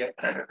പുതിയ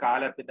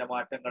കാലത്തിന്റെ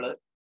മാറ്റങ്ങള്,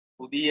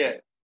 പുതിയ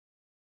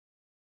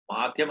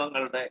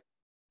മാധ്യമങ്ങളുടെ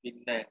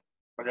പിന്നെ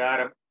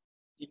പ്രചാരം,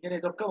 ഇങ്ങനെ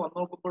ഇതൊക്കെ വന്നു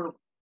നോക്കുമ്പോഴും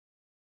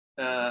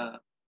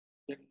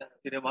പിന്നെ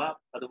സിനിമ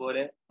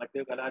അതുപോലെ മറ്റ്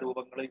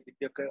കലാരൂപങ്ങൾ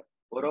ഇതിന്റെയൊക്കെ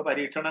ഓരോ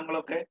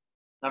പരീക്ഷണങ്ങളൊക്കെ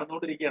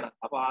നടന്നുകൊണ്ടിരിക്കുകയാണ്.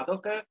 അപ്പൊ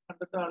അതൊക്കെ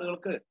കണ്ടിട്ട്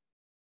ആളുകൾക്ക്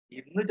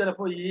ഇന്ന്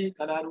ചിലപ്പോ ഈ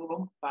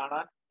കലാരൂപം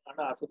കാണാൻ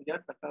ആസ്വദിക്കാൻ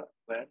തക്ക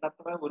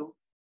വേണ്ടത്ര ഒരു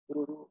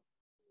ഒരു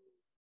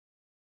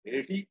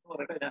പേടി എന്ന്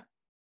പറയട്ടെ ഞാൻ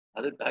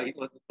അത് ഉണ്ടായി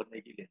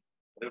വന്നിട്ടില്ല.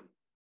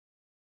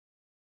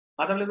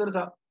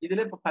 മാത്രമല്ല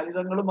ഇതിലെ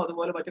ഫലിതങ്ങളും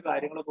അതുപോലെ മറ്റു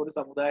കാര്യങ്ങളൊക്കെ ഒരു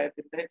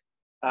സമുദായത്തിന്റെ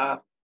ആ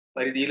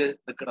പരിധിയിൽ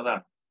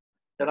നിൽക്കുന്നതാണ്.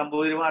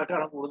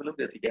 നമ്പൂതിരിമാർക്കാണ് കൂടുതലും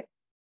രസിക്കുക.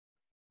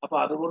 അപ്പൊ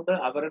അതുകൊണ്ട്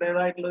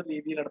അവരുടേതായിട്ടുള്ള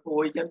രീതിയിലാണ്. ഇപ്പൊ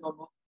ഓയിക്കൻ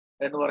വന്നു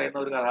എന്ന് പറയുന്ന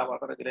ഒരു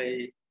കഥാപാത്രം ഇതിലെ ഈ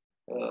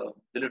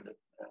ഇതിലുണ്ട്,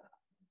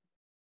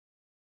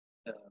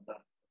 എന്താ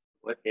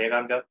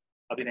ഏകാംഗ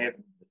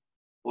അഭിനയത്തിനുണ്ട്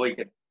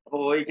ഓയിക്കൻ. അപ്പൊ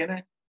ഓയിക്കനെ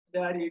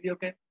ആ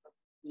രീതിയൊക്കെ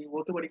ഈ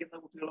വോട്ട്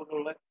പഠിക്കുന്ന കുട്ടികളൊക്കെ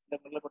ഉള്ള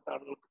ഇടങ്ങളിൽപ്പെട്ട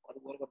ആളുകൾക്കും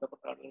അതുപോലെ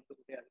ബന്ധപ്പെട്ട ആളുകൾക്കും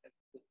കൂടി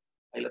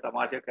അതിലെ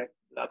തമാശയൊക്കെ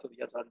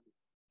ആസ്വദിക്കാൻ സാധിക്കും.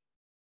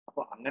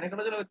 അപ്പൊ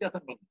അങ്ങനെയൊക്കെയുള്ള ചില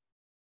വ്യത്യാസങ്ങളുണ്ട്.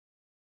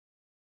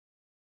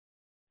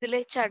 ഇതിലെ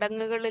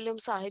ചടങ്ങുകളിലും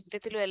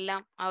സാഹിത്യത്തിലും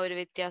എല്ലാം ആ ഒരു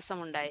വ്യത്യാസം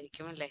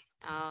ഉണ്ടായിരിക്കും അല്ലെ?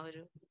 ആ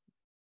ഒരു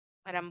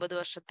 50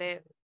 വർഷത്തെ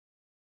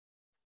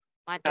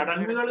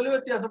ചടങ്ങുകളിൽ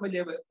വ്യത്യാസം വലിയ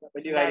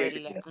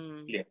കാര്യമായിട്ടില്ല.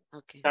 ഇല്ല,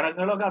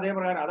 ചടങ്ങുകളൊക്കെ അതേ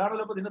പ്രകാരം.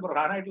 അതാണല്ലോ ഇപ്പൊ ഇതിന്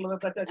പ്രധാനമായിട്ടുള്ളത്.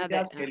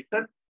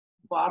 സ്കെൽട്ടൻ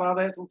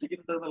മാറാതെ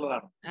സൂക്ഷിക്കുന്നുണ്ട്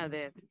എന്നുള്ളതാണ്.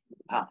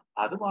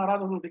 അത്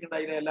മാറാതെ സൂക്ഷിക്കേണ്ട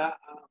അതിലെ എല്ലാ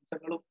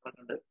അംശങ്ങളും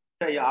കണ്ടുണ്ട്.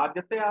 പക്ഷെ ഈ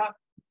ആദ്യത്തെ ആ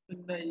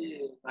പിന്നെ ഈ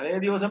തലേ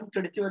ദിവസം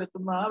ക്ഷണിച്ചു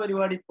വരുത്തുന്ന ആ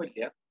പരിപാടി ഇപ്പൊ ഇല്ല.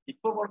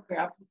 ഇപ്പൊ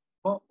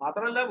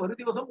മാത്രമല്ല, ഒരു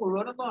ദിവസം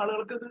മുഴുവനൊന്നും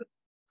ആളുകൾക്ക് ഇത്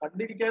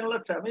കണ്ടിരിക്കാനുള്ള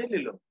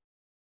ക്ഷമയില്ലല്ലോ.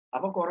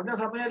 അപ്പൊ കുറഞ്ഞ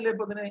സമയമല്ലേ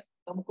ഇപ്പൊ ഇതിനെ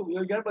നമുക്ക്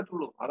ഉപയോഗിക്കാൻ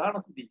പറ്റുള്ളൂ. അതാണ്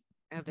സ്ഥിതി.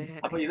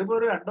 അപ്പൊ ഇതിപ്പോ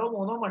ഒരു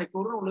 2-3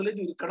 മണിക്കൂറിനുള്ളിൽ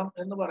ചുരുക്കണം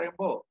എന്ന്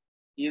പറയുമ്പോ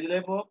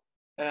ഇതിലിപ്പോ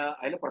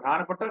അതിൽ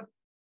പ്രധാനപ്പെട്ട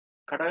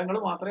ഘടകങ്ങൾ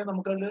മാത്രമേ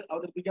നമുക്കതിൽ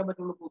അവതരിപ്പിക്കാൻ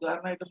പറ്റുള്ളൂ.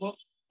 ഉദാഹരണമായിട്ട് ഇപ്പോ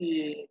ഈ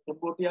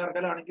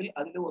ചെമ്പോട്ടിയാർക്കലാണെങ്കിൽ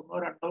അതിൽ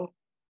 1-2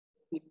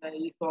 പിന്നെ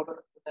ഈ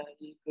പിന്നെ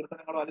ഈ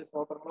കീർത്തനങ്ങളോ അല്ലെങ്കിൽ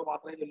സ്തോത്രങ്ങളോ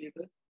മാത്രമേ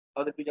ചൊല്ലിയിട്ട്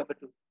അവതരിപ്പിക്കാൻ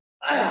പറ്റൂ.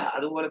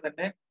 അതുപോലെ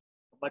തന്നെ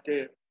മറ്റ്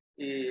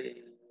ഈ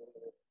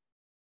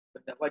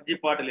പിന്നെ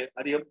വഞ്ചിപ്പാട്ടില്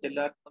അധികം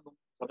ചെല്ലാൻ ഒന്നും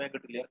സമയം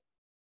കിട്ടില്ല.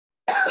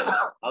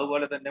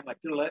 അതുപോലെ തന്നെ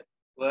മറ്റുള്ള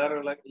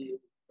വേറെയുള്ള ഈ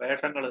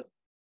വേഷങ്ങള്,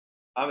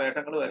 ആ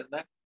വേഷങ്ങൾ വരുന്ന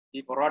ഈ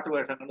പൊറാട്ട്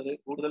വേഷങ്ങൾ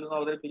കൂടുതലൊന്നും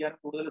അവതരിപ്പിക്കാനും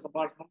കൂടുതൽ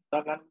സംഭാഷണം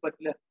ഉണ്ടാക്കാനും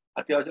പറ്റില്ല.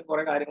 അത്യാവശ്യം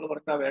കുറെ കാര്യങ്ങൾ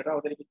പറഞ്ഞിട്ട് ആ വേഷം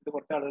അവതരിപ്പിച്ചിട്ട്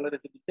കുറച്ച് ആളുകളെ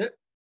രചിപ്പിച്ച്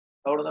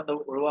അവിടെ നിന്ന്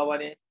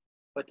ഒഴിവാവാനേ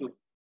പറ്റൂ.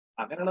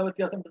 അങ്ങനെയുള്ള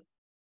വ്യത്യാസമുണ്ട്.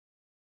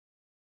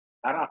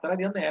 കാരണം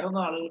അത്രയധികം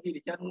നേരമൊന്നും ആളുകൾക്ക്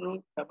ഇരിക്കാനുള്ളൊരു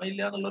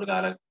ക്ഷമയില്ല എന്നുള്ളൊരു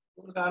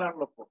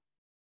കാലമാണല്ലോ ഇപ്പൊ.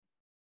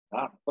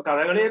 ഇപ്പൊ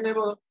കഥകളി തന്നെ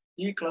ഇപ്പൊ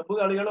ഈ ക്ലബ്ബ്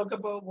കളികളൊക്കെ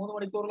ഇപ്പൊ 3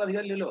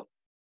 മണിക്കൂറിലധികം ഇല്ലല്ലോ.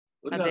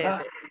 ഒരു കഥ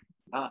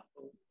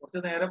കുറച്ചു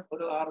നേരം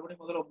ഒരു 6 മണി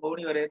മുതൽ 9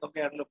 മണി വരെ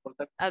എന്നൊക്കെയാണല്ലോ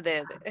ഇപ്പോഴത്തെ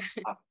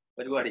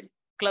പരിപാടി.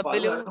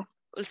 ക്ലബിലും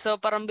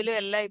ഉത്സവപ്പറമ്പിലും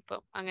എല്ലാം ഇപ്പൊ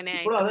അങ്ങനെ.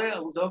 ഇപ്പോൾ അതെ,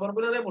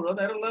 ഉത്സവപ്പറമ്പിലും അതെ, മുഴുവൻ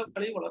നേരമുള്ള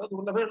കളി വളരെ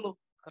ദുർലഭമേ ഉള്ളൂ.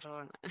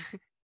 കുറവാണ്.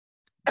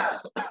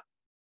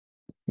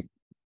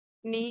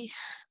 ഇനി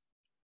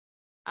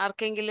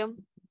ആർക്കെങ്കിലും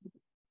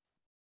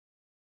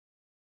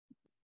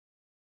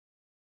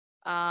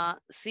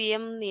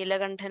CM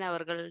നീലകണ്ഠൻ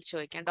അവർകൾ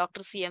ചോദിക്കാം.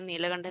 ഡോക്ടർ CM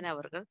നീലകണ്ഠൻ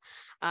അവർകൾ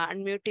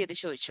അൺമ്യൂട്ട് ചെയ്ത്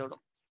ചോദിച്ചോളൂ.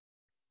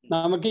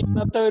 നമുക്ക്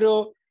ഇന്നത്തെ ഒരു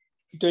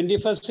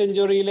 21st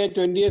സെഞ്ചുറിയിലെ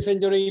 20th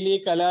സെഞ്ചുറിയിലെ ഈ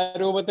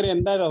കലാരൂപത്തിന്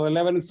എന്താ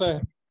റെലവൻസ്?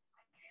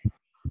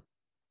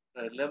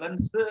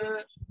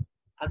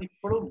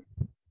 അതിപ്പോഴും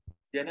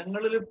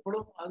ജനങ്ങളിൽ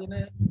ഇപ്പോഴും അതിന്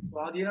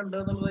സ്വാധീനം ഉണ്ട്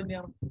എന്നുള്ളത്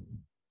തന്നെയാണ്.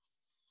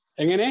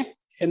 എങ്ങനെ,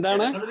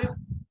 എന്താണ്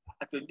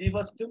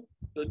 21st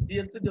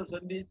 20th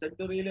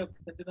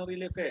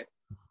സെഞ്ചുറിയിലൊക്കെ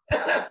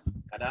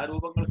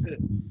കലാരൂപങ്ങൾക്ക്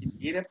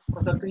തീരെ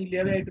പ്രസക്തി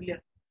ഇല്ലാതെ ആയിട്ടില്ല.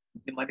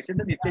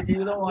 മനുഷ്യന്റെ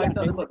നിത്യജീവിതവുമായിട്ട്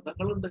അത്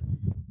ബന്ധങ്ങളുണ്ട്.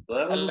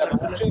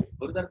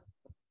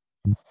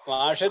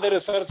 മാഷത്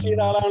റിസർച്ച്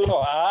ചെയ്ത ആളാണല്ലോ.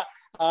 ആ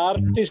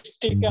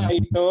ആർട്ടിസ്റ്റിക്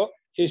ആയിട്ടോ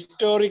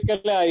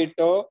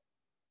ഹിസ്റ്റോറിക്കലായിട്ടോ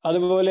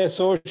അതുപോലെ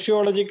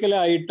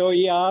സോഷ്യോളജിക്കലായിട്ടോ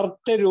ഈ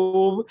ആർട്ട്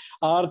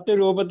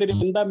രൂപത്തിന്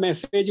എന്താ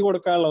മെസ്സേജ്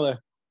കൊടുക്കാനുള്ളത്?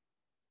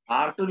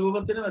 ആർട്ട്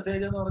രൂപത്തിന്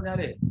മെസ്സേജ് എന്ന്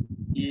പറഞ്ഞാല്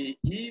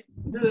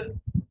ഇത്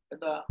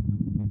എന്താ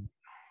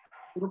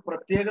ഒരു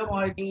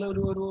പ്രത്യേകമായിട്ടുള്ള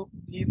ഒരു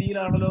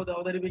രീതിയിലാണല്ലോ ഇത്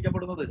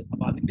അവതരിപ്പിക്കപ്പെടുന്നത്.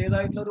 അപ്പൊ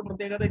അതിൻ്റെതായിട്ടുള്ള ഒരു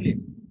പ്രത്യേകത ഇല്ലേ.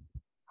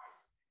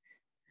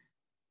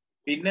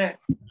 പിന്നെ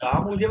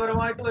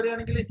സാമൂഹ്യപരമായിട്ട്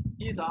വരികയാണെങ്കിൽ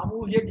ഈ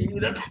സാമൂഹ്യ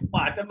ജീവിതത്തിൽ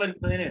മാറ്റം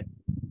വരുത്തുന്നതിന്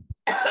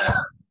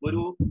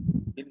ഒരു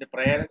പിന്നെ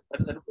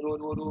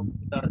ഒരു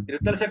എന്താണ്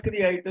തിരുത്തൽ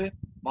ശക്തിയായിട്ട്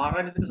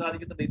മാറാൻ ഇതിന്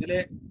സാധിക്കുന്നുണ്ട്.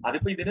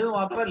 അതിപ്പോ ഇതിന്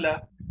മാത്രമല്ല,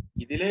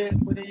 ഇതില്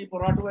പിന്നെ ഈ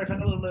പൊറാട്ട്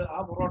വേഷങ്ങളുണ്ട്. ആ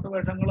പൊറാട്ട്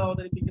വേഷങ്ങൾ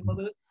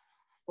അവതരിപ്പിക്കുന്നത്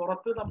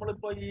പുറത്ത്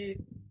നമ്മളിപ്പോ ഈ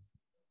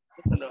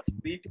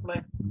സ്ട്രീറ്റ് പ്ലേ,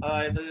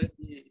 അതായത്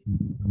ഈ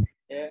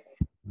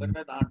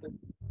ഇവരുടെ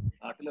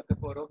നാട്ടിലൊക്കെ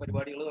ഇപ്പൊ ഓരോ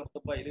പരിപാടികൾ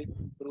നടത്തുമ്പോ അതില്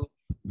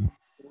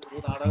ഒരു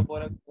നാടകം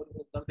പോലെ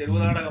തെരുവ്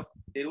നാടകം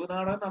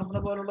നടത്തുന്ന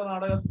പോലുള്ള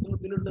നാടകങ്ങൾ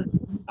ഇതിലുണ്ട്.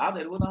 ആ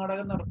തെരുവ്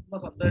നാടകം നടത്തുന്ന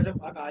സന്ദേശം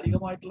ആ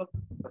കാലികമായിട്ടുള്ള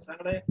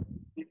പ്രശ്നങ്ങളെ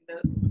പിന്നെ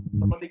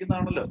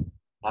സംബന്ധിക്കുന്നതാണല്ലോ.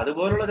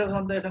 അതുപോലുള്ള ചില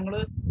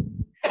സന്ദേശങ്ങള്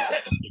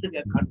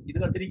ഇത്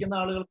കണ്ടിരിക്കുന്ന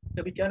ആളുകൾക്ക്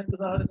ലഭിക്കാൻ ഇത്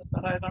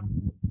സഹായകമാണ്.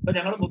 ഇപ്പൊ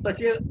ഞങ്ങൾ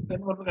മുത്തശ്ശി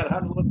എന്ന് പറഞ്ഞ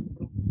കഥാരൂപം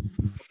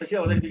മുത്തശ്ശി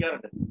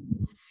അവതരിപ്പിക്കാറുണ്ട്.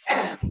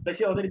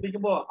 മുത്തശ്ശി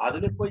അവതരിപ്പിക്കുമ്പോ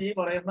അതിലിപ്പോ ഈ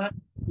പറയുന്ന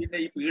പിന്നെ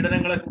ഈ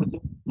പീഡനങ്ങളെ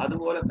കുറിച്ചും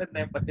അതുപോലെ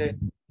തന്നെ മറ്റേ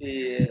ഈ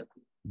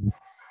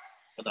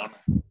എന്താണ്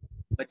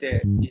മറ്റേ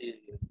ഈ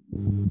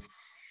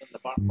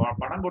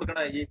പണം കൊടുക്കണ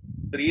ഈ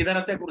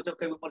സ്ത്രീധനത്തെ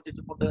കുറിച്ചൊക്കെ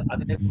വിമർശിച്ചുകൊണ്ട്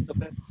അതിനെ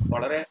കുറിച്ചൊക്കെ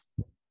വളരെ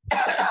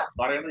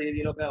പറയുന്ന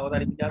രീതിയിലൊക്കെ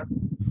അവതരിപ്പിക്കാറുണ്ട്.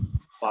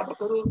 അപ്പൊ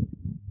അതൊക്കെ ഒരു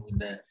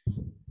പിന്നെ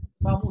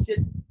സാമൂഹ്യ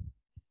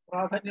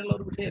പ്രാധാന്യമുള്ള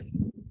ഒരു വിഷയമല്ലേ.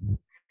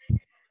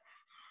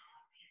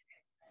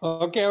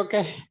 Okay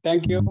okay,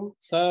 thank you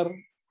sir.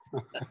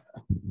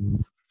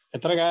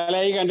 എത്ര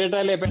കാലായി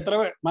കണ്ടിട്ടല്ലേ? ഇപ്പൊ എത്ര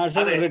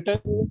മാസം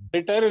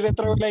റിട്ടയർ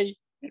എത്ര കൊല്ലായി?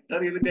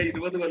 റിട്ടയർ ചെയ്തിട്ട്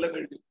 20 കൊല്ലം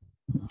കഴിഞ്ഞു.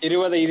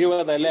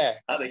 20 അല്ലേ?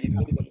 അതെ,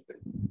 20 കൊല്ലം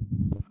കഴിഞ്ഞു.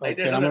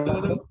 അതിന്റെ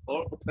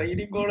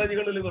ട്രെയിനിങ്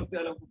കോളേജുകളിൽ കുറച്ച്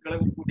കാലം കുട്ടികളെ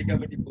കൂട്ടിക്കാൻ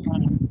വേണ്ടി പോയി.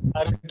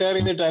 റിട്ടയർ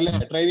ചെയ്തിട്ടല്ലേ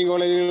ട്രെയിനിങ്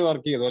കോളേജുകളിൽ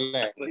വർക്ക് ചെയ്തു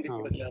അല്ലേ?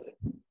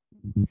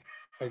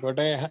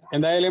 ആയിക്കോട്ടെ.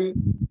 എന്തായാലും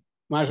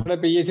മാഷയുടെ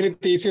PhD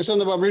തീസിസ്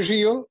ഒന്ന് പബ്ലിഷ്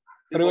ചെയ്യൂ,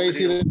 റിവൈസ്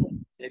ചെയ്ത്.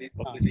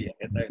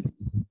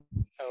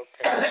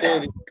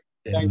 ശരി,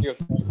 താങ്ക് യു.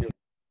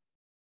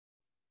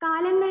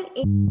 കാലങ്ങൾ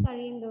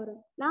കഴിയുന്തോറും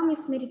നാം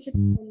വിസ്മരിച്ചു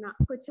പോകുന്ന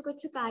കൊച്ചു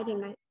കൊച്ചു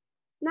കാര്യങ്ങൾ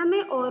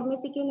നമ്മെ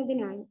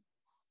ഓർമ്മിപ്പിക്കുന്നതിനായി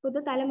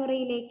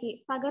പുതുതലമുറയിലേക്ക്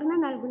പകർന്നു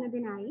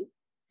നൽകുന്നതിനായി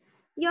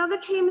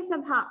യോഗക്ഷേമ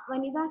സഭ,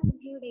 വനിതാ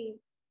സഭയുടെയും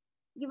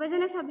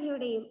യുവജന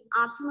സഭയുടെയും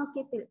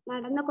ആഭിമുഖ്യത്തിൽ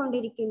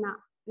നടന്നുകൊണ്ടിരിക്കുന്ന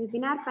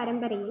വെബിനാർ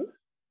പരമ്പരയിൽ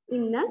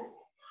ഇന്ന്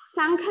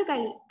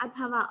സംഘകളി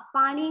അഥവാ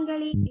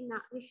പാനേങ്കളി എന്ന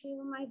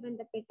വിഷയവുമായി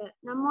ബന്ധപ്പെട്ട്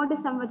നമ്മോട്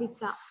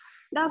സംവദിച്ച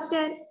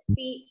ഡോക്ടർ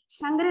പി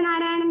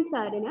ശങ്കരനാരായണൻ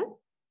സാറിന്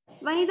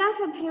വനിതാ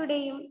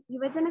സഭയുടെയും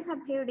യുവജന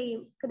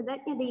സഭയുടെയും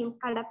കൃതജ്ഞതയും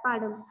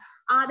കടപ്പാടും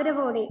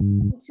ആദരവോടെ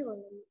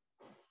അറിയിച്ചുകൊള്ളുന്നു.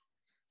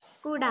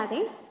 കൂടാതെ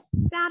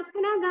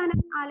പ്രാർത്ഥനാ ഗാനം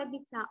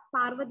ആലപിച്ച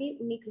പാർവതി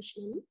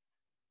ഉണ്ണികൃഷ്ണനും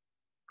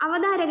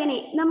അവതാരകനെ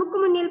നമുക്ക്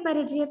മുന്നിൽ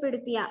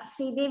പരിചയപ്പെടുത്തിയ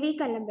ശ്രീദേവി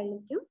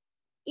കല്ലമ്പള്ളിക്കും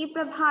ഈ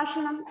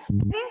പ്രഭാഷണം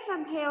വളരെ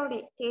ശ്രദ്ധയോടെ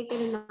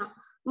കേട്ടിരുന്ന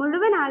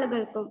മുഴുവൻ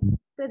ആളുകൾക്കും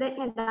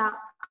കൃതജ്ഞത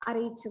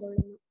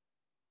അറിയിച്ചുകൊള്ളുന്നു.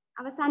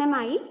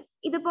 അവസാനമായി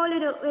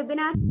ഇതുപോലൊരു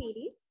വെബിനാർ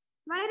സീരീസ്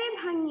വളരെ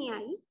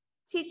ഭംഗിയായി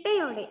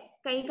ചിട്ടയോടെ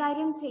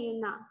കൈകാര്യം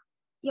ചെയ്യുന്ന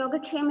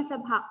യോഗക്ഷേമ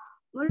സഭ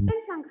മുഴുവൻ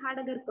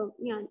സംഘാടകർക്കും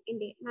ഞാൻ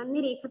എൻ്റെ നന്ദി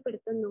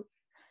രേഖപ്പെടുത്തുന്നു.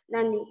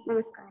 നന്ദി,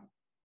 നമസ്കാരം.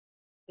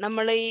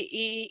 നമ്മൾ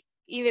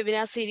ഈ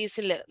വെബിനാർ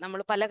സീരീസിൽ നമ്മൾ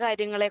പല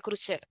കാര്യങ്ങളെ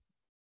കുറിച്ച്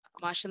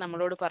മാഷ്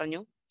നമ്മളോട്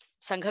പറഞ്ഞു.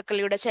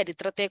 സംഘക്കളിയുടെ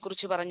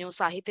ചരിത്രത്തെക്കുറിച്ച് പറഞ്ഞു,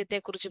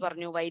 സാഹിത്യത്തെക്കുറിച്ച്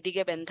പറഞ്ഞു, വൈദിക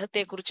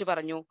ബന്ധത്തെക്കുറിച്ച്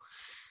പറഞ്ഞു,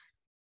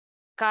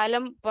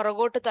 കാലം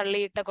പുറകോട്ട്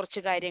തള്ളിയിട്ട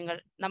കുറച്ച് കാര്യങ്ങൾ,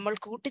 നമ്മൾ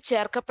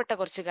കൂട്ടിച്ചേർക്കപ്പെട്ട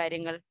കുറച്ച്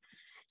കാര്യങ്ങൾ,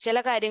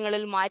 ചില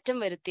കാര്യങ്ങളിൽ മാറ്റം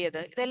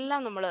വരുത്തിയത്,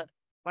 ഇതെല്ലാം നമ്മൾ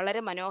വളരെ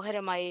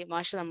മനോഹരമായി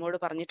മാഷ് നമ്മോട്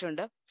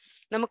പറഞ്ഞിട്ടുണ്ട്.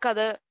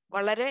 നമുക്കത്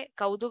വളരെ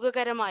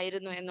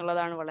കൗതുകകരമായിരുന്നു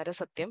എന്നുള്ളതാണ് വളരെ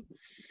സത്യം.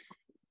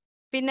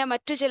 പിന്നെ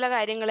മറ്റു ചില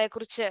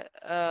കാര്യങ്ങളെക്കുറിച്ച്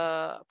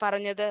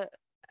പറഞ്ഞത്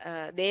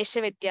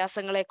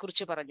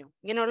ദേശവ്യത്യാസങ്ങളെക്കുറിച്ച് പറഞ്ഞു.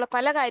 ഇങ്ങനെയുള്ള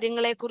പല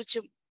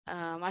കാര്യങ്ങളെക്കുറിച്ചും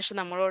മാഷ്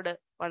നമ്മളോട്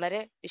വളരെ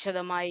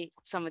വിശദമായി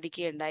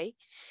സംവദിക്കുകയുണ്ടായി.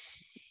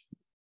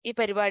 ഈ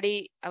പരിപാടി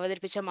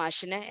അവതരിപ്പിച്ച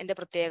മാഷിന് എൻ്റെ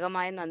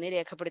പ്രത്യേകമായ നന്ദി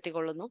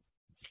രേഖപ്പെടുത്തിക്കൊള്ളുന്നു.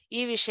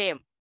 ഈ വിഷയം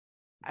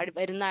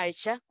വരുന്ന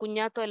ആഴ്ച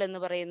കുഞ്ഞാത്തോൽ എന്ന്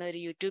പറയുന്ന ഒരു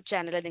യൂട്യൂബ്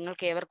ചാനൽ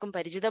നിങ്ങൾക്ക് ഏവർക്കും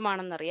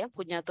പരിചിതമാണെന്നറിയാം.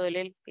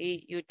 കുഞ്ഞാത്തോലിൽ ഈ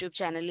യൂട്യൂബ്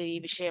ചാനലിൽ ഈ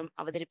വിഷയം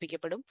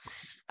അവതരിപ്പിക്കപ്പെടും,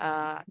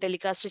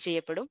 ടെലികാസ്റ്റ്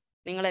ചെയ്യപ്പെടും.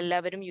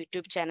 നിങ്ങളെല്ലാവരും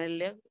യൂട്യൂബ്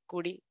ചാനലിൽ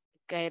കൂടി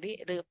കയറി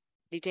ഇത്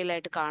ഡീറ്റെയിൽ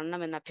ആയിട്ട്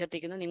കാണണമെന്ന്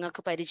അഭ്യർത്ഥിക്കുന്നു.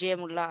 നിങ്ങൾക്ക്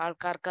പരിചയമുള്ള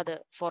ആൾക്കാർക്ക് അത്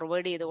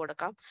ഫോർവേഡ് ചെയ്ത്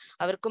കൊടുക്കാം.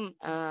 അവർക്കും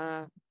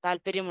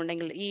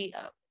താല്പര്യമുണ്ടെങ്കിൽ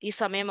ഈ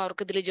സമയം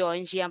അവർക്ക് ഇതിൽ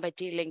ജോയിൻ ചെയ്യാൻ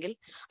പറ്റിയില്ലെങ്കിൽ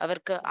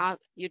അവർക്ക് ആ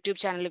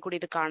യൂട്യൂബ് ചാനലിൽ കൂടി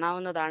ഇത്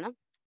കാണാവുന്നതാണ്.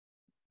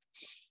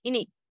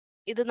 ഇനി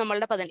ഇത്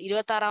നമ്മളുടെ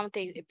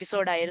 26ാമത്തെ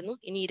എപ്പിസോഡായിരുന്നു.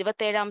 ഇനി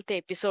 27ാമത്തെ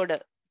എപ്പിസോഡ്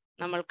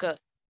നമ്മൾക്ക്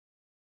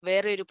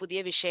വേറെ ഒരു പുതിയ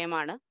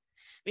വിഷയമാണ്.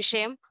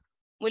 വിഷയം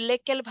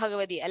മുല്ലയ്ക്കൽ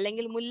ഭഗവതി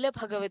അല്ലെങ്കിൽ മുല്ല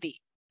ഭഗവതി.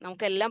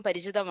 നമുക്കെല്ലാം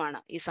പരിചിതമാണ്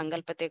ഈ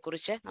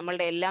സങ്കല്പത്തെക്കുറിച്ച്,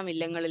 നമ്മളുടെ എല്ലാം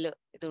ഇല്ലങ്ങളിൽ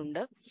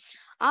ഇതുണ്ട്.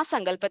 ആ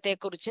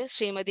സങ്കല്പത്തെക്കുറിച്ച്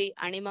ശ്രീമതി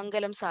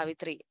അണിമംഗലം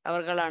സാവിത്രി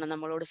അവർകളാണ്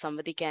നമ്മളോട്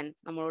സംവദിക്കാൻ,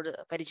 നമ്മളോട്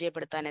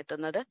പരിചയപ്പെടുത്താൻ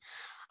എത്തുന്നത്.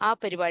 ആ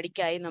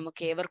പരിപാടിക്കായി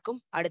നമുക്ക് ഏവർക്കും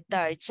അടുത്ത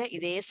ആഴ്ച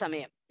ഇതേ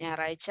സമയം,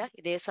 ഞായറാഴ്ച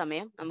ഇതേ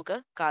സമയം നമുക്ക്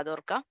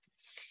കാതോർക്കാം.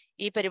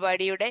 ഈ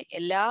പരിപാടിയുടെ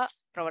എല്ലാ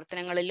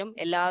പ്രവർത്തനങ്ങളിലും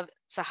എല്ലാ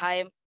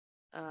സഹായം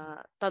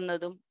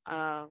തന്നതും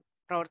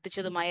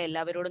പ്രവർത്തിച്ചതുമായ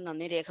എല്ലാവരോടും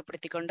നന്ദി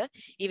രേഖപ്പെടുത്തിക്കൊണ്ട്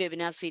ഈ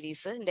വെബിനാർ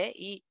സീരീസിന്റെ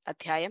ഈ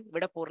അധ്യായം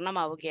ഇവിടെ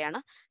പൂർണ്ണമാവുകയാണ്.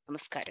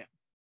 നമസ്കാരം.